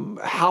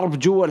حرب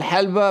جوا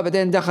الحلبة،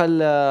 بعدين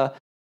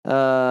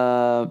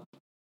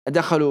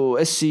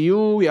دخلوا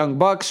SCU يانج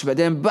باكس،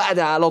 بعدين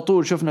بعدها على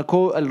طول شفنا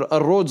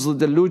الرودز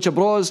ضد اللوتشا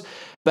بروز،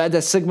 بعد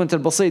السيجمنت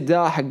البسيط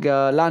ده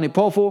حق لاني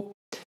بوفو،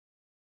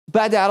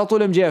 بعدها على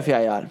طول MJF يا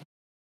عيال.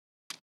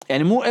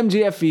 يعني مو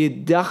MJF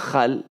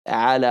يتدخل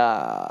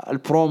على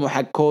البرومو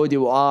حق كودي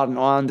وارن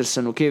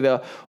واندرسون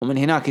وكذا، ومن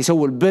هناك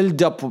يسوي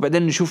البيلد اب،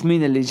 وبعدين نشوف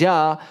مين اللي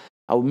جاء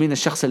او مين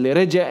الشخص اللي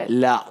رجع.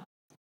 لا،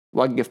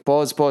 وقف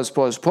بوز بوز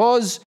بوز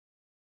بوز،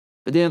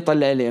 بعدين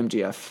طلع لي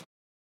MJF.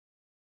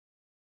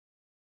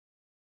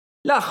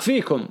 لا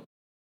أخفيكم،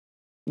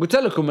 قلت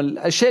لكم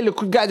الشيء اللي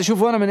كنت قاعد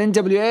أشوفه أنا من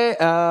NWA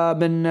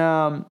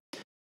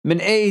من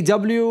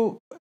AEW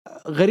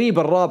غريب.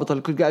 الرابط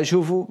اللي كنت قاعد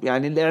أشوفه،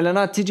 يعني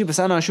الإعلانات تيجي بس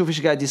أنا أشوف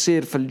إيش قاعد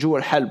يصير في الجو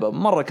الحلبة،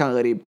 مرة كان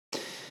غريب.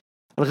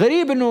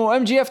 الغريب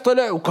إنه MJF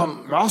طلع وكان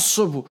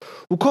معصب،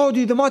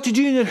 وكودي إذا ما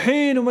تجيني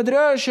الحين وما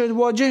أدري إيش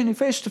تواجهني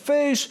فيس تو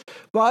فيس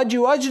بأجي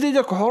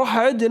وأجلدك وراح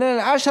أعد لين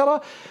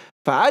 10،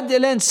 فعد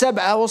لين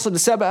 7، وصل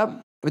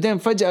 7، بعدين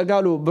فجأة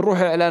قالوا بنروح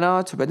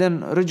إعلانات،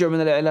 وبعدين رجعوا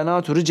من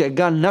الإعلانات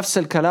ورجع قال نفس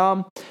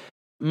الكلام.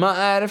 ما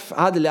أعرف،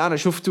 هذا اللي أنا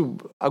شفته.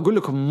 أقول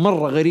لكم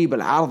مرة غريب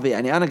العرض،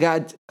 يعني أنا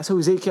قاعد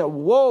أسوي زي كذا،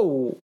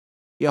 واو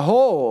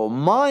ياهو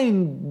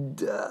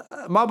مايند،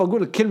 ما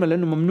بقول الكلمة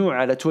لأنه ممنوع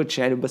على تويتش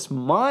يعني، بس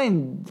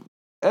مايند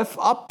اف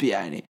اب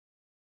يعني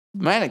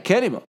معنى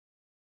كلمة.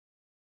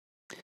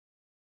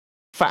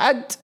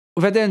 فعد،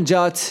 وبعدين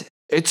جات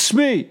it's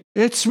me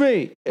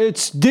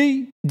it's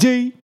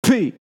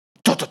DDP.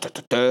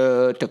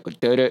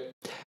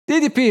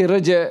 DDP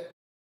رجع،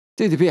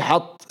 DDP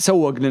حط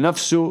سوق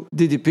لنفسه،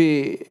 DDP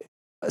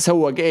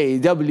سوق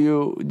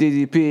AEW،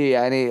 DDP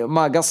يعني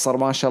ما قصر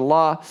ما شاء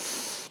الله.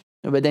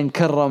 وبعدين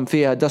كرم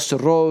فيها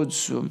داستر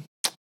رودز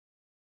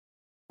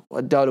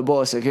واداله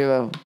بوسه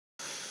كذا.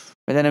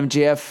 بعدين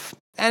MJF،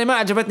 يعني ما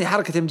عجبتني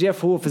حركة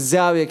MJF هو في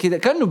الزاوية كذا،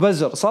 كأنه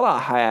بزر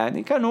صراحة،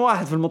 يعني كأنه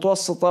واحد في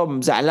المتوسطة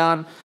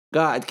مزعلان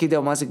قاعد كذا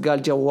وماسك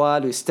قال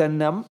جوال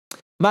ويستنى،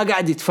 ما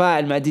قاعد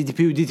يتفاعل مع DDP،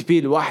 وDDP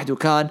لوحده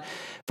كان.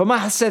 فما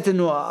حسيت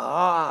انه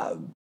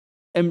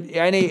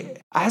يعني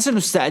احس انه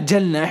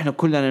استعجلنا احنا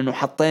كلنا انه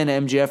حطينا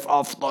MJF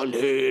افضل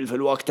هيل في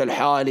الوقت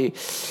الحالي.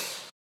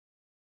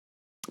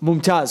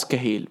 ممتاز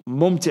كهيل،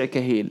 ممتع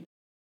كهيل،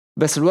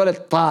 بس الولد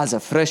طازة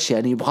فريش،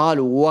 يعني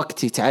يبغاله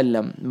وقت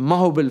يتعلم،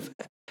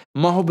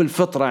 ما هو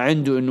بالفطرة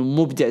عنده انه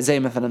مبدع زي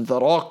مثلا ذا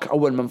روك.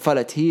 اول ما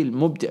انفلت هيل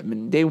مبدع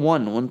من داي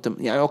 1، وانت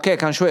يعني اوكي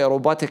كان شوية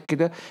روباتك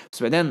كده،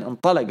 بس بعدين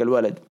انطلق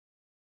الولد.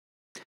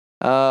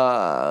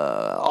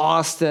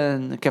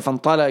 أوستن كيف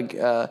انطلق،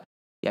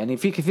 يعني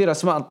في كثير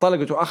اسماء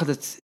انطلقت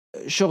واخذت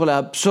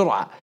شغلها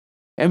بسرعة.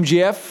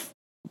 MJF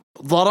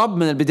ضرب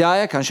من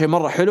البداية، كان شيء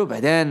مرة حلو.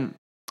 بعدين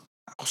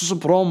خصوصا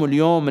برومو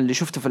اليوم اللي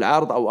شفته في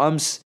العرض او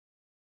امس،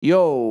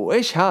 يو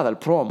ايش هذا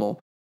البرومو؟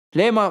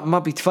 ليه ما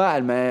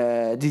بيتفاعل مع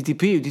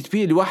DDP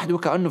لوحده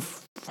كأنه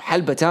في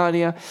حلبة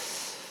تانية؟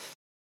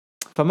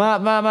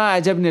 فما ما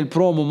عجبني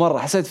البرومو مرة،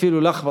 حسيت فيه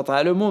له لخبطة.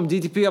 على العموم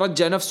DDP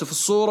رجع نفسه في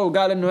الصورة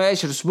وقال انه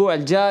ايش الاسبوع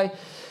الجاي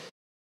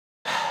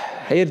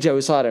هيرجع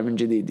ويصارع من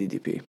جديد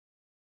DDP.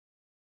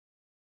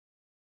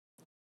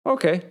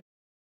 اوكي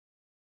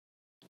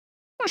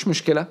مش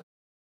مشكلة،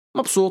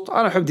 مبسوط،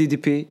 انا احب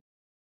DDP.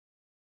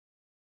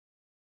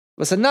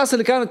 بس الناس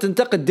اللي كانت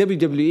تنتقد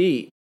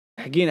WWE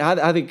حقين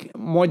هذه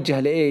موجهة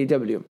ل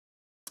AEW،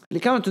 اللي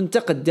كانت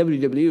تنتقد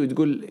WWE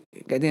وتقول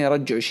قاعدين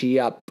يرجعوا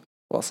شياب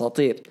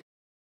واساطير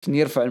عشان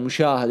يرفع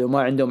المشاهد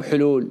وما عندهم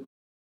حلول.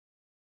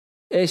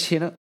 ايش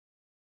هنا؟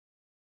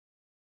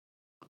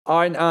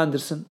 آرن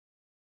أندرسون،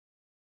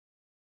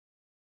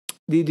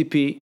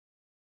 DDP،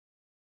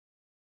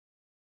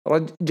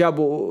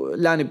 جابوا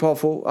لاني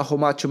بوفو اخو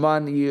ماتشو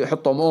مان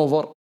يحطهم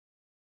اوفر.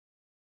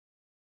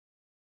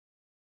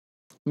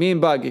 مين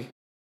باقي؟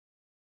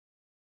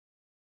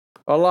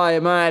 والله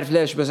ما اعرف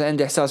ليش، بس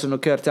عندي احساس انه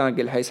كيرت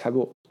أنجل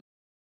حيسحبوه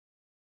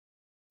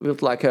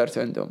ويطلع كيرت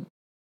عندهم.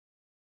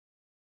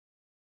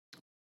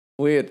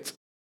 ويرد،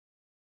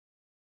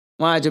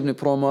 ما عجبني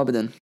برومو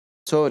ابدا،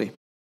 سوري،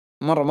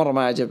 مرة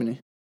ما عجبني.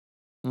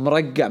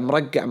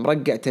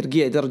 مرقع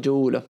ترقيع درجة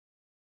أولى.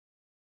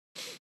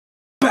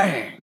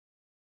 بانج.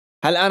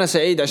 هل أنا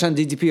سعيد عشان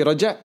DDP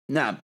رجع؟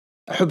 نعم،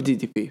 أحب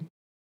DDP.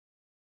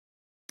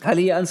 هل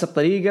هي أنسب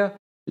طريقة؟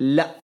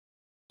 لا،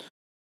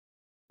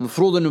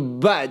 مفروض أنه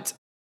بعد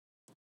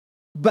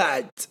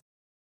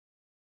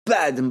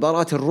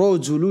مباراة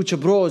الرودز ولوتشا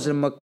بروز،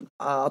 لما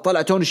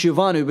طلع توني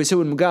شيفانو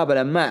وبيسوي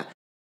المقابلة مع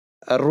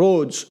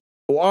الرودز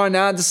وآرن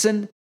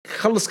أندرسون،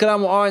 خلص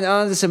كلامه آرن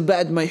أندرسون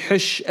بعد ما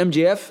يحش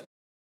MJF،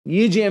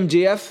 يجي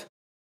MJF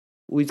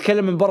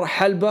ويتكلم من برا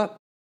حلبة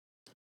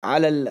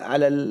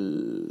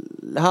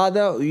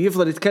هذا،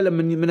 ويفضل يتكلم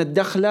من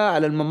الدخلة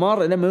على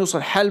الممر لما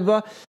يوصل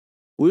حلبة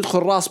ويدخل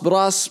راس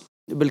براس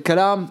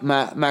بالكلام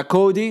مع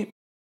كودي،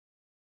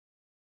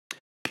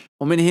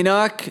 ومن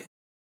هناك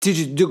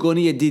تيجي تدق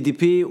أغنية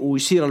DDP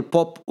ويصير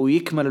البوب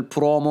ويكمل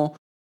البرومو.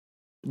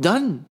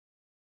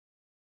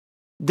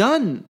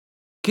 دن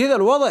كذا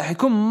الوضع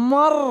حيكون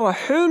مرة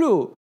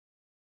حلو،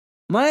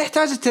 ما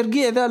يحتاج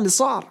الترقيع ذا اللي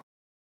صار.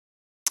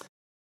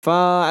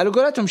 فعلى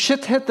قولتهم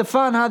شت هيت ذا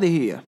فان.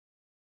 هذه هي.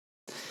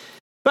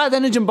 بعدها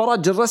نجي مباراة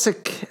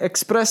جراسيك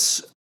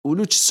اكسبرس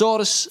ولوتش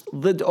سورس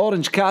ضد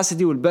اورنج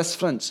كاسدي والبست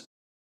فريندز.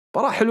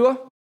 مباراة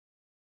حلوة،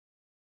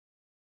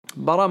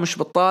 مباراة مش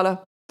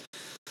بطالة.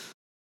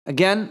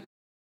 again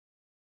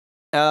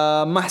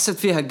ما حسيت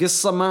فيها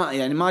قصة،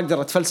 ما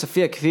أقدر أتفلسف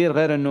فيها كثير،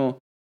 غير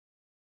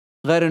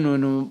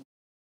إنه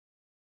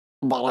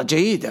مباراة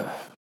جيدة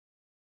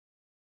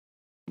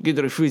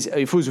قدروا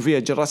يفوزوا فيها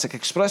جراسيك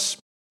اكسبرس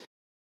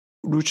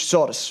ولوتش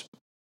سورس.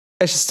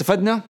 إيش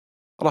استفدنا؟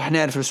 راح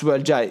نعرف الأسبوع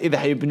الجاي إذا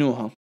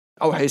حيبنوها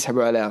أو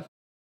حيسحبوا عليها.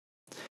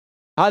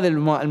 هذه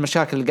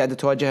المشاكل اللي قاعدة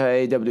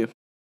تواجهها AEW.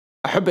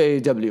 أحب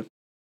AEW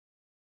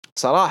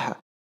صراحة،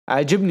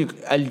 عجبني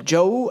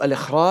الجو،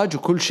 الإخراج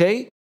وكل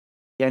شيء،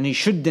 يعني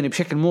يشدني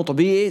بشكل مو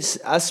طبيعي.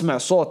 أسمع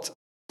صوت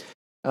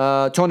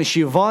توني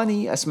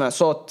شيفاني، أسمع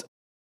صوت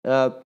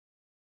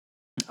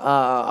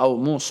أو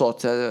مو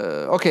صوت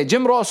أوكي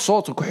جيم روس،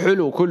 صوته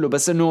حلو وكله،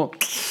 بس إنه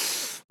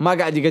ما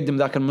قاعد يقدم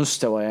ذاك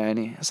المستوى.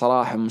 يعني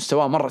صراحة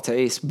مستواه مرة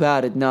تعيس،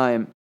 بارد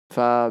نايم،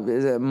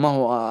 فما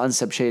هو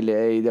أنسب شيء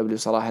لAEW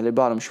صراحة. اللي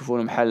بالهم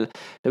يشوفونه محل،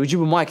 لو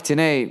يجيبوا مايك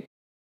تيني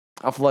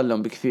أفضل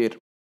لهم بكثير.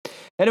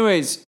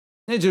 anyways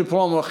نيجي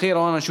البرومو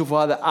الأخيرة، وأنا أشوف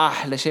هذا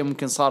أحلى شيء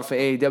ممكن صار في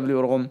AEW،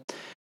 رغم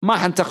ما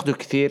حنتقده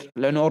كثير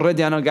لأنه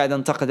already أنا قاعد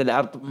أنتقد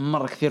العرض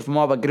مرة كثير،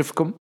 فما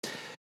بقرفكم.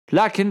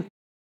 لكن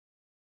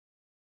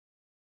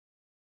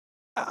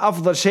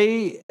أفضل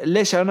شيء،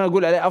 ليش أنا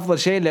أقول عليه أفضل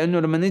شيء؟ لأنه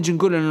لما نيجي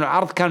نقول إنه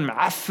العرض كان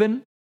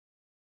معفن،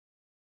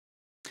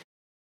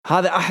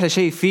 هذا أحلى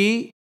شيء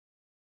فيه،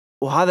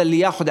 وهذا اللي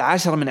ياخد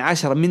 10 من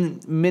 10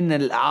 من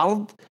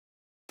العرض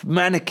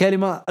بمعنى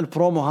كلمة.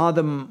 البرومو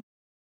هذا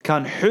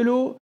كان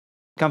حلو،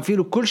 كان فيه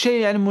له كل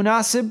شيء يعني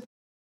مناسب،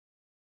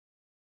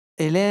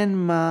 إلين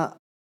ما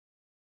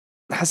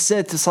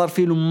حسيت صار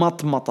فيه له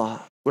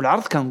مطمطة،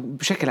 والعرض كان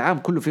بشكل عام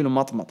كله فيه له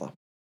مطمطة.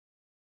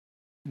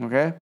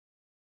 أوكي،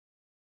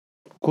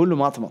 كله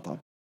مطمطة.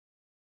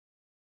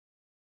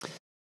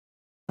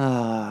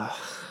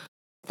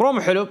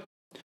 برومو حلو.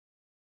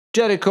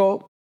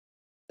 جيريكو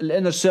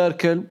الانر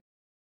سيركل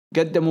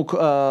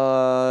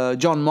قدموا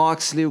جون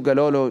ماكسلي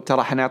وقالوا له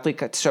ترى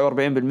حنعطيك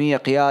 49%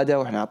 قيادة،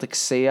 وحنعطيك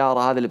السيارة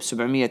هذه اللي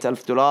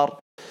ب$700,000،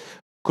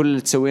 كل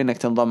اللي تسويه انك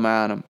تنضم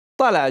معانا.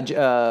 طلع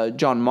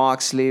جون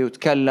ماكسلي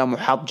وتكلم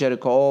وحط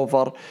جيريكو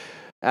اوفر.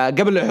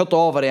 قبل يحط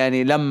اوفر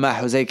يعني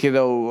لمح وزي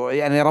كذا،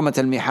 ويعني رمت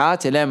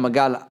الميحات لين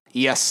ما قال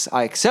يس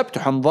اي اكسبت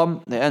وحنضم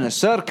لانر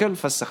سيركل.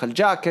 فسخ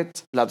الجاكيت،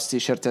 لابس تي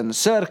شيرت انر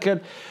سيركل،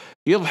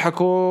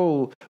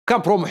 يضحكوا،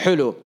 وكان برومو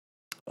حلو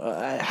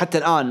حتى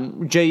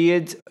الآن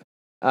جيد.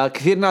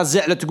 كثير ناس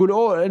زعلت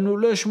تقول إنه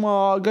ليش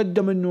ما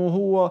قدم إنه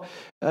هو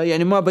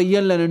يعني ما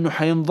بين لنا إنه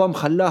حينضم،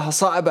 خلاها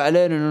صعب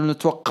علينا إنه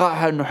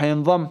نتوقعها إنه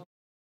حينضم.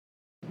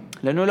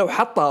 لأنه لو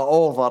حطها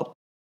أوفر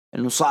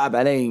إنه صعب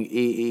عليه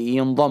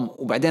ينضم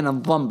وبعدين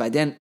انضم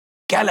بعدين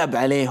قلب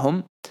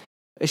عليهم،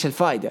 إيش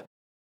الفائدة؟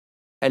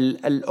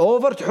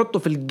 الأوفر تحطه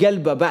في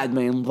القلبة بعد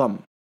ما ينضم،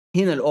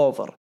 هنا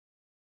الأوفر.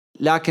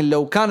 لكن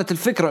لو كانت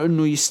الفكرة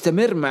إنه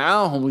يستمر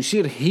معاهم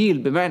ويصير هيل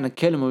بمعنى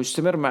الكلمة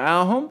ويستمر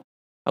معاهم،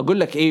 أقول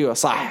لك أيوة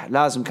صح،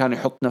 لازم كان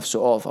يحط نفسه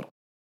أوفر.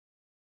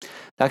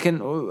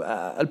 لكن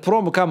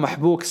البرومو كان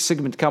محبوك،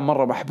 السيجمنت كان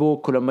مرة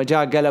محبوك، ولما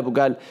جاء قلب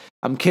وقال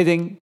I'm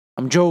kidding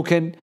I'm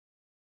joking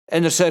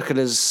inner circle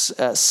is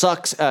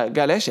sucks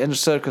قال إيش inner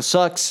circle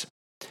sucks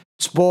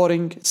it's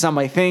boring it's not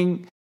my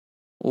thing،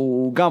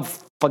 وقام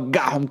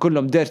فقعهم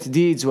كلهم dirty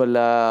deeds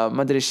ولا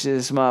ما أدري إيش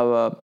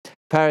اسمه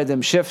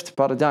paradigm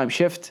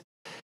shift.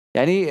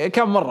 يعني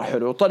كان مرة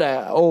حلو،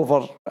 طلع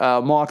أوفر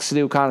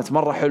ماكسلي وكانت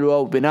مرة حلوة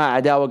وبناء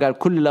عداوة. قال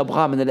كل اللي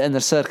أبغاه من الانر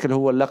سيركل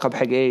هو اللقب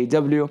حق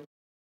AEW.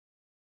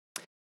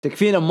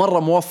 تكفينا مرة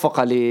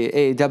موفقة ل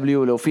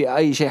AEW. لو في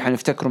أي شيء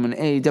حنفتكره من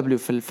AEW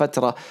في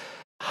الفترة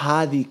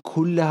هذه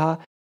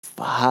كلها،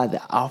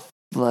 فهذا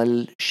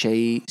أفضل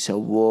شيء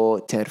سووه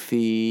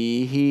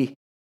ترفيهي.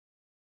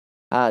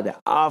 هذا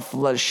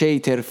أفضل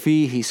شيء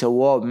ترفيهي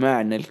سووه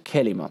بمعنى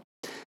الكلمة.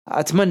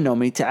 أتمنى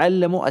أنهم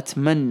يتعلموا،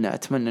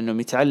 أتمنى أنهم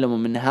يتعلموا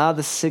من هذا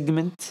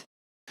السيجمنت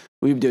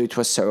ويبدأوا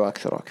يتوسعوا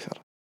أكثر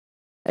وأكثر.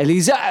 اللي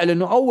يزعل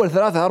أنه أول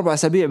 3-4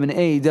 أسابيع من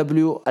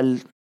AEW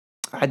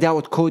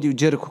عداوة كودي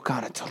وجيريكو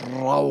كانت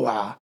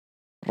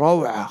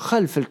روعة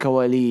خلف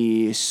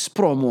الكواليس،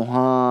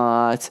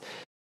 بروموهات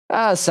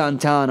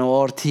سانتانا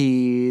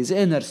وأورتيز،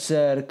 إنر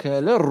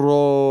سيركل،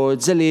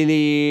 الروج،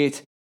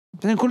 الإليت،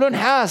 بعدين كلهم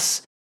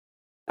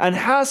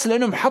أنحاس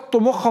لأنهم حطوا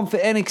مخهم في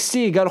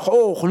NXT. قالوا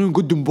خلينا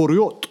نقدم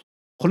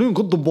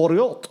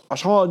مباريات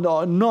عشان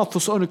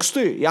ننافس NXT.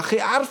 يا أخي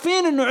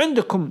عارفين إنه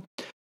عندكم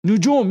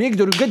نجوم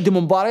يقدروا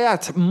يقدموا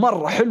مباريات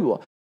مرة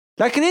حلوة،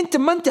 لكن انت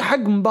ما انت حق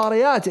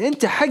مباريات،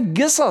 انت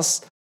حق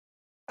قصص.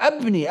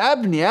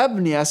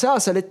 ابني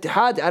اساس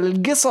الاتحاد على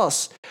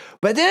القصص،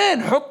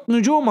 بعدين حط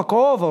نجومك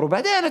اوفر،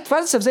 وبعدين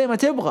اتفلسف زي ما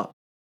تبغى.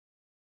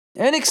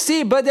 NXT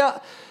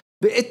بدأ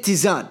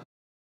باتزان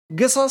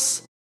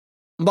قصص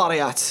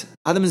مباريات،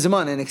 هذا من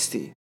زمان. NXT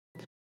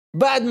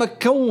بعد ما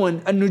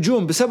كون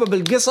النجوم بسبب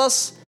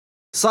القصص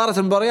صارت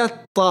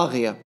المباريات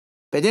طاغية.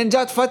 بعدين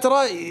جات فترة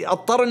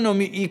اضطر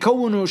انهم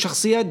يكونوا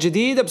شخصيات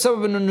جديدة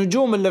بسبب ان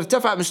النجوم اللي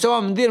ارتفع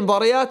مستواهم من ذي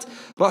المباريات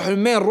راحوا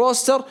المين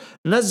روستر،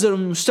 نزلوا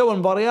من مستوى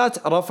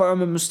المباريات، رفعوا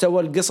من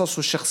مستوى القصص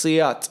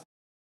والشخصيات،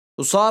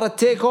 وصار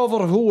التيك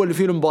اوفر هو اللي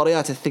فيه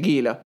المباريات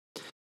الثقيلة.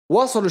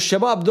 وصلوا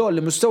الشباب دول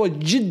لمستوى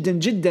جدا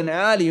جدا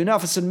عالي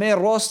ينافس المين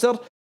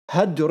روستر،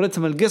 هدوا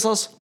رتم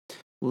القصص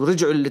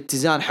ورجعوا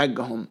للاتزان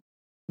حقهم.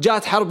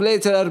 جات حرب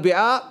ليلة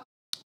الأربعاء،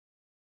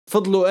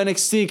 فضلوا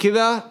NXT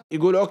كذا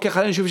يقول أوكي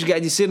خلينا نشوف إيش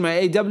قاعد يصير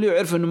مع AW.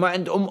 عرفوا إنه ما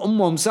عند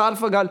أمهم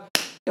سالفة، قال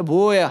يا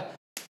أبويا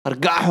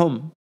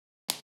أرقعهم،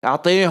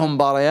 أعطيهم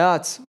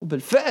مباريات.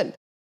 وبالفعل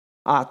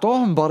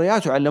أعطوهم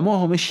مباريات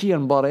وعلموهم إيش هي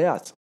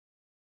المباريات.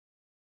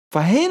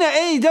 فهنا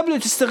AW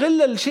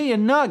تستغل الشيء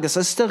الناقص،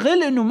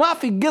 استغل إنه ما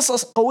في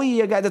قصص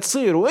قوية قاعدة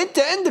تصير، وإنت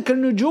عندك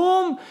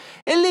النجوم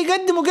اللي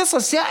يقدموا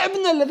قصص. يا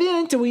ابن الذين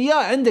أنت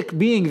وياه عندك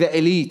being the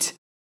elite،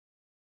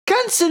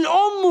 كنسل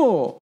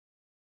أمه،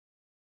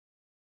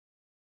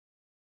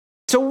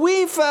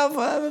 سويه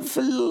في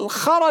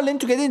الخرا اللي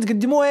انتوا قاعدين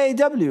تقدموه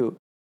AW،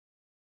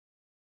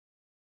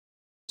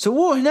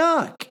 سووه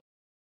هناك.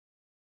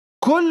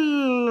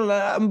 كل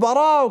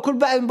مباراة وكل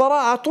بعد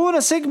مباراة اعطونا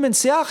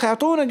سيجمنتس يا اخي،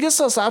 اعطونا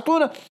قصص،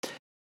 اعطونا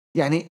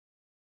يعني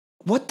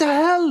what the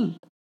hell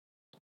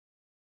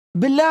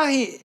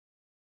بالله.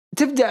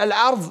 تبدأ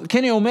العرض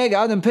كيني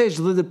أوميجا آدم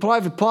بيج ضد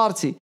البرايفت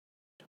بارتي،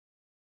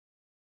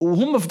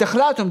 وهم في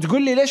دخلاتهم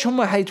تقول لي ليش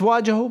هم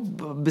حيتواجهوا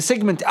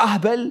بسيجمنت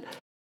أهبل؟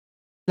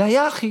 لا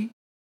يا أخي،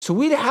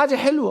 سوي لي حاجة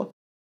حلوة،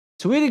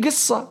 سوي لي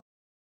قصة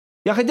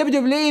يا أخي.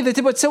 دبليو إذا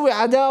تبغى تسوي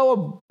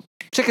عداوة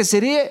بشكل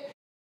سريع،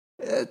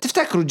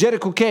 تفتكروا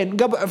جيريكو كين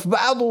قبع في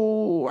بعض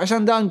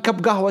وعشان دان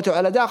كب قهوته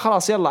على دا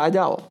خلاص يلا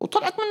عداوة،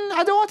 وطلعت من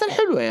عداوات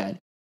الحلوة يعني.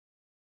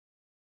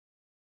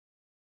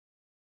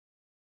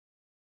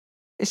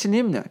 إيش اللي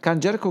يمنع؟ كان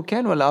جيريكو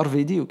كين ولا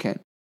RVD وكين؟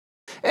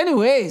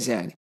 anyways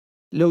يعني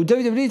لو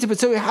دبليو تبغى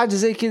تسوي حاجة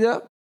زي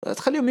كذا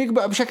تخليهم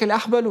يقبعوا بشكل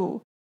أحبل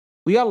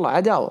ويلا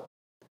عداوة.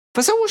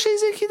 فسووا شيء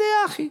زي كذا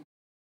يا أخي،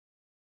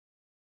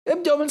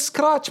 ابدأوا من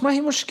سكراتش، ما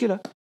هي مشكلة.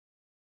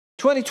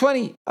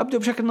 2020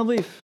 أبدأوا بشكل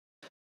نظيف.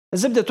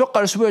 الزبدة أتوقع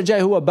الأسبوع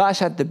الجاي هو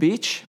باش at the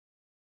beach،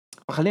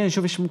 فخلينا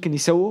نشوف إيش ممكن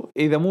يسووا.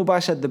 إذا مو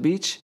باش at the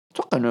beach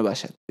أتوقع إنه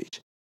باش at the beach.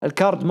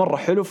 الكارد مرة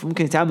حلو،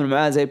 فممكن يتعامل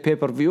معاه زي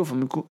بيبر فيو،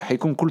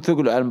 فحيكون كل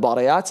ثقله على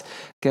المباريات.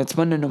 كنت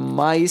أتمنى إنه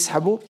ما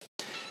يسحبوا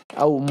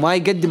أو ما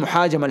يقدموا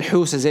حاجة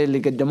ملحوسة زي اللي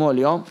قدموه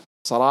اليوم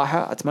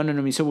صراحة. أتمنى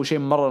إنهم يسووا شيء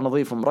مرة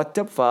نظيف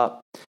ومرتب.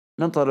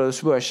 فننتظر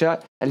الأسبوع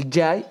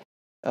الجاي.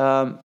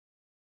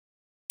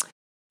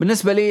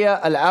 بالنسبة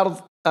لي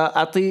العرض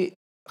أعطي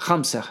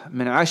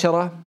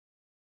 5/10.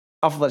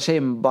 أفضل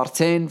شيء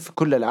مبارتين في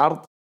كل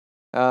العرض،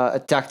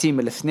 التاكتيم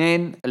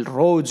الاثنين،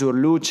 الرودز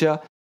واللوتشا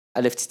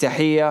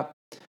الافتتاحية،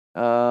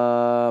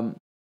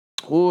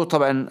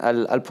 وطبعا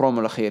البرومو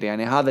الأخير.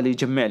 يعني هذا اللي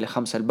يجمع لي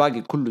 5.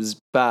 الباقي كله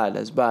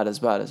زبالة زبالة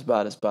زبالة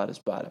زبالة زبالة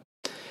زبالة.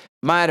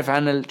 ما أعرف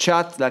عن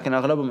الشات، لكن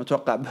أغلبهم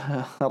أتوقع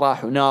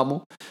راحوا ناموا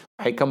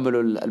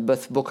وحيكملوا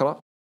البث بكرة.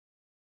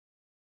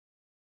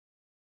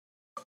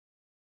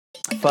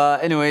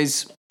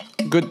 anyways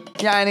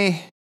good يعني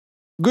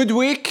good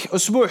week،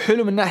 أسبوع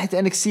حلو من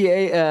ناحية NXT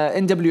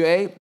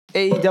NWA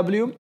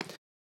AEW.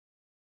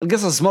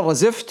 القصص مرة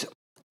زفت.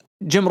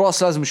 جيم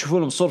روس لازم يشوفوا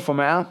لهم صرفة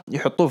معاه،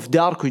 يحطوه في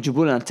دارك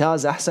ويجيبوا لنا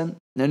تاز أحسن،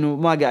 لأنه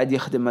ما قاعد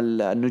يخدم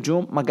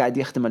النجوم، ما قاعد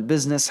يخدم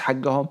البزنس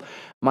حقهم،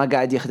 ما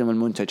قاعد يخدم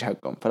المنتج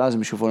حقهم.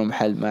 فلازم يشوفوا لهم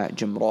حل مع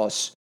جيم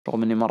روس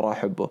رغم أني مرة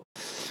أحبه.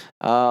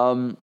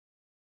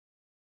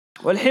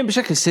 والحين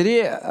بشكل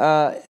سريع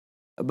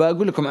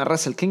بقول لكم عن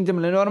راسل كينجدم،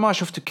 لأنه أنا ما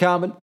شفته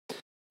كامل.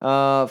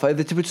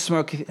 فإذا تبي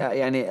تسمعوا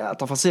يعني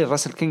تفاصيل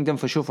راسل كينجدم،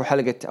 فشوفوا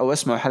حلقة أو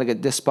اسمعوا حلقة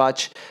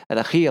ديسباتش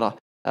الأخيرة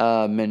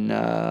من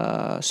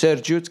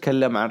سيرجيو،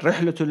 تكلم عن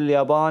رحلته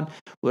لليابان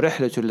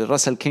ورحلته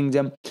للراسل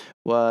كينجدم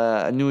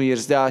ونيو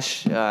ييرز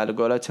داش على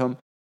قولتهم.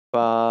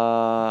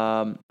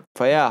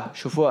 فيا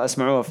شوفوها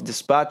اسمعوها في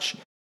ديسباتش.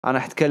 أنا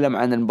حتكلم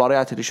عن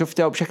المباريات اللي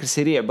شفتها وبشكل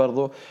سريع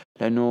برضو،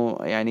 لأنه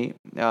يعني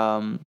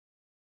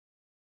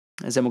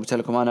زي ما قلت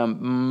لكم أنا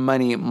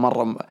ماني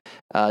مرة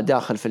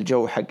داخل في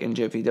الجو حق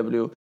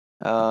NJPW،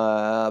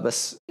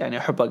 بس يعني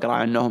أحب أقرأ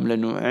عنهم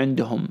لأنه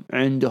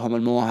عندهم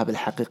المواهب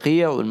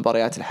الحقيقية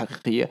والمباريات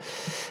الحقيقية.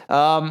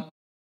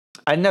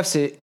 عن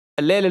نفسي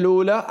الليلة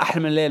الأولى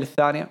أحلى من الليلة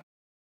الثانية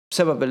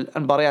بسبب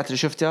المباريات اللي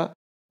شفتها.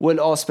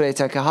 والأوسبري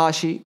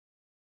تاكاهاشي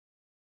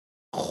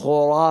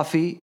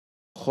خرافي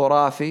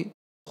خرافي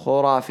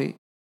خرافي،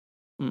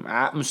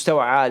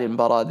 مستوى عالي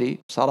المباراة دي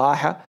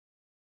صراحة.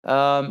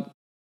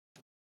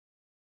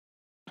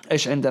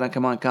 إيش عندنا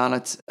كمان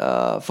كانت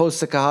فوز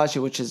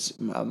تاكاهاشي which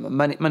is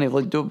ماني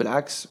ضده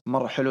بالعكس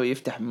مرة حلو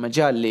يفتح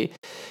مجال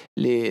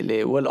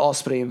ويل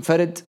أوسبري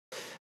ينفرد.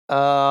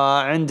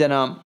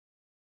 عندنا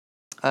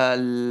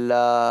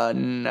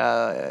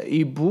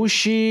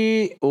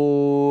إيبوشي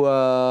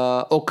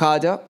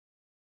وأوكادا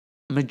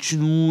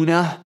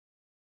مجنونة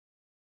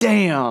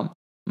دايم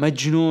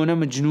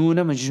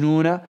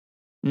مجنونة.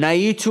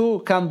 نايتو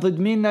كان ضد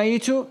مين؟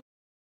 نايتو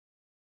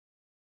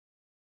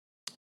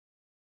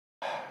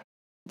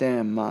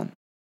دايم مان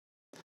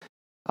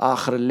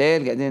آخر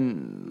الليل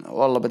قاعدين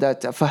والله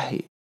بدأت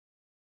أفهي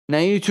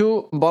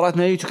مباراة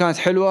نايتو كانت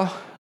حلوة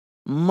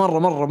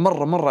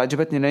مرة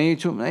عجبتني.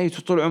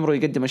 نايتو طول عمره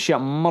يقدم أشياء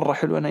مرة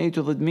حلوة.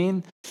 نايتو ضد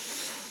مين؟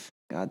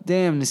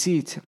 قاعدين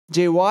نسيت.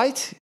 جاي وايت؟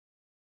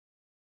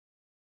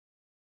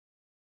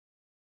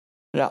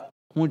 لا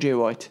مو جاي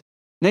وايت.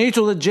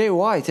 نايتو ضد جاي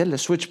وايت إلا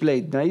سويتش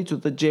بليد. نايتو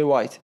ضد جاي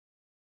وايت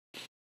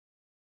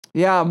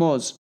يا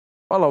موز.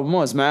 والله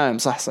موز معاهم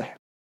صح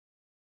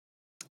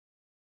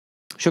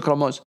شكرا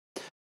موز.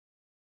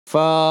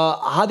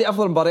 فهذه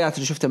أفضل المباريات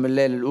اللي شفتها من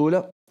الليلة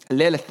الأولى.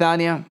 الليلة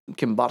الثانية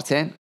يمكن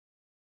مبارتين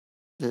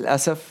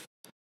للأسف.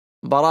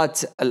 مباراة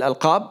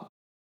الألقاب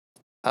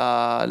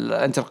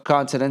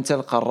الانتركونتيننتال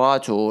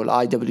القارات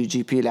والاي دبليو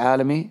جي بي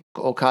العالمي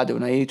اوكادا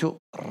ونايتو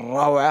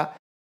روعة.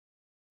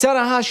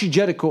 تاناهاشي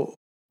جيريكو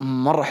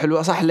مرة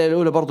حلوة صح. الليلة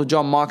الأولى برضو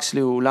جون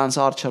ماكسلي ولانس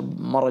آرشر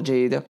مرة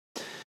جيدة.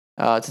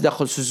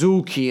 تدخل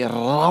سوزوكي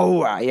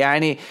روعة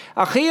يعني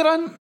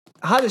أخيرا.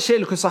 هذا الشيء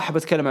اللي كنت صح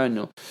بتكلم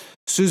عنه.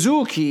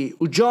 سوزوكي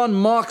وجون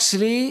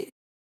ماكسلي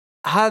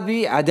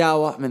هذه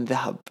عداوة من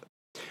ذهب.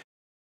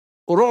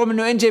 ورغم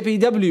انه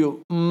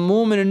NJPW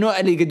مو من النوع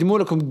اللي يقدموا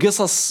لكم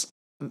قصص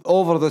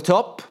اوفر ذا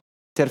توب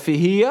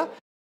ترفيهية،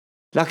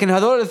 لكن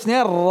هذول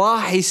الاثنين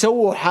راح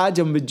يسووا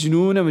حاجة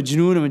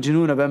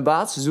مجنونة بين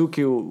بعض.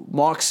 سوزوكي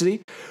وماكسلي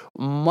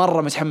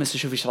مرة متحمس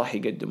اشوف ايش راح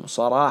يقدموا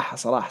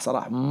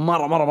صراحة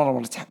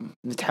مرة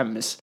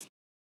متحمس.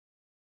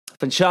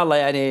 فان شاء الله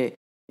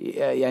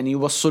يعني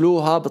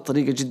يوصلوها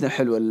بطريقة جدا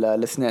حلوة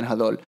الاثنين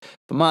هذول،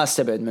 فما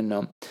استبعد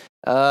منهم.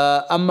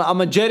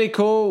 اما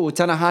جيريكو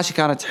وتاناهاشي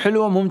كانت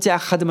حلوة ممتعة.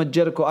 خدمت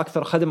جيريكو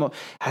اكثر خدموا.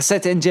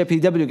 حسيت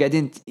NJPW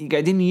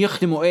قاعدين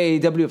يخدموا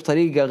AEW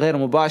بطريقة غير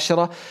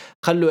مباشرة.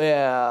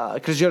 خلوا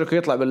كريس جيريكو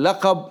يطلع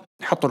باللقب،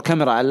 حطوا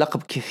الكاميرا على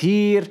اللقب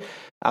كثير،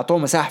 اعطوه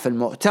مساحة في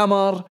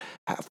المؤتمر،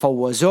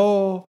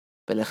 فوزوه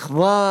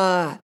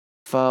بالاخضاع.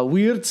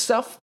 فويرد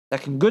ستاف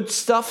لكن جود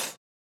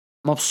ستاف.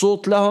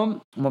 مبسوط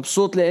لهم،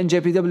 مبسوط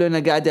NJPW لأنها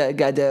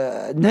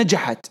قاعدة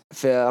نجحت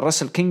في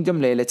رسل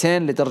كينجدوم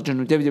ليلتين، لدرجة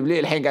إنه WWE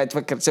الحين قاعد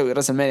تفكر تسوي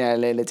رسل مانيا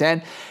على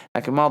ليلتين.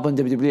 لكن ما أظن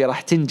WWE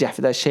راح تنجح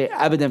في ذا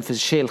الشيء أبدا، في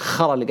الشيء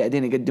الخرا اللي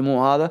قاعدين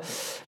يقدموه هذا.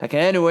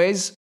 لكن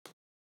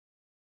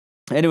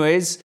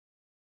anyways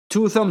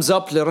two thumbs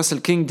up لرسل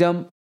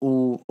كينجدوم.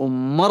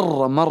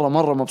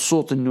 ومرة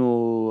مبسوط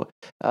إنه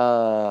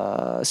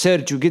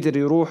سيرجيو قدر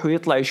يروح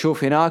ويطلع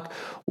يشوف هناك.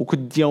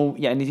 وكنت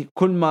يعني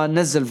كل ما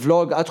نزل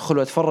فلوج أدخل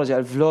وأتفرج على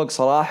الفلوج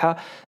صراحة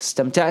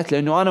استمتعت،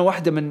 لأنه أنا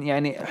واحدة من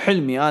يعني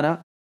حلمي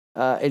أنا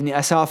إني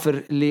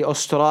أسافر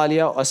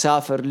لأستراليا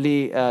وأسافر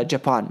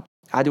لجابان.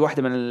 هذه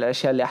واحدة من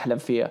الأشياء اللي أحلم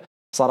فيها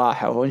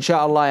صراحة، وإن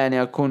شاء الله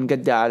يعني أكون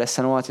قدها على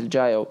السنوات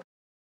الجاية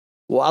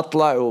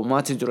وأطلع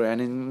وما تدروا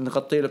يعني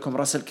نغطي لكم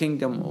راسل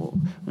كينجدوم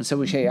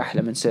ونسوي شيء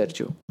أحلى من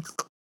سيرجيو.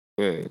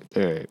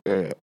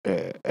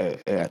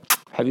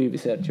 حبيبي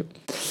سيرجيو.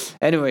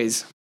 anyways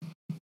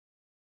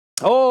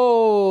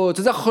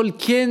تدخل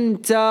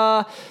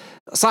كنتا.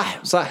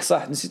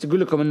 صح نسيت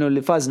أقول لكم إنه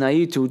اللي فاز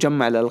نايتو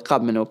وجمع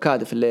الألقاب من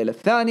أوكادا في الليلة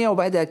الثانية،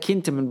 وبعدها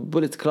كنتا من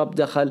بوليت كلاب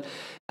دخل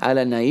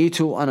على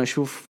نايتو. أنا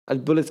أشوف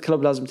البوليت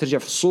كلاب لازم ترجع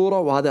في الصورة،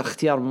 وهذا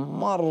اختيار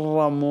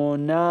مرة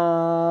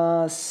مناسب.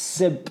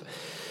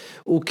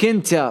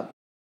 وكنت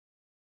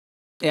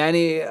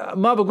يعني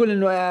ما بقول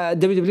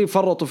انه WWE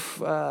فرطوا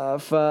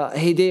في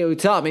هيديو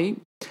تامي،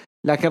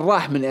 لكن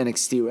راح من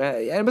NXT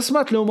يعني، بس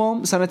ما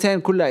تلومهم.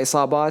 سنتين كلها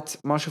اصابات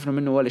ما شفنا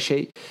منه ولا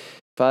شيء،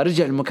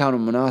 فرجع لمكانه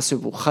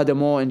المناسب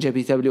وخدموه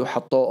NJPW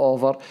وحطوه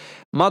اوفر.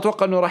 ما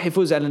اتوقع انه راح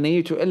يفوز على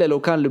نيته الا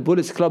لو كان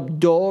لبوليت كلاب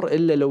دور،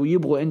 الا لو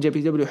يبغوا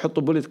NJPW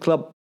يحطوا بوليت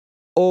كلاب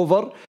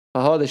اوفر،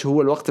 فهذا شو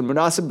هو الوقت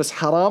المناسب. بس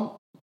حرام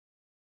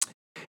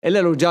الا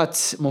لو جات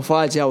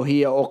مفاجأة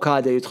وهي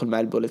اوكادا يدخل مع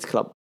البوليت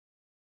كلاب.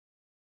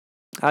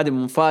 هذه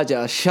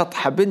مفاجأة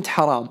شطحة بنت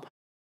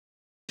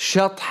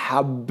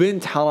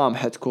حرام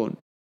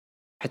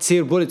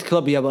حتصير بوليت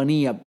كلاب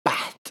يابانية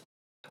بحت.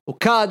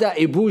 وكادا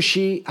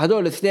إيبوشي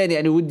هذول الاثنين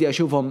يعني ودي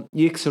أشوفهم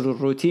يكسروا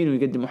الروتين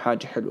ويقدموا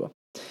حاجة حلوة.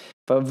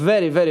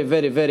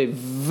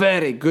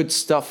 very good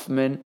stuff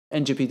من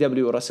NJPW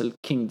ورسل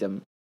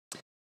كينجدوم.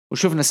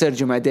 وشوفنا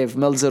سيرجيو مع ديف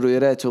ميلزر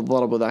ويريت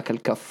وضربوا ذاك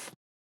الكف.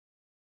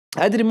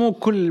 أدري مو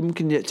كل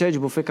ممكن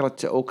تعجبوا فكرة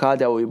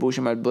أوكادا أو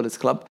يبوشي مع البوليت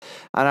كلاب،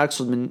 أنا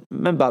أقصد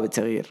من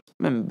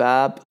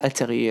باب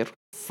التغيير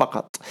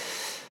فقط.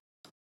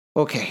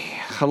 أوكي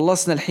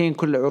خلصنا الحين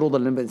كل العروض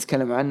اللي نبي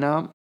نتكلم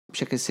عنها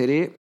بشكل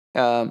سريع.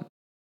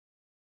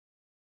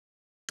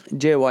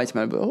 جاي وايت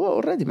مع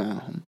هو already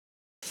معاهم.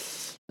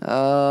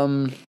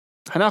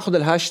 هناخذ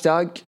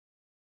الهاشتاج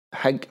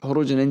حق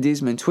هروج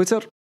الانديز من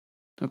تويتر.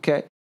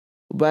 اوكي،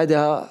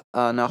 وبعدها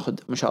ناخذ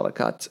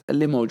مشاركات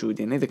اللي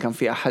موجودين إذا كان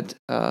في أحد،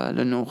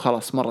 لأنه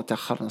خلاص مرة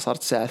تأخرنا، صارت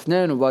الساعة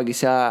 2 وباقي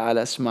ساعة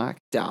على سماك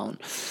داون.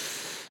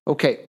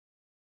 أوكي،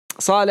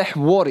 صالح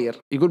وورير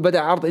يقول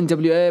بدأ عرض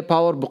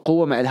NJPW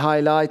بقوة مع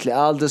الهايلايت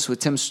لألدس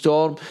وتيم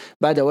ستورم،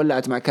 بعدها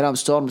ولعت مع كلام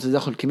ستورم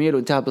وتدخل كميل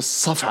وانتهى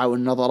بالصفعة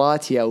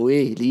والنظرات يا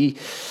ويلي.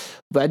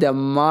 بعدها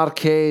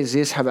ماركيز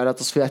يسحب على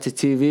تصفيات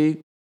التي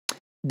في.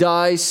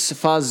 دايس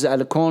فاز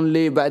على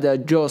كونلي. بعدها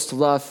جو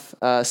استضاف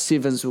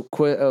ستيفنز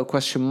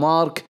وكويشن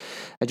مارك.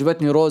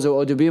 عجبتني روزا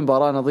وأودوبين،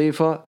 مباراة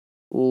نظيفة.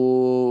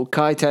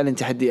 وكاي تالين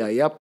تحديها.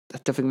 يب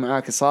اتفق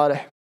معاك يا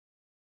صالح.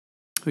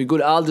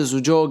 ويقول آلدز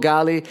وجو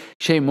قالي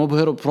شيء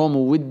مبهر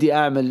وبرومو ودي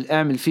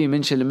اعمل فيه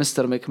منشن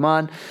لمستر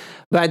مكمان.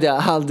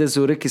 بعدها آلدز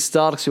وريكي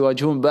ستاركس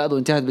يواجهون بعض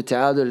وانتهت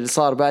بالتعادل اللي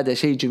صار بعدها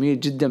شيء جميل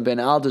جدا بين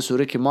آلدز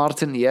وريكي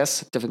مارتن.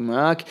 يس اتفق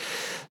معاك.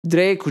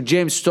 دريك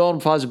وجيمس ستورم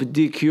فازوا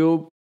بالدي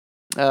كيوب.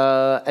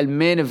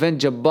 المين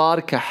ايفنت جبار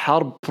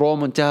كحرب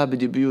برومو انتهى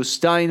بديبيو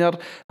ستاينر.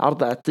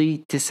 عرض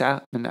اعطيه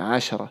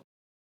 9/10.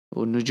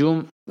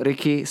 والنجوم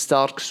ريكي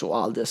ستاركس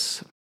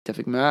وآلدس.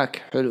 اتفق معاك.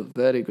 حلو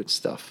very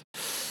good stuff.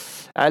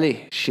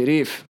 علي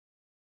الشريف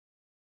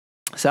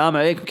السلام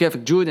عليكم، كيفك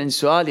جود؟ عندي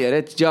سؤال يا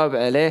ريت تجاوب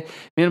عليه.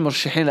 مين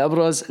المرشحين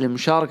الابرز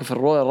للمشاركه في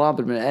الرويال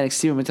رامبل من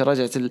NXT ومتى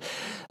رجعت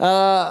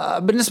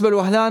بالنسبه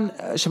لوهلان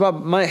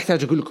شباب ما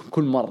يحتاج اقول لكم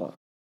كل مره،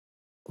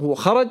 هو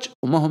خرج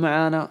وما هو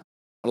معانا،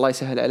 الله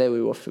يسهل عليه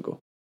ويوفقه.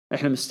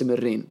 احنا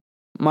مستمرين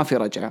ما في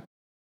رجعه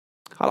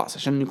خلاص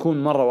عشان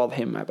نكون مره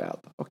واضحين مع بعض.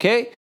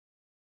 اوكي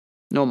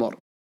نو مور.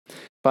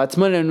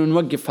 فاتمنى انه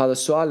نوقف هذا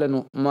السؤال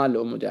لانه ما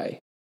له مداعي،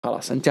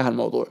 خلاص انتهى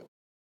الموضوع.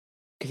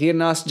 كثير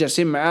ناس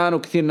جالسين معانا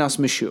وكثير ناس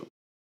مشيوا،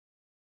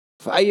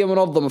 فأي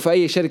منظمة في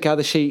أي شركة هذا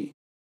الشيء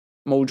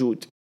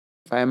موجود،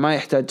 فما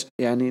يحتاج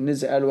يعني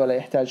نزعل ولا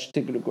يحتاج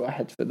تقلق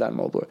واحد في ذا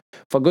الموضوع.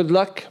 فجود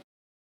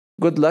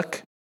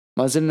لك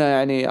ما زلنا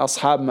يعني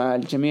أصحاب مع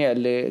الجميع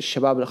اللي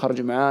الشباب اللي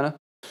خرجوا معانا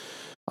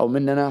أو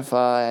مننا،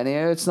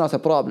 فيعني it's not a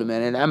problem.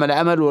 يعني العمل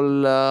عمل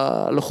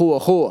والأخوة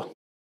أخوة.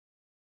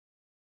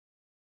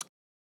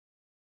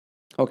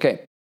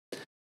 أوكي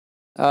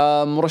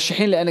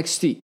مرشحين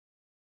لNXT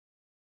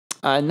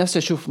عن نفسي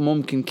أشوف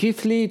ممكن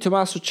كيثلي،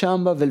 توماسو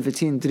تشامبا،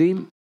 فيلفتين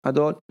دريم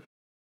هذول.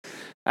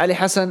 علي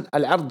حسن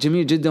العرض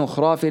جميل جدا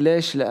وخرافي.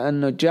 ليش؟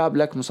 لأنه جاب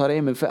لك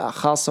مصارعين من فئة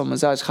خاصة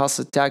ومزاج خاص،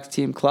 التاك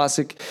تيم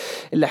كلاسيك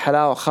إلا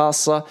حلاوة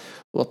خاصة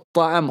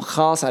والطعم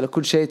خاص على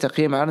كل شيء.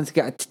 تقييم عرض انت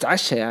قاعد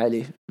تتعشى يا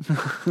علي.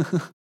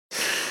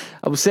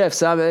 أبو سيف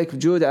سلام عليك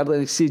بجود.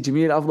 عرض NXT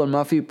جميل، أفضل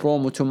ما فيه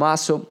برومو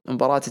توماسو،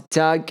 مباراة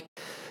التاج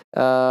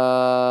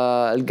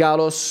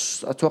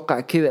الجالوس أتوقع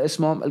كذا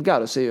اسمهم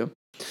الجالوس أيوه،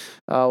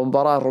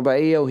 ومباراة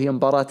رباعية وهي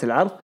مباراة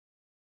العرض.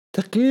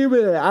 تقييم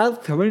العرض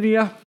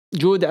 8.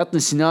 جود عطني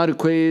سيناريو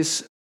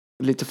كويس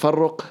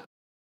لتفرق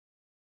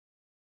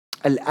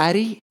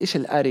الأري. إيش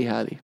الأري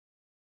هذه؟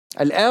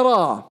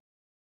 الإيرا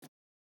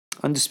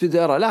عند سبيد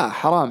إيرا. لا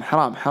حرام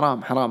حرام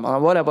حرام حرام، أنا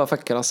ولا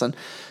بفكر أصلا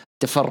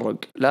تفرق،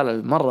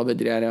 لا مرة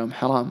بدري عليهم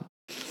حرام.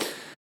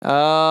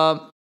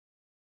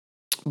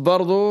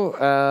 برضو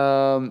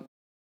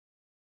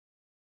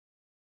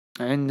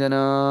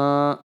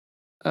عندنا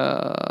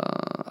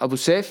أبو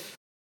سيف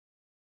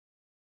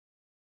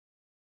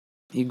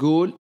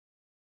يقول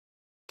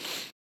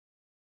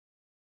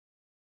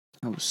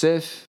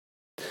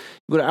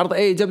عرض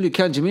AEW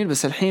كان جميل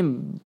بس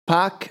الحين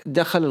باك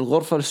دخل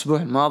الغرفة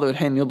الأسبوع الماضي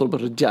والحين يضرب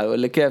الرجال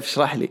ولا كيف؟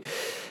 اشرح لي.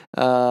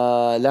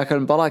 لكن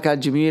المباراة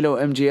كانت جميلة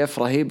وMGF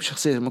رهيب،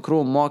 شخصية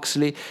المكروم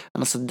موكسلي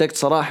أنا صدقت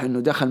صراحة إنه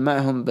دخل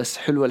معهم، بس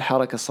حلوة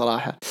الحركة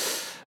الصراحة.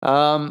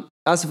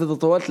 آسف إذا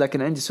طولت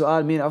لكن عندي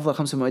سؤال، مين أفضل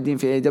 5 مؤدين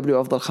في AEW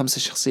وأفضل 5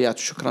 شخصيات؟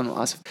 وشكرا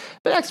وآسف.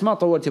 بالعكس ما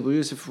طولت أبو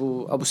يوسف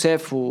وأبو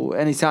سيف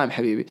وأني تايم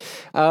حبيبي.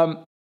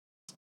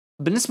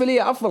 بالنسبة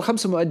لي أفضل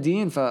 5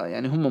 مؤديين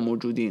فيعني هم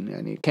موجودين،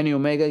 يعني كيني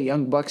أوميجا،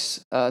 يانج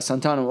باكس،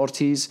 سانتانا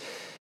وأورتيز،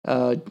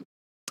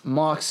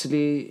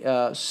 ماكسلي،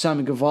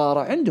 سامي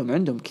جيفارا،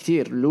 عندهم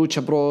كثير،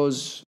 لوتشا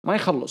بروز ما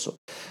يخلصوا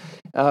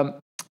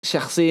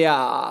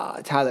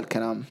شخصيات. هذا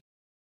الكلام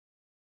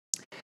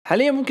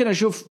حاليا ممكن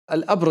أشوف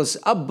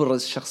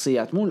أبرز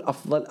شخصيات، مو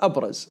الأفضل،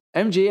 أبرز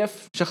MJF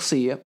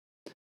شخصية،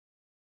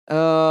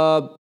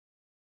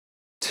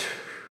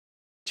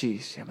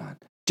 جيس يا مان،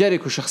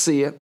 جيريكو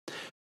شخصية،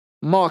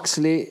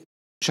 ماكسلي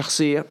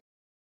شخصية،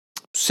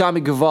 سامي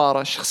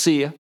جيفارا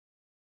شخصية،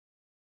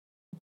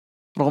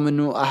 رغم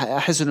انه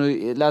احس انه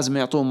لازم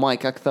يعطون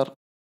مايك اكثر.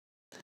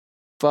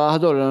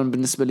 فهذول أنا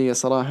بالنسبة لي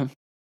صراحة.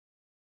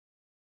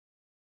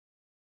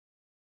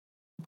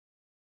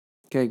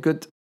 اوكي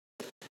جود.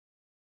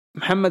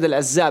 محمد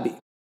العزابي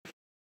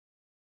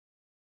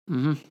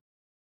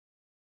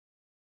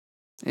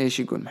ايش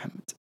يقول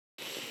محمد؟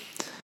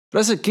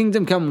 رسل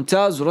كينجدم كان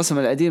ممتاز ورسم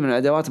العديد من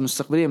الادوات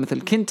المستقبلية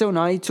مثل كينتا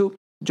ونايتو،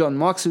 جون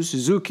ماكس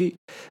وسوزوكي.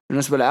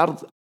 بالنسبة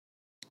للعرض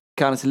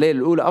كانت الليلة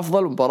الأولى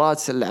أفضل، مباراة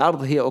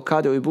العرض هي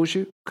أوكادا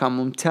وإيبوشي، كان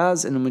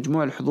ممتاز إنه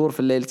مجموع الحضور في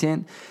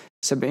الليلتين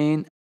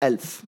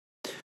 70,000.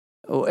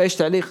 وإيش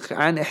تعليق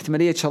عن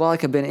احتمالية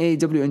شراكة بين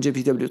AEW و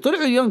NJPW؟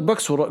 طلعوا يونج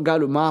بوكس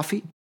وقالوا ما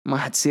في، ما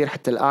حتصير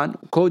حتى الآن.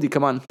 كودي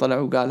كمان طلع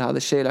وقال هذا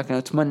الشيء، لكن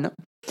أتمنى.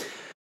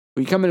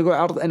 ويكمل يقول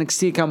عرض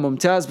NXT كان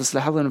ممتاز، بس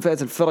لاحظ إنه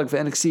فئة الفرق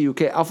في NXT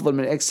UK أفضل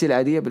من NXT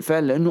العادية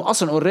بالفعل، لأنه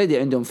أصلا already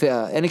عندهم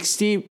فئة.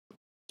 NXT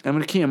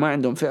الأمريكية ما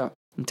عندهم فئة،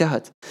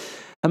 انتهت.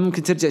 هل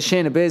ممكن ترجع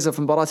شينا بيزر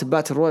في مباراة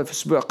الباتل رويال في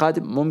الأسبوع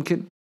القادم؟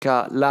 ممكن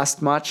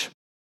كلاست ماتش،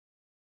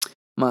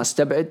 ما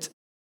استبعد.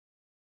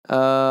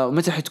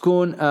 ومتى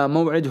حتكون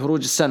موعد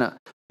هروج السنة؟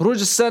 هروج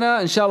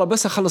السنة إن شاء الله،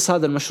 بس أخلص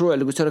هذا المشروع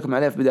اللي قلت لكم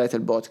عليه في بداية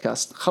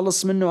البودكاست،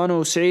 خلص منه أنا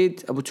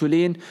وسعيد أبو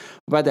تولين،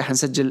 وبعدها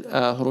حنسجل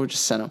هروج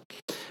السنة.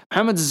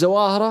 محمد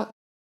الزواهرة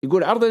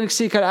يقول عرض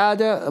NXT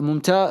كالعادة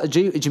ممتاز،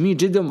 جميل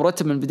جدا،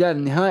 مرتب من البداية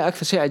للنهاية.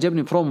 أكثر شيء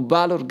عجبني برومو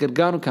بالور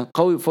قرقانو كان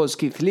قوي، وفوز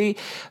كيث لي.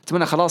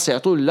 أتمنى خلاص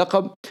يعطوه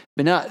اللقب.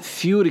 بناء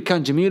ثيوري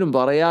كان جميل،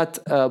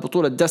 مباريات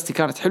بطولة داستي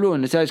كانت حلوة،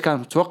 والنتائج كانت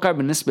متوقع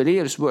بالنسبة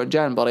لي. الأسبوع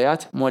الجاي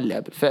مباريات مولعة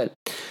بالفعل.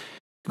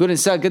 يقول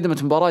النساء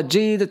قدمت مباراة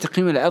جيدة،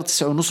 تقييم العرض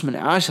 9.5 من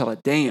 10.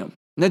 دايم.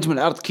 نجم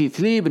العرض كيث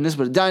لي.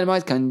 بالنسبة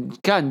للداينامايت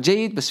كان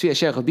جيد، بس فيه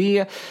أشياء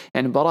غبية،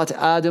 يعني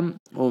مباراة آدم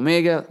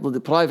وأوميجا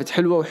ضد برايفت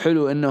حلوة،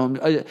 وحلو إنهم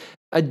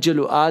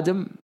أجلوا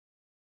آدم،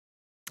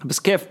 بس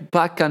كيف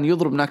باك كان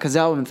يضرب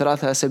ناكازاوا من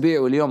 3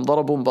 أسابيع، واليوم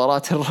ضربوا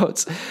مباراة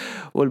الروز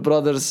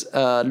والبرادرز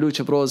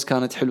لوتشا بروز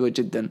كانت حلوة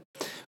جدا.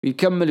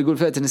 ويكمل يقول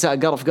فئة النساء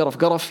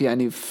قرف،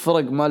 يعني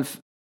فرق مال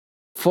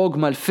فوق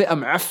ما الفئة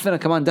معفنة،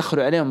 كمان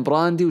دخلوا عليهم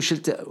براندي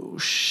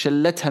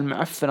وشلتها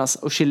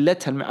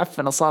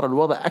المعفنة صار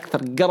الوضع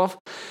أكثر قرف.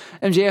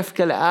 MJF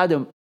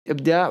كالعادة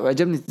إبداع،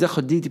 وعجبني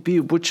تدخل DDP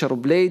وبوتشر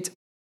وبليد.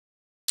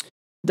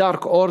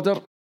 دارك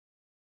أوردر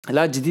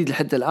لا جديد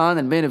لحد الآن.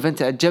 المين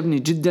إيفنت عجبني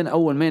جدا،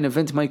 أول مين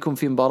إيفنت ما يكون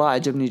فيه مباراة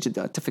عجبني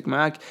جدا. أتفق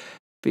معك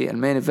في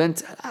المين إيفنت.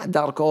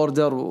 دارك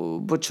أوردر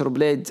وبوتشر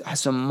وبليد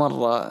أحسن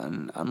مرة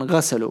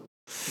انغسلوا.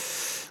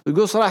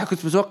 ويقول صراحة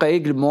كنت متوقع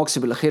يقلب موكسي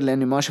بالأخير،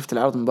 لأني ما شفت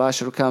العرض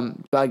مباشر وكان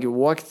باقي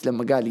وقت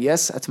لما قال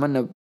يس.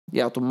 أتمنى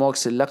يعطوا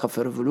موكسي اللقب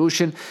في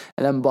ريفولوشن.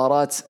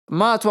 المباراة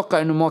ما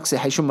أتوقع إنه موكسي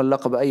حيشم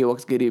اللقب أي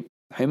وقت قريب،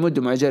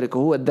 حيمدوا مع جيريكو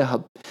هو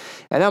الذهب.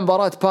 يعني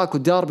مباراة باك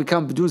وداربي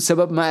كان بدون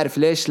سبب، ما أعرف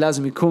ليش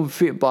لازم يكون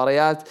في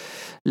مباريات،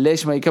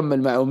 ليش ما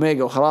يكمل مع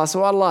أوميجا وخلاص.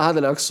 والله هذا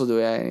اللي أقصده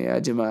يعني يا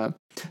جماعة.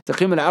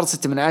 تقييم العرض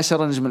 6 من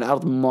 10. نجم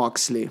العرض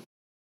موكسلي.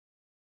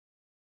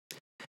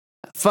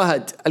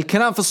 فهد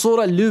الكلام في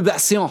الصورة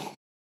لوباسيون.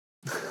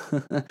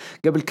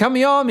 قبل كم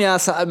يوم يا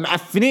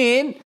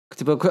معفنين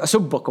كنت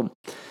أسبكم،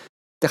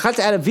 دخلت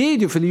على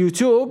فيديو في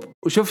اليوتيوب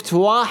وشفت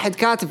واحد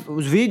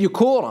كاتب فيديو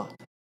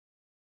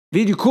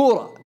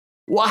كورة،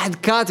 واحد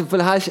كاتب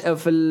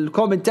في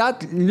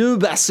الكومنتات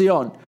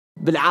لوباسيون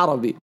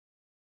بالعربي،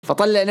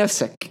 فطلع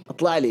نفسك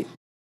اطلع لي.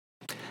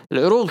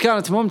 العروض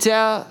كانت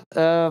ممتعة،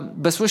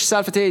 بس وش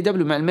سالفة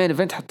AEW مع المين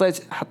إيفنت؟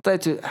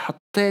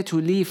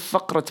 حطيته لي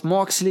فقرة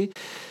موكسلي.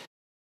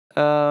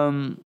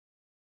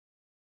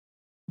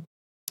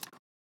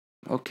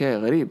 اوكي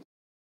غريب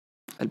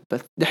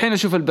البث دحين،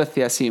 اشوف البث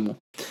يا سيمو.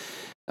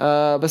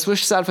 بس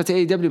وش سالفة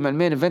AEW مع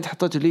المين إيفنت؟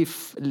 حطيته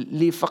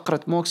لي فقرة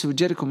موكسي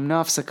وجيريكو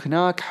منافسك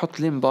هناك، حط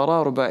لي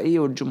مباراة رباعية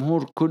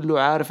والجمهور كله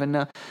عارف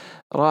انه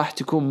راح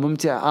تكون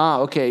ممتع.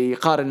 اوكي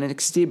يقارن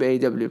NXT ب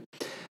AEW.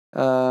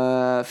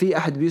 في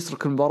أحد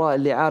بيسرق المباراة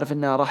اللي عارف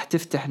إنها راح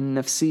تفتح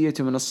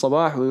نفسيته من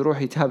الصباح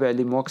ويروح يتابع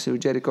لموكسي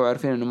وجيريكو،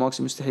 وعارفين إنه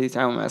موكسي مستحيل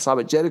يتعامل مع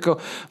إصابة جيريكو.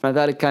 مع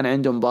ذلك كان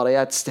عندهم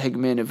مباريات تستحق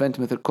مين إيفنت،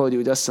 مثل كودي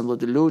وداستن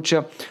ضد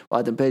اللوتشا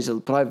وآدم بيج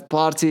البرايفت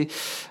بارتي.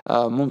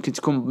 ممكن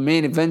تكون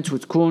مين إيفنت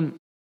وتكون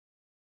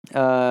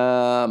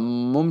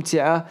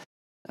ممتعة.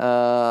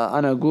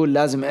 أنا أقول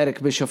لازم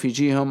إيريك بيشوف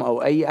يجيهم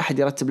أو أي أحد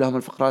يرتب لهم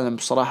الفقرات، لأن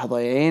بصراحة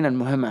ضايعين.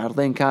 المهم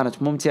عرضين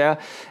كانت ممتعة.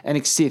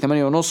 NXT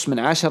 8.5 من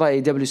 10،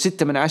 AEW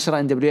 6 من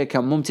 10. NWA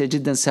كان ممتع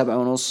جدا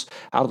 7.5.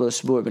 عرض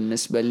الأسبوع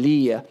بالنسبة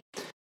لي.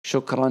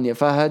 شكرا يا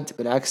فهد،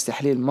 بالعكس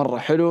تحليل مرة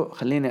حلو.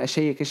 خليني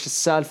أشيك إيش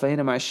السالفة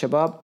هنا مع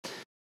الشباب.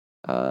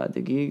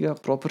 دقيقة.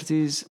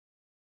 Properties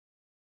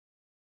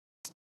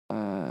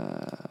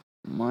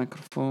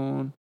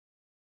مايكروفون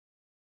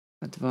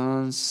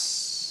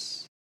Advance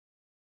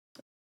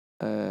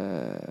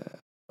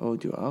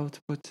أوديو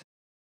أوتبوت.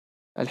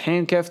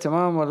 الحين كيف؟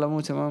 تمام ولا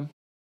مو تمام؟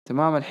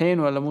 تمام الحين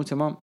ولا مو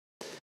تمام؟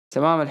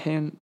 تمام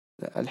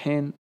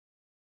الحين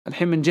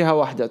من جهة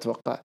واحدة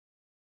أتوقع،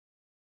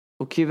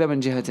 وكذا من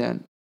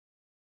جهتين.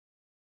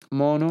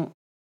 مونو.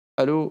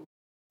 ألو.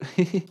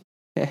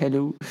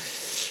 هلو.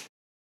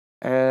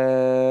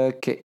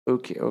 أوكي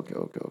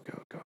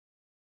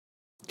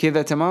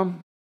كذا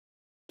تمام.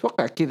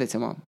 أتوقع كذا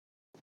تمام.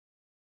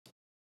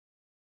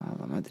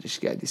 والله ما أدري إيش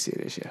قاعد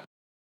يصير يا شيخ.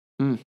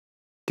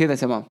 كذا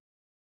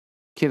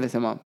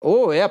تمام.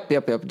 أوه يب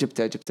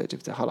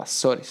جبتها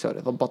خلاص. سوري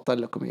ضبطت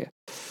لكم إياه.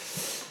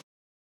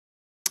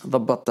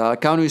 ضبطتها.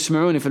 كانوا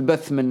يسمعوني في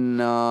البث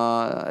من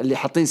اللي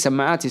حاطين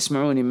سماعات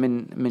يسمعوني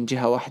من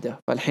جهة واحدة،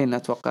 فالحين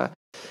أتوقع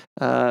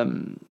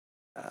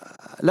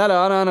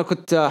لا أنا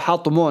كنت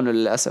حاط مونو،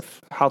 للأسف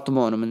حاط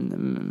مونو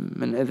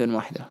من إذن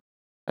واحدة.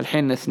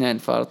 الحين 2،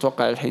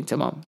 فأتوقع الحين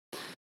تمام.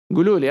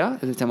 قولوا لي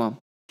إذا تمام.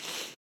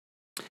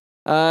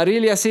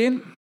 ريل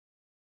ياسين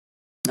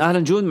أهلا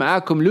جود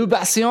معاكم.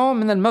 لوباسيون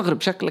من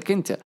المغرب شكلك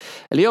أنت.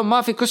 اليوم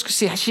ما في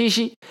كسكسي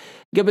حشيشي،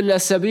 قبل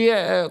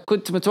أسابيع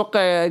كنت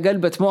متوقع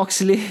قلبة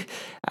موكسلي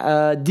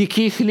دي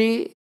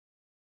كيثلي.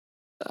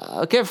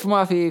 كيف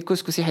ما في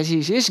كسكسي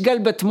حشيش؟ إيش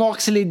قلبة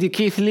موكسلي دي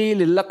كيثلي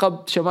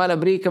للقب شمال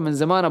أمريكا؟ من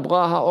زمان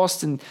أبغاها.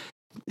 أوستن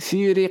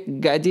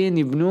ثيوري قاعدين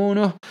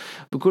يبنونه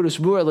بكل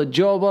أسبوع ضد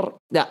جوبر.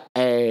 لا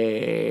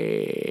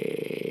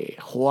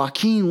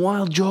خواكين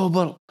وايلد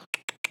جوبر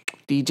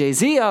دي جي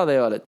زي هذا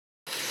يا ولد.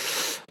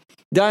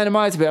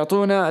 داينامايت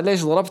بيعطونا.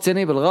 ليش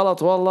ضربتني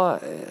بالغلط والله؟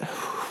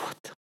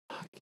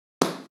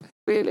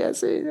 يا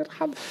سيدي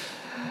ارحم.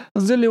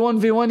 انزل لي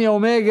 1v1 يا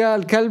اوميجا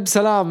الكلب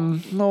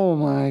سلام. او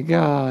ماي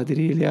جاد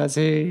ريل يا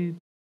سيد.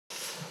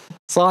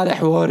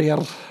 صالح وورير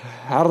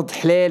عرض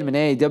حليل من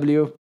اي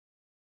دبليو.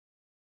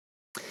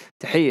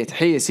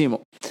 تحية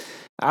سيمو.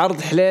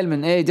 عرض حليل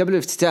من اي دبليو.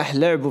 افتتاح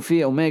لعبوا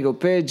فيه اوميجا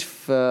وبيج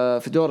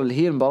في دور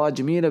الهيل. مباراة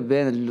جميلة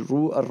بين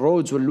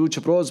الرودز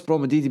واللوتشا بروز.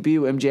 برومو دي بي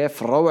وام جي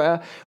اف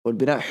روعة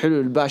والبناء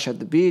حلو للباشا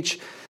ذا بيتش.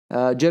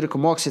 جيريكو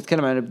موكس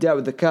يتكلم عن الابداع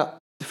والذكاء.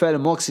 فعلا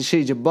موكس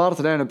شيء جبار.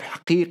 طلعنا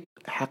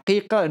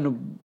حقيقة انه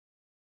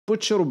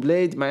بوتشر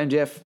وبليد مع ام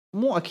جي اف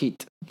مو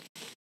اكيد.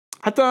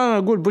 حتى انا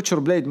اقول بوتشر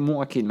وبليد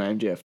مو اكيد مع ام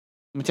جي اف.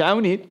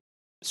 متعاونين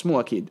بس مو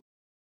اكيد.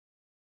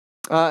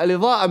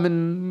 الإضاءة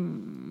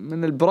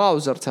من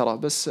البراوزر ترى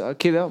بس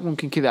كذا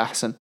ممكن كذا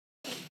أحسن.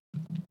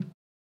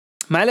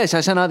 معليش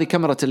عشان هذه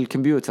كاميرا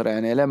الكمبيوتر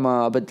يعني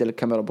لما أبدل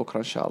الكاميرا بكرة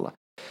إن شاء الله.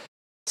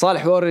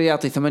 صالح وورير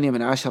يعطي 8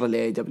 من 10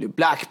 ل AW.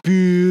 بلاك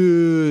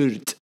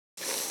بيرد.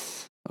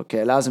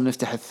 أوكي لازم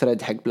نفتح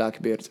الثريد حق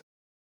بلاك بيرد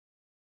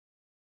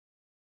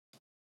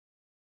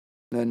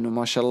لأنه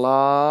ما شاء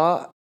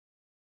الله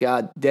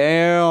قاعد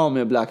دايم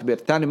يا بلاك بيرد.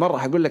 ثاني مرة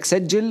هقول لك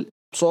سجل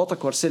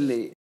بصوتك وارسل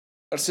لي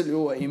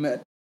هو إيميل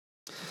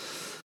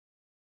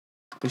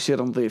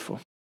بيصير نضيفه.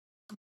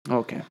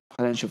 اوكي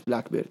خلينا نشوف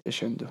بلاك بيرد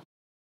ايش عنده.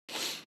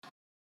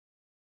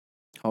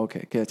 اوكي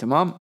كذا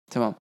تمام.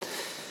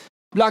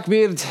 بلاك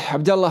بيرد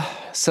عبد الله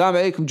السلام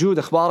عليكم جود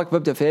اخبارك.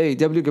 ببدا في اي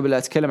دبليو قبل لا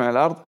اتكلم عن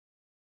العرض.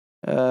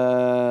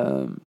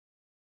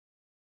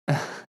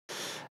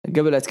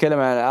 قبل أتكلم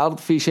عن العرض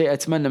في شيء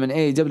أتمنى من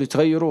AEW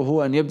تغيره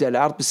وهو أن يبدأ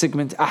العرض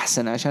بسيجمنت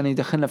أحسن عشان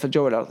يدخلنا في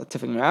الجو العرض.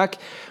 أتفق معاك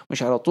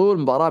مش على طول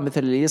مباراة مثل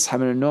اللي يصحى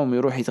من النوم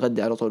ويروح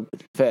يتغدى على طول.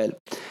 بالفعل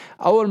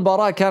أول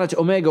مباراة كانت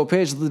أوميجا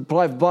وبيج ضد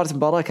برايف بارت.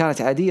 مباراة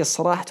كانت عادية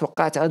الصراحة.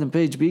 توقعت آدم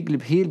بيج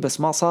بيقلب هيل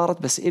بس ما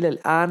صارت. بس إلى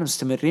الآن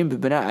مستمرين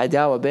ببناء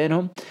عداوة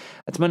بينهم.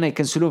 أتمنى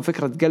يكنسلون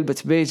فكرة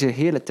قلبة بيج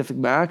هيل. أتفق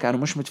معاك أنا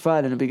مش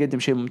متفائل إنه بيقدم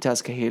شيء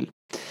ممتاز كهيل.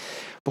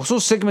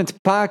 بخصوص سيجمنت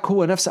باك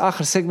هو نفس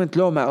آخر سيجمنت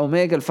له مع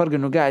أوميجا. الفرق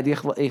إنه قاعد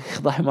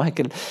يخضع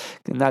مايكل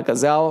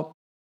ناكازاوا.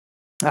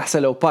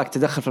 أحسن لو باك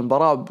تدخل في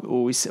المباراة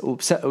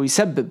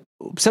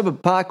وبسبب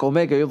باك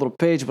أوميجا يضرب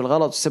بيج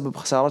بالغلط وسبب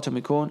خسارتهم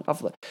يكون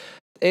أفضل.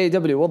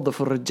 AEW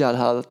وظفوا الرجال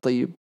هذا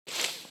الطيب.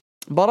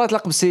 مباراة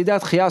لقب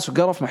السيدات خياس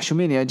وقرف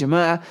محشومين يا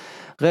جماعة.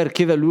 غير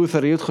كذا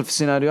لوثر يدخل في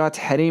سيناريوهات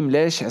حريم.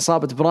 ليش؟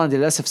 عصابة براندي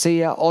للأسف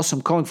سيئة.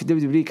 أوسم كونغ في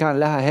WWE كان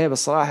لها هيبة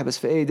الصراحة بس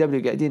في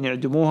AEW قاعدين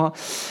يعدموها.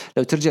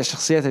 لو ترجع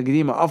الشخصيات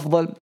القديمة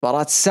أفضل.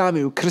 مباراة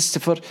سامي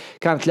وكريستوفر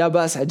كانت لا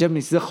بأس.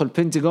 عجبني تدخل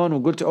بنتاغون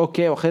وقلت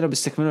أوكي وأخيرا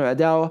بيستكملوا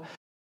العداوة.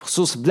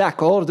 بخصوص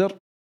بلاك أوردر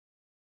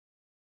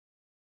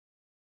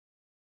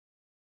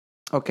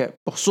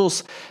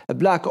بخصوص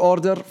بلاك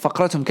أوردر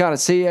فقرتهم كانت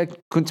سيئة.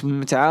 كنت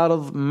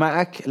متعارض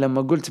معك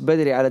لما قلت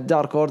بدري على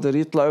الدارك أوردر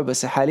يطلعوا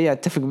بس حاليا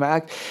أتفق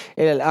معك.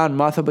 إلى الآن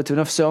ما ثبتوا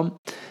نفسهم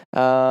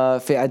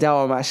في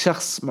عداوة مع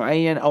شخص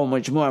معين أو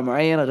مجموعة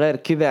معينة. غير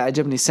كذا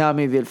عجبني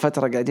سامي ذي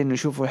الفترة قاعدين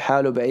نشوفه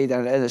حاله بعيد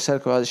عن الأداء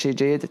الشركة وهذا شيء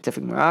جيد.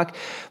 أتفق معك.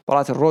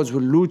 مباراة الروز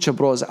واللوتشا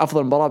بروز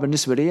أفضل مباراة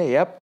بالنسبة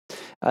لي.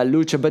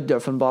 اللوتشا بدعوا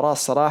في المباراة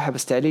الصراحة.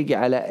 بس تعليقي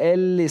على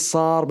اللي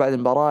صار بعد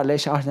المباراة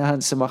ليش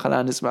هانس ما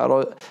خلانا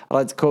نسمع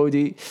رد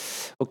كودي.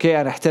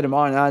 اوكي انا احترم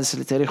هانس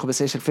لتاريخه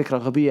بس ايش الفكرة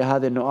غبية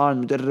هذا انه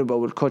مدرب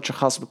او الكوتش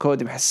الخاص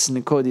بكودي محسس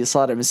ان كودي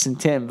صار من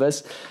سنتين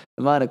بس.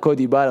 ما انا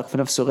كودي بالغ في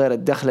نفسه غير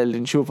الدخلة اللي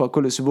نشوفها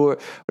كل اسبوع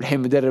والحين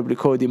مدرب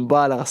لكودي.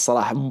 مبالغة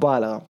الصراحة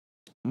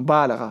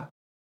مبالغة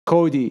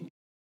كودي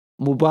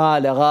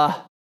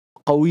مبالغة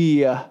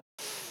قوية.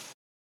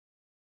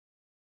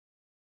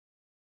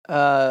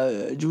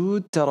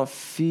 جود ترى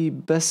في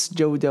بس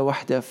جودة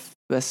واحدة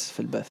بس في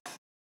البث.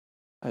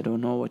 I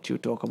don't know what you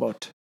talk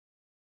about.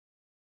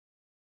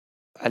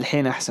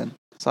 الحين أحسن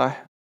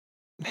صح؟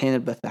 الحين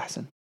البث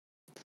أحسن.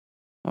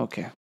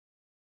 أوكي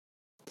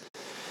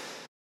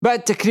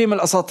بعد تكريم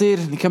الأساطير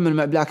نكمل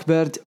مع بلاك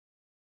بيرد.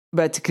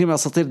 بعد تكريم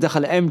الأساطير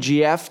دخل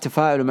MGF.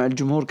 تفاعله مع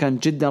الجمهور كان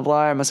جدا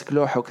رائع. مسك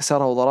لوحة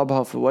وكسرها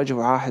وضربها في وجه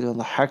واحد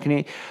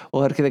وضحكني.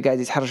 وغير كذا قاعد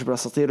يتحرش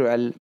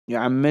بالأساطير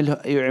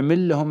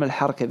يعمل لهم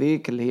الحركة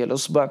ذيك اللي هي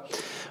الأصبع.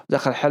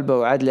 ودخل حلبة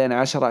وعاد لين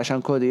 10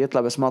 عشان كودي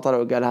يطلع بس ما طلع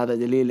وقال هذا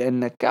دليل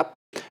إنك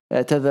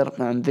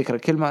اعتذر عن ذكر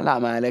الكلمة. لا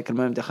ما عليك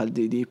المهم دخل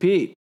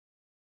DDP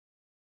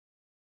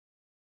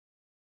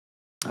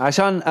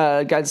عشان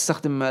قاعد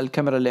استخدم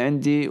الكاميرا اللي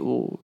عندي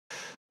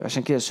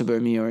وعشان كذا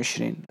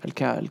 720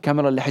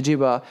 الكاميرا اللي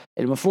حجيبها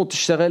المفروض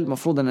تشتغل.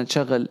 المفروض أنها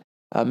تشغل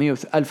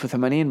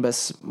 1080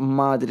 بس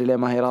ما أدري ليه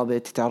ما هي راضية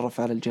تتعرف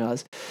على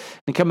الجهاز.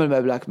 نكمل مع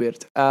بلاك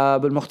بيرد.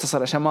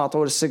 بالمختصر عشان ما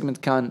أطول السيجمنت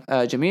كان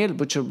جميل.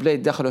 بوتشر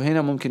بليد دخلوا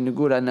هنا ممكن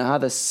نقول أن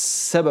هذا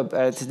السبب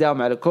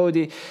اعتداءهم على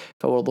كودي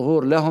فهو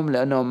ظهور لهم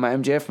لأنهم مع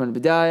MJF من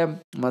البداية.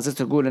 ما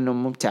زلت أقول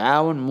أنهم مو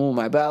تعاون مو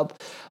مع بعض.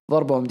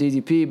 ضربهم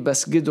DDP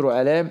بس قدروا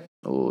عليه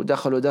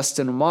ودخلوا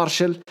داستن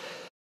ومارشل.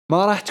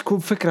 ما راح تكون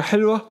فكرة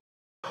حلوة.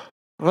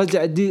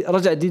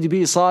 رجع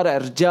DDP صارع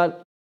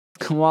الرجال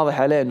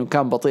واضح عليه انه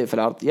كان بطيء في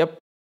العرض. يب.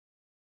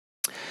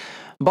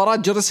 مباراة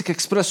جوراسيك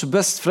اكسبرس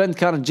وبست فريند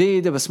كانت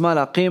جيدة بس ما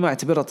لها قيمة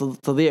اعتبرها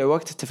تضيع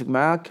وقت. اتفق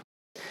معاك.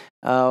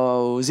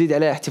 وزيد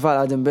عليه احتفال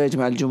آدم بيج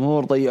مع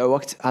الجمهور ضيعوا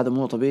وقت هذا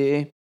مو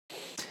طبيعي.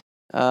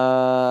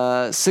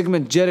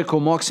 سيجمنت جيريكو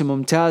موكسي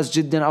ممتاز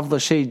جدا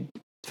افضل شيء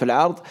في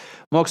العرض.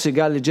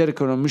 موكسي قال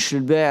لجيريكو انه مش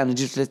للبيع انا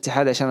جيت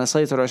للاتحاد عشان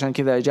اسيطر وعشان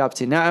كذا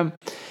اجابتي نعم.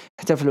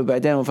 احتفلوا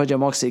بعدين وفجأة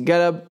موكسي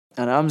قلب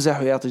انا امزح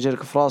ويعطي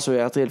جيريكو في راسه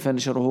ويعطيه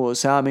الفينشر وهو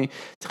سامي.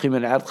 تقييم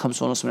العرض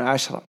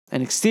 5.5/10.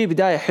 NXT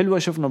بداية حلوة.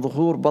 شفنا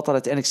ظهور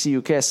بطلة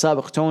NXT UK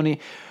السابق توني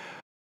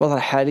بطلة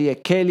حالية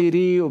كيلي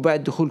ري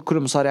وبعد دخول كل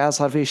المصارعات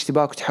صار فيه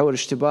اشتباك وتحول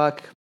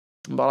اشتباك.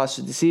 مباراة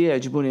سداسية.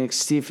 يعجبوني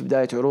NXT في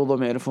بداية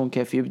عروضهم يعرفون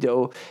كيف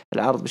يبدأوا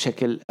العرض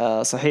بشكل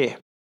صحيح.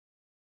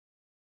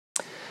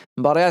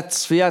 مباريات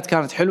التصفيات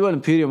كانت حلوة.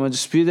 الامبيريوم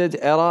وديسبيوتد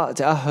ايرا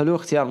تأهلوا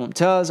اختيار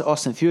ممتاز.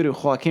 اوستن ثيوري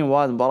وخواكين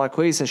واد مباراة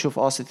كويسة. شوف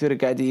اوستن ثيوري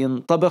قاعد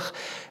ينطبخ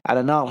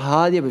على نار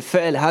هادية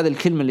بالفعل. هذا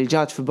الكلمة اللي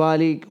جات في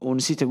بالي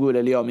ونسيت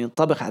اقولها اليوم.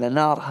 ينطبخ على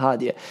نار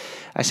هادية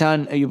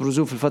عشان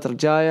يبرزوه في الفترة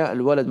الجاية.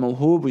 الولد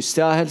موهوب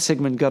ويستاهل.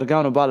 سيجمنت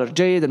غارغانو بالر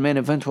جيد. المين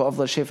ايفنت هو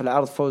افضل شيء في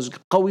العرض. فوز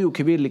قوي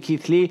وكبير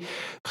لكيث لي.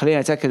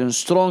 خلينا نتأكد ان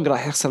سترونج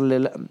راح يخسر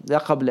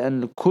اللقب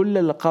لان كل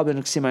اللقب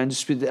نكسي مع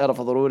ديسبيوتد ايرا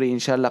فضروري ان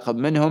شاء الله لقب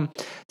منهم.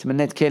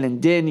 تمنيت كيلن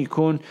دين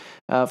يكون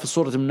في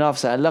صورة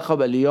المنافسة على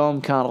اللقب. اليوم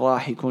كان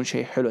راح يكون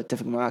شيء حلو.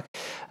 اتفق معك.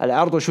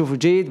 العرض وشوفه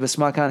جيد بس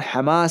ما كان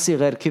حماسي.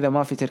 غير كذا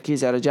ما في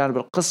تركيز على جانب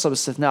القصة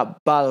باستثناء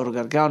بالر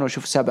وغارغانو.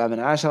 وشوف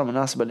 7/10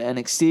 مناسبة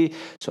لNXT.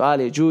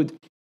 سؤال يجود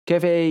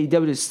كيف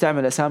AEW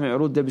تستعمل أسامي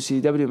عروض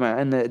WCW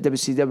مع أن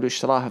WCW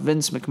اشتراها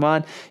فينس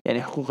مكمان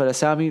يعني حقوق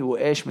الأسامي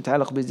وإيش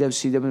متعلق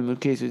WCW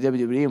ملكية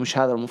WWE مش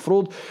هذا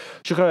المفروض.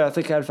 شكرا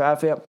يعطيك ألف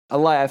عافية.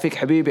 الله يعافيك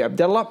حبيبي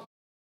عبد الله.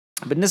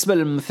 بالنسبة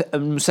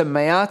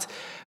للمسميات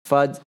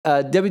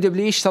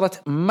WWE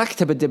اشترت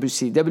مكتبة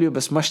WCW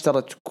بس ما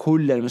اشترت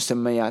كل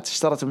المسميات.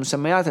 اشترت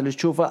المسميات اللي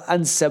تشوفها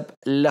أنسب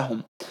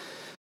لهم.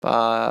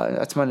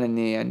 فأتمنى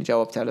أني يعني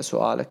جاوبت على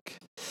سؤالك.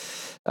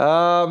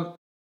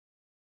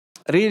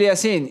 ريل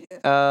ياسين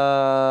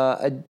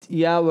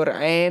يا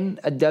ورعين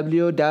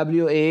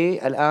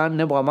WWE الآن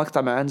نبغى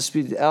مقطع مع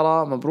Undisputed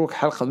Era. مبروك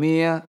حلقة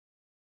 100.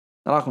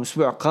 نراكم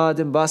الأسبوع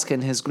القادم. باسك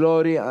in his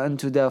glory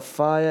into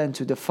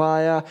the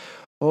fire.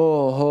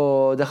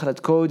 هو دخلت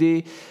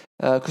كودي.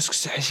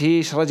 كسكس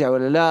حشيش رجع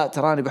ولا لا؟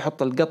 تراني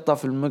بحط القطة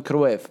في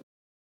الميكروويف.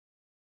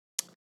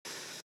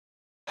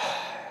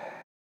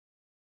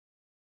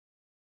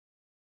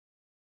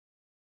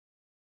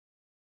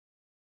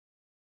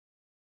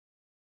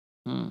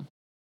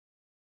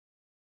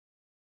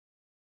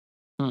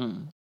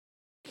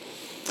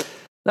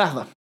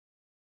 لحظة.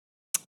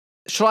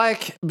 ايش رايك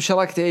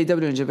بشراكة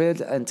AEW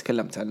NJPW؟ انت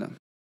تكلمت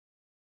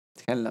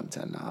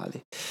عنها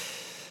هذه.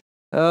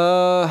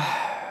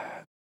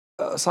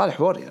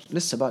 صالح وورير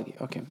لسه باقي.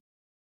 اوكي.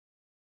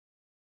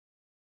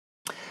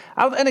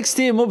 عرض NXT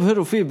مبهر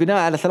وفيه بناء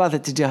على 3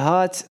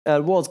 اتجاهات.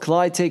 الوورد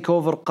كلاي تيك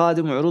اوفر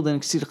قادم وعروض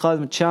NXT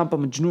القادمة. تشامبا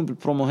مجنون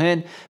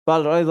بالبروموهين.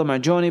 بالر ايضا مع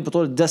جوني.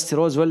 بطولة داستي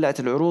روز ولعت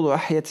العروض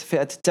واحيت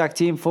فئة التاك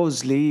تيم.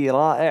 فوز لي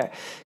رائع.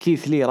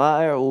 كيث لي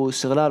رائع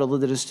واستغلاله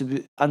ضد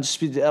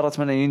Undisputed Era.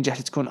 اتمنى ينجح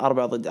لتكون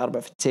 4 ضد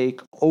 4 في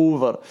التيك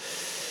اوفر.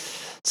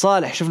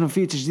 صالح شفنا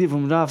فيه تجديد في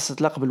منافسة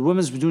لقب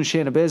الومنز بدون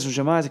شينا بيز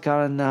وجماعة كان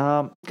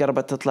انها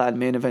قربت تطلع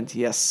المين ايفنت.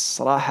 يس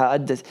صراحة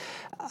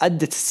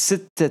أدت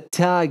 6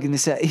 تاج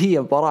نسائية.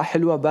 مباراة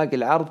حلوة. باقي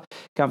العرض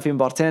كان في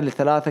مبارتين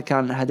ل3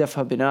 كان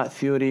هدفها بناء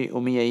ثيوري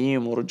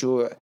ومياييم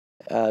ورجوع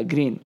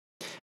جرين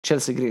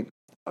تشيلسي جرين.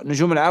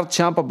 نجوم العرض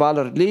تشامبا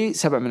بالر لي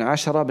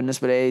 7/10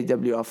 بالنسبة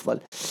لAEW أفضل.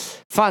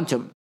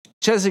 فانتوم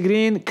تشيلسي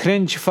جرين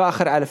كرنج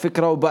فاخر على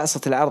فكرة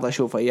وبعصة العرض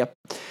أشوفه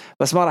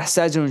بس ما راح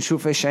استعجل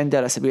ونشوف إيش عنده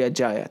الأسابيع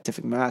الجاية.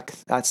 أتفق معك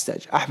لا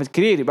تستعجل. أحمد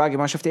كريري باقي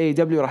ما شفت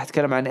AEW راح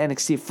أتكلم عن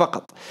NXT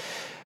فقط.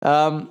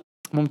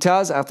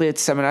 ممتاز. أعطيه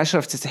 9/10.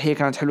 افتتاحية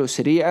كانت حلوة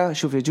وسريعة.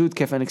 شوف يجود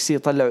كيف NXT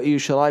طلعوا إيو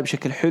شراي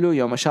بشكل حلو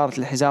يوم أشارت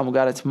الحزام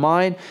وقالت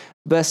ماين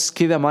بس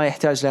كذا ما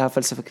يحتاج لها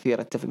فلسفة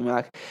كثيرة. أتفق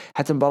معك.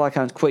 حتى المباراة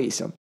كانت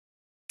كويسة.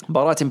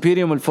 مباراة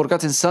إمبيريوم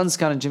والفورغاتن سانز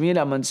كانت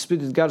جميلة. أما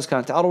ديسبيوتد جارز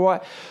كانت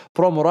أروع.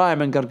 برومو رائع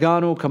من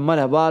غارغانو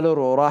كملها بالر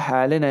وراح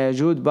علينا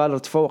يجود. بالر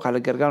تفوق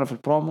على غارغانو في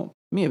البرومو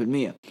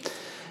 100%.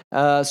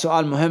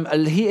 سؤال مهم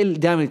اللي هي اللي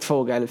دائما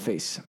يتفوق على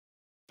الفيس.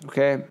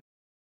 أوكي.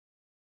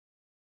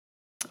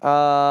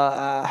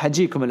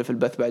 حجيكم اللي في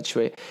البث بعد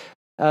شوي.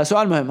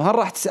 سؤال مهم. هل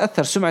راح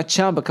تتأثر سمعة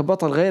شامبا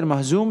كبطل غير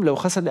مهزوم لو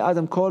خسر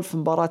لآدم كول في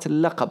مباراة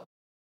اللقب؟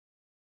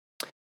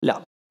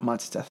 لا ما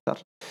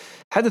تتأثر.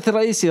 الحدث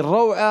الرئيسي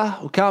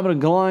الروعة وكاميرون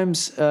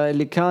جرايمز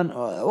اللي كان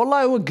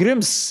والله هو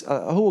جريمز،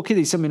 هو كذا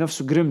يسمي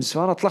نفسه جريمز،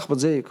 فأنا أتلخبط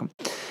زيكم،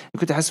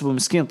 كنت أحسبه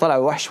مسكين طلع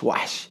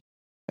وحش.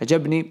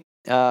 عجبني.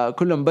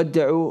 كلهم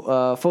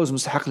بدعوا فوز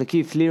مستحق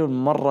لكيث لي،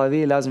 والمرة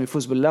ذي لازم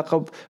يفوز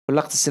باللقب،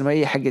 واللقطة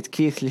السينمائية حقت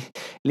كيث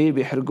لي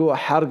بيحرقوها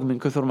حرق من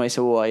كثر ما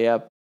يسووها.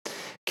 ياب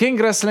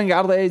كينج رسلينج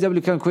عرض AEW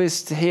كان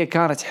كويس، هي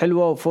كانت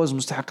حلوة، وفوز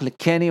مستحق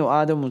لكيني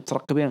وآدم،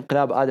 ومترقبين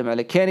انقلاب آدم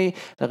على كيني.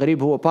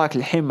 الغريب هو باك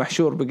الحين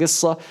محشور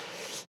بقصة.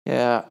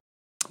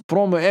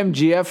 برومو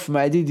MGF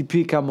مع DDP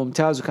كان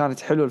ممتاز وكانت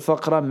حلوة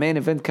الفقرة. مين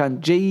إيفنت كان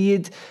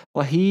جيد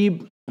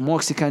رهيب،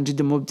 موكسي كان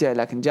جدا مبدع،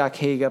 لكن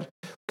جاك هيجر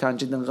كان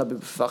جدا غبي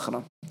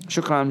بالفقرة.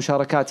 شكرا على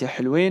المشاركات يا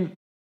حلوين.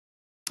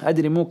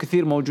 أدري مو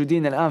كثير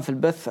موجودين الآن في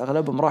البث،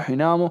 أغلبهم راحوا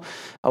يناموا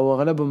أو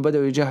أغلبهم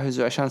بدأوا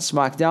يجهزوا عشان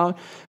سماك داون،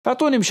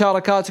 فأعطوني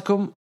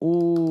مشاركاتكم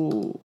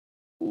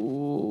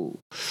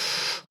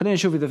خلينا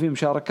نشوف إذا في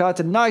مشاركات.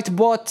 النايت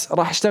بوت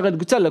راح اشتغل،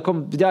 قلت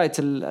لكم بداية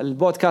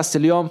البودكاست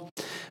اليوم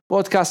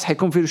بودكاست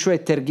حيكون فيه شوية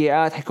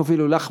ترقيعات، حيكون فيه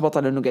لخبطة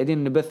لأنه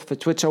قاعدين نبث في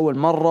تويتش أول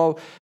مرة،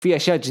 وفي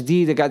أشياء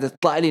جديدة قاعدة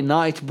تطلع لي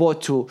نايت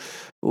بوت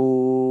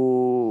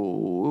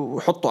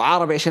وحطوا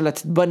عربي عشان لا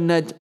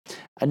تتبند.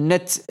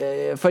 النت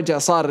فجأة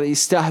صار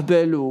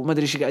يستهبل وما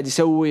أدري إيش قاعد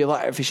يسوي،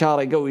 يضعف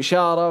إشارة يقوي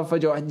إشارة،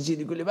 فجأة واحد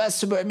يجي يقول لي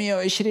بس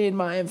 720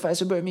 ما ينفع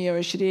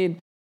 720،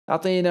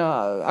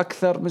 أعطينا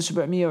أكثر من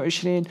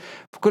 720.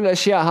 فكل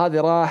الأشياء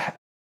هذه راح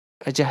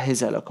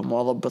أجهزها لكم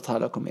وأضبطها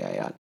لكم يا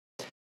عيال.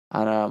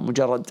 أنا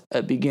مجرد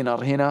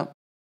بيجينر هنا،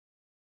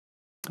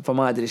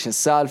 فما أدري إيش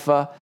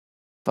السالفة،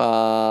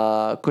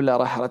 فكلها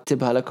راح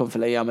أرتبها لكم في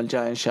الأيام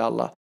الجاية إن شاء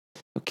الله.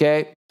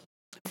 أوكي،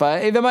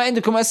 فإذا ما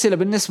عندكم أسئلة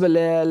بالنسبة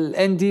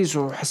للأنديز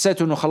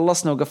وحسيتوا إنه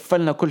خلصنا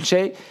وقفلنا كل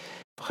شيء،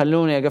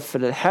 خلوني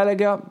أقفل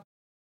الحلقة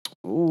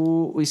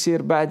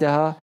ويصير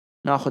بعدها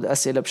ناخذ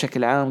أسئلة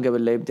بشكل عام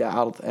قبل لا يبدأ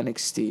عرض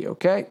NXT.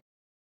 أوكي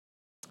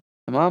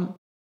تمام،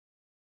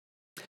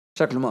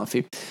 شكله ما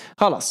في.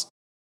 خلاص،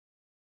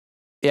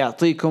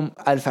 يعطيكم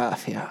ألف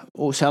عافية،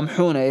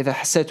 وسامحونا إذا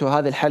حسيتوا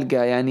هذه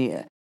الحلقة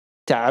يعني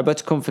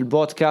تعبتكم في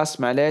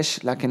البودكاست،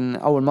 معليش، لكن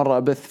أول مرة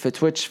أبث في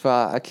تويتش،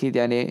 فأكيد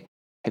يعني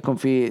يكون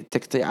في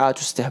تقطيعات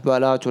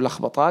واستهبالات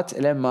ولخبطات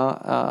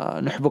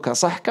لما نحبكها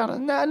صح.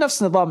 كان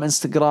نفس نظام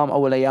انستغرام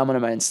أول أيامنا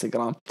مع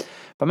انستغرام،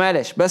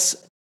 فمعليش.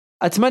 بس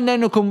أتمنى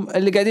أنكم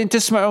اللي قاعدين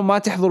تسمعوا ما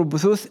تحضروا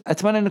بثوث،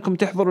 أتمنى أنكم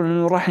تحضروا،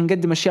 لأنه راح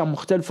نقدم أشياء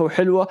مختلفة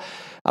وحلوة.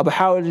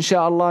 أبحاول إن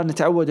شاء الله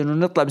نتعود أنه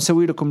نطلع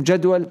بنسوي لكم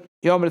جدول.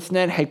 يوم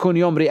الاثنين حيكون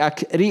يوم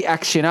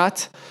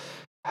رياكشنات،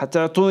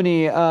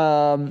 حتعطوني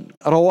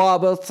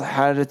روابط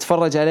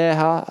حنتفرج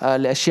عليها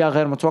لأشياء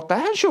غير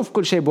متوقعة. هنشوف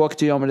كل شيء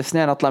بوقته. يوم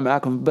الاثنين أطلع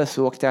معاكم بث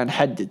وقتها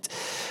نحدد.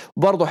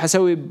 برضو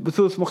حسوي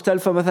بثوث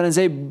مختلفة، مثلا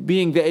زي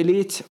Being the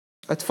Elite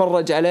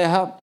أتفرج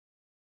عليها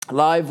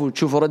لايف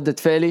وتشوفوا ردة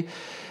فعلي.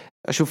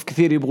 أشوف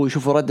كثير يبغوا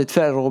يشوفوا ردة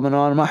فعل، رغم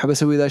أنه أنا ما أحب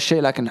أسوي ذا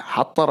الشيء، لكن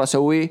حضطر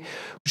أسويه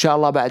إن شاء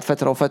الله بعد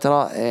فترة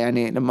وفترة.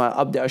 يعني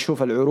لما أبدأ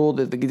أشوف العروض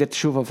إذا قدرت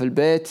أشوفها في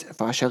البيت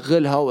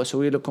فأشغلها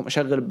وأسوي لكم،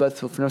 أشغل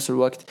البث وفي نفس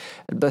الوقت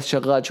البث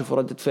شغال، شوفوا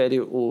ردة فعلي،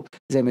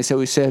 وزي ما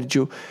يسوي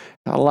سيرجيو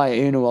الله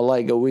يعينه والله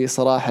يقويه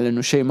صراحة،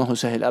 لأنه شيء ما هو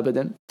سهل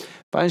أبدا.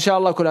 فإن شاء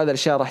الله كل هذا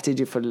الأشياء راح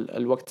تيجي في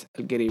الوقت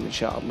القريب إن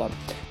شاء الله.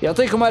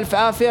 يعطيكم ألف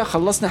عافية.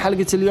 خلصنا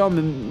حلقة اليوم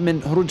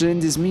من هروج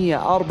الانديز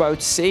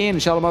 194. إن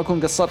شاء الله ما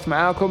أكون قصرت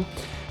معاكم.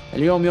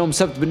 اليوم يوم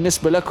سبت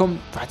بالنسبة لكم،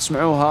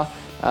 فحتسمعوها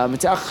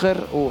متأخر،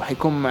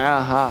 وحيكون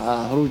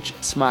معاها هروج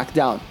سماك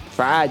داون،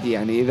 فعادي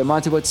يعني إذا ما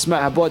تبغى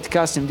تسمعها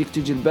بودكاست يمديك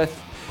تجي البث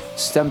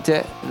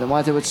تستمتع، إذا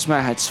ما تبغى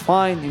تسمعها it's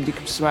fine، يمديك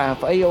تسمعها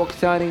في أي وقت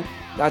ثاني،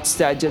 لا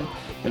تستعجل،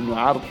 لأنه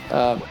عرض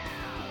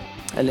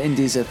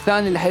الانديز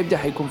الثاني اللي حيبدأ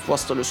حيكون في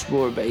وسط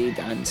الأسبوع، بعيد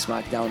عن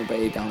سماك داون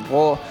وبعيد عن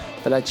رو،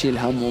 فلا تشيل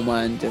هم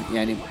وما عندك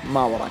يعني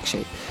ما وراك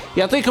شيء.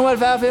 يعطيكم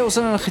ألف عافية.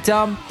 وصلنا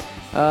للختام.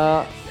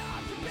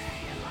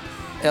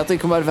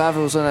 يعطيكم ألف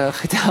عافية. وصلنا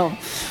للختام،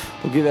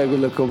 وكذا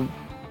أقول لكم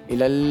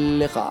إلى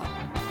اللقاء.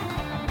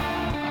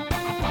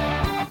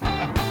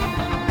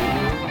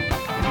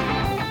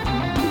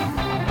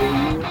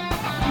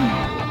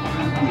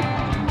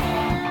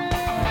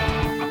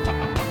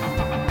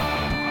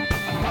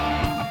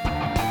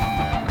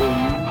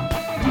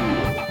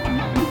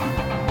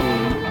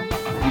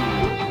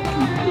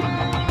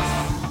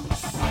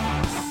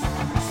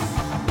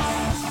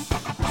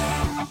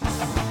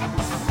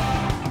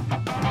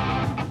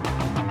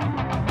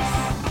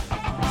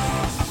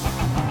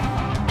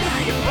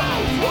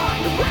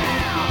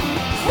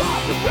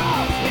 Walk the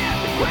road, hit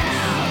the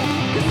ground,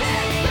 'cause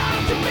it's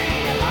time to be